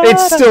raid.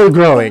 It's still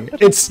growing.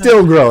 It's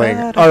still growing.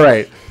 All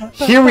right.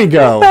 Here we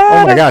go.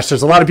 Oh my gosh,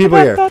 there's a lot of people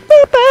here.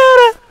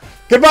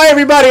 Goodbye,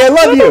 everybody. I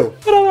love you.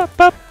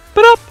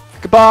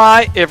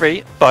 Goodbye,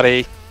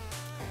 everybody.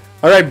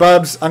 All right,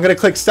 Bubs. I'm going to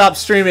click stop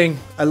streaming.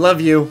 I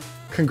love you.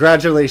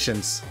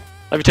 Congratulations.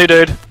 Love you too,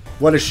 dude.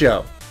 What a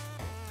show.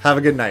 Have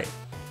a good night.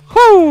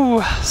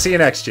 Woo. See you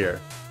next year.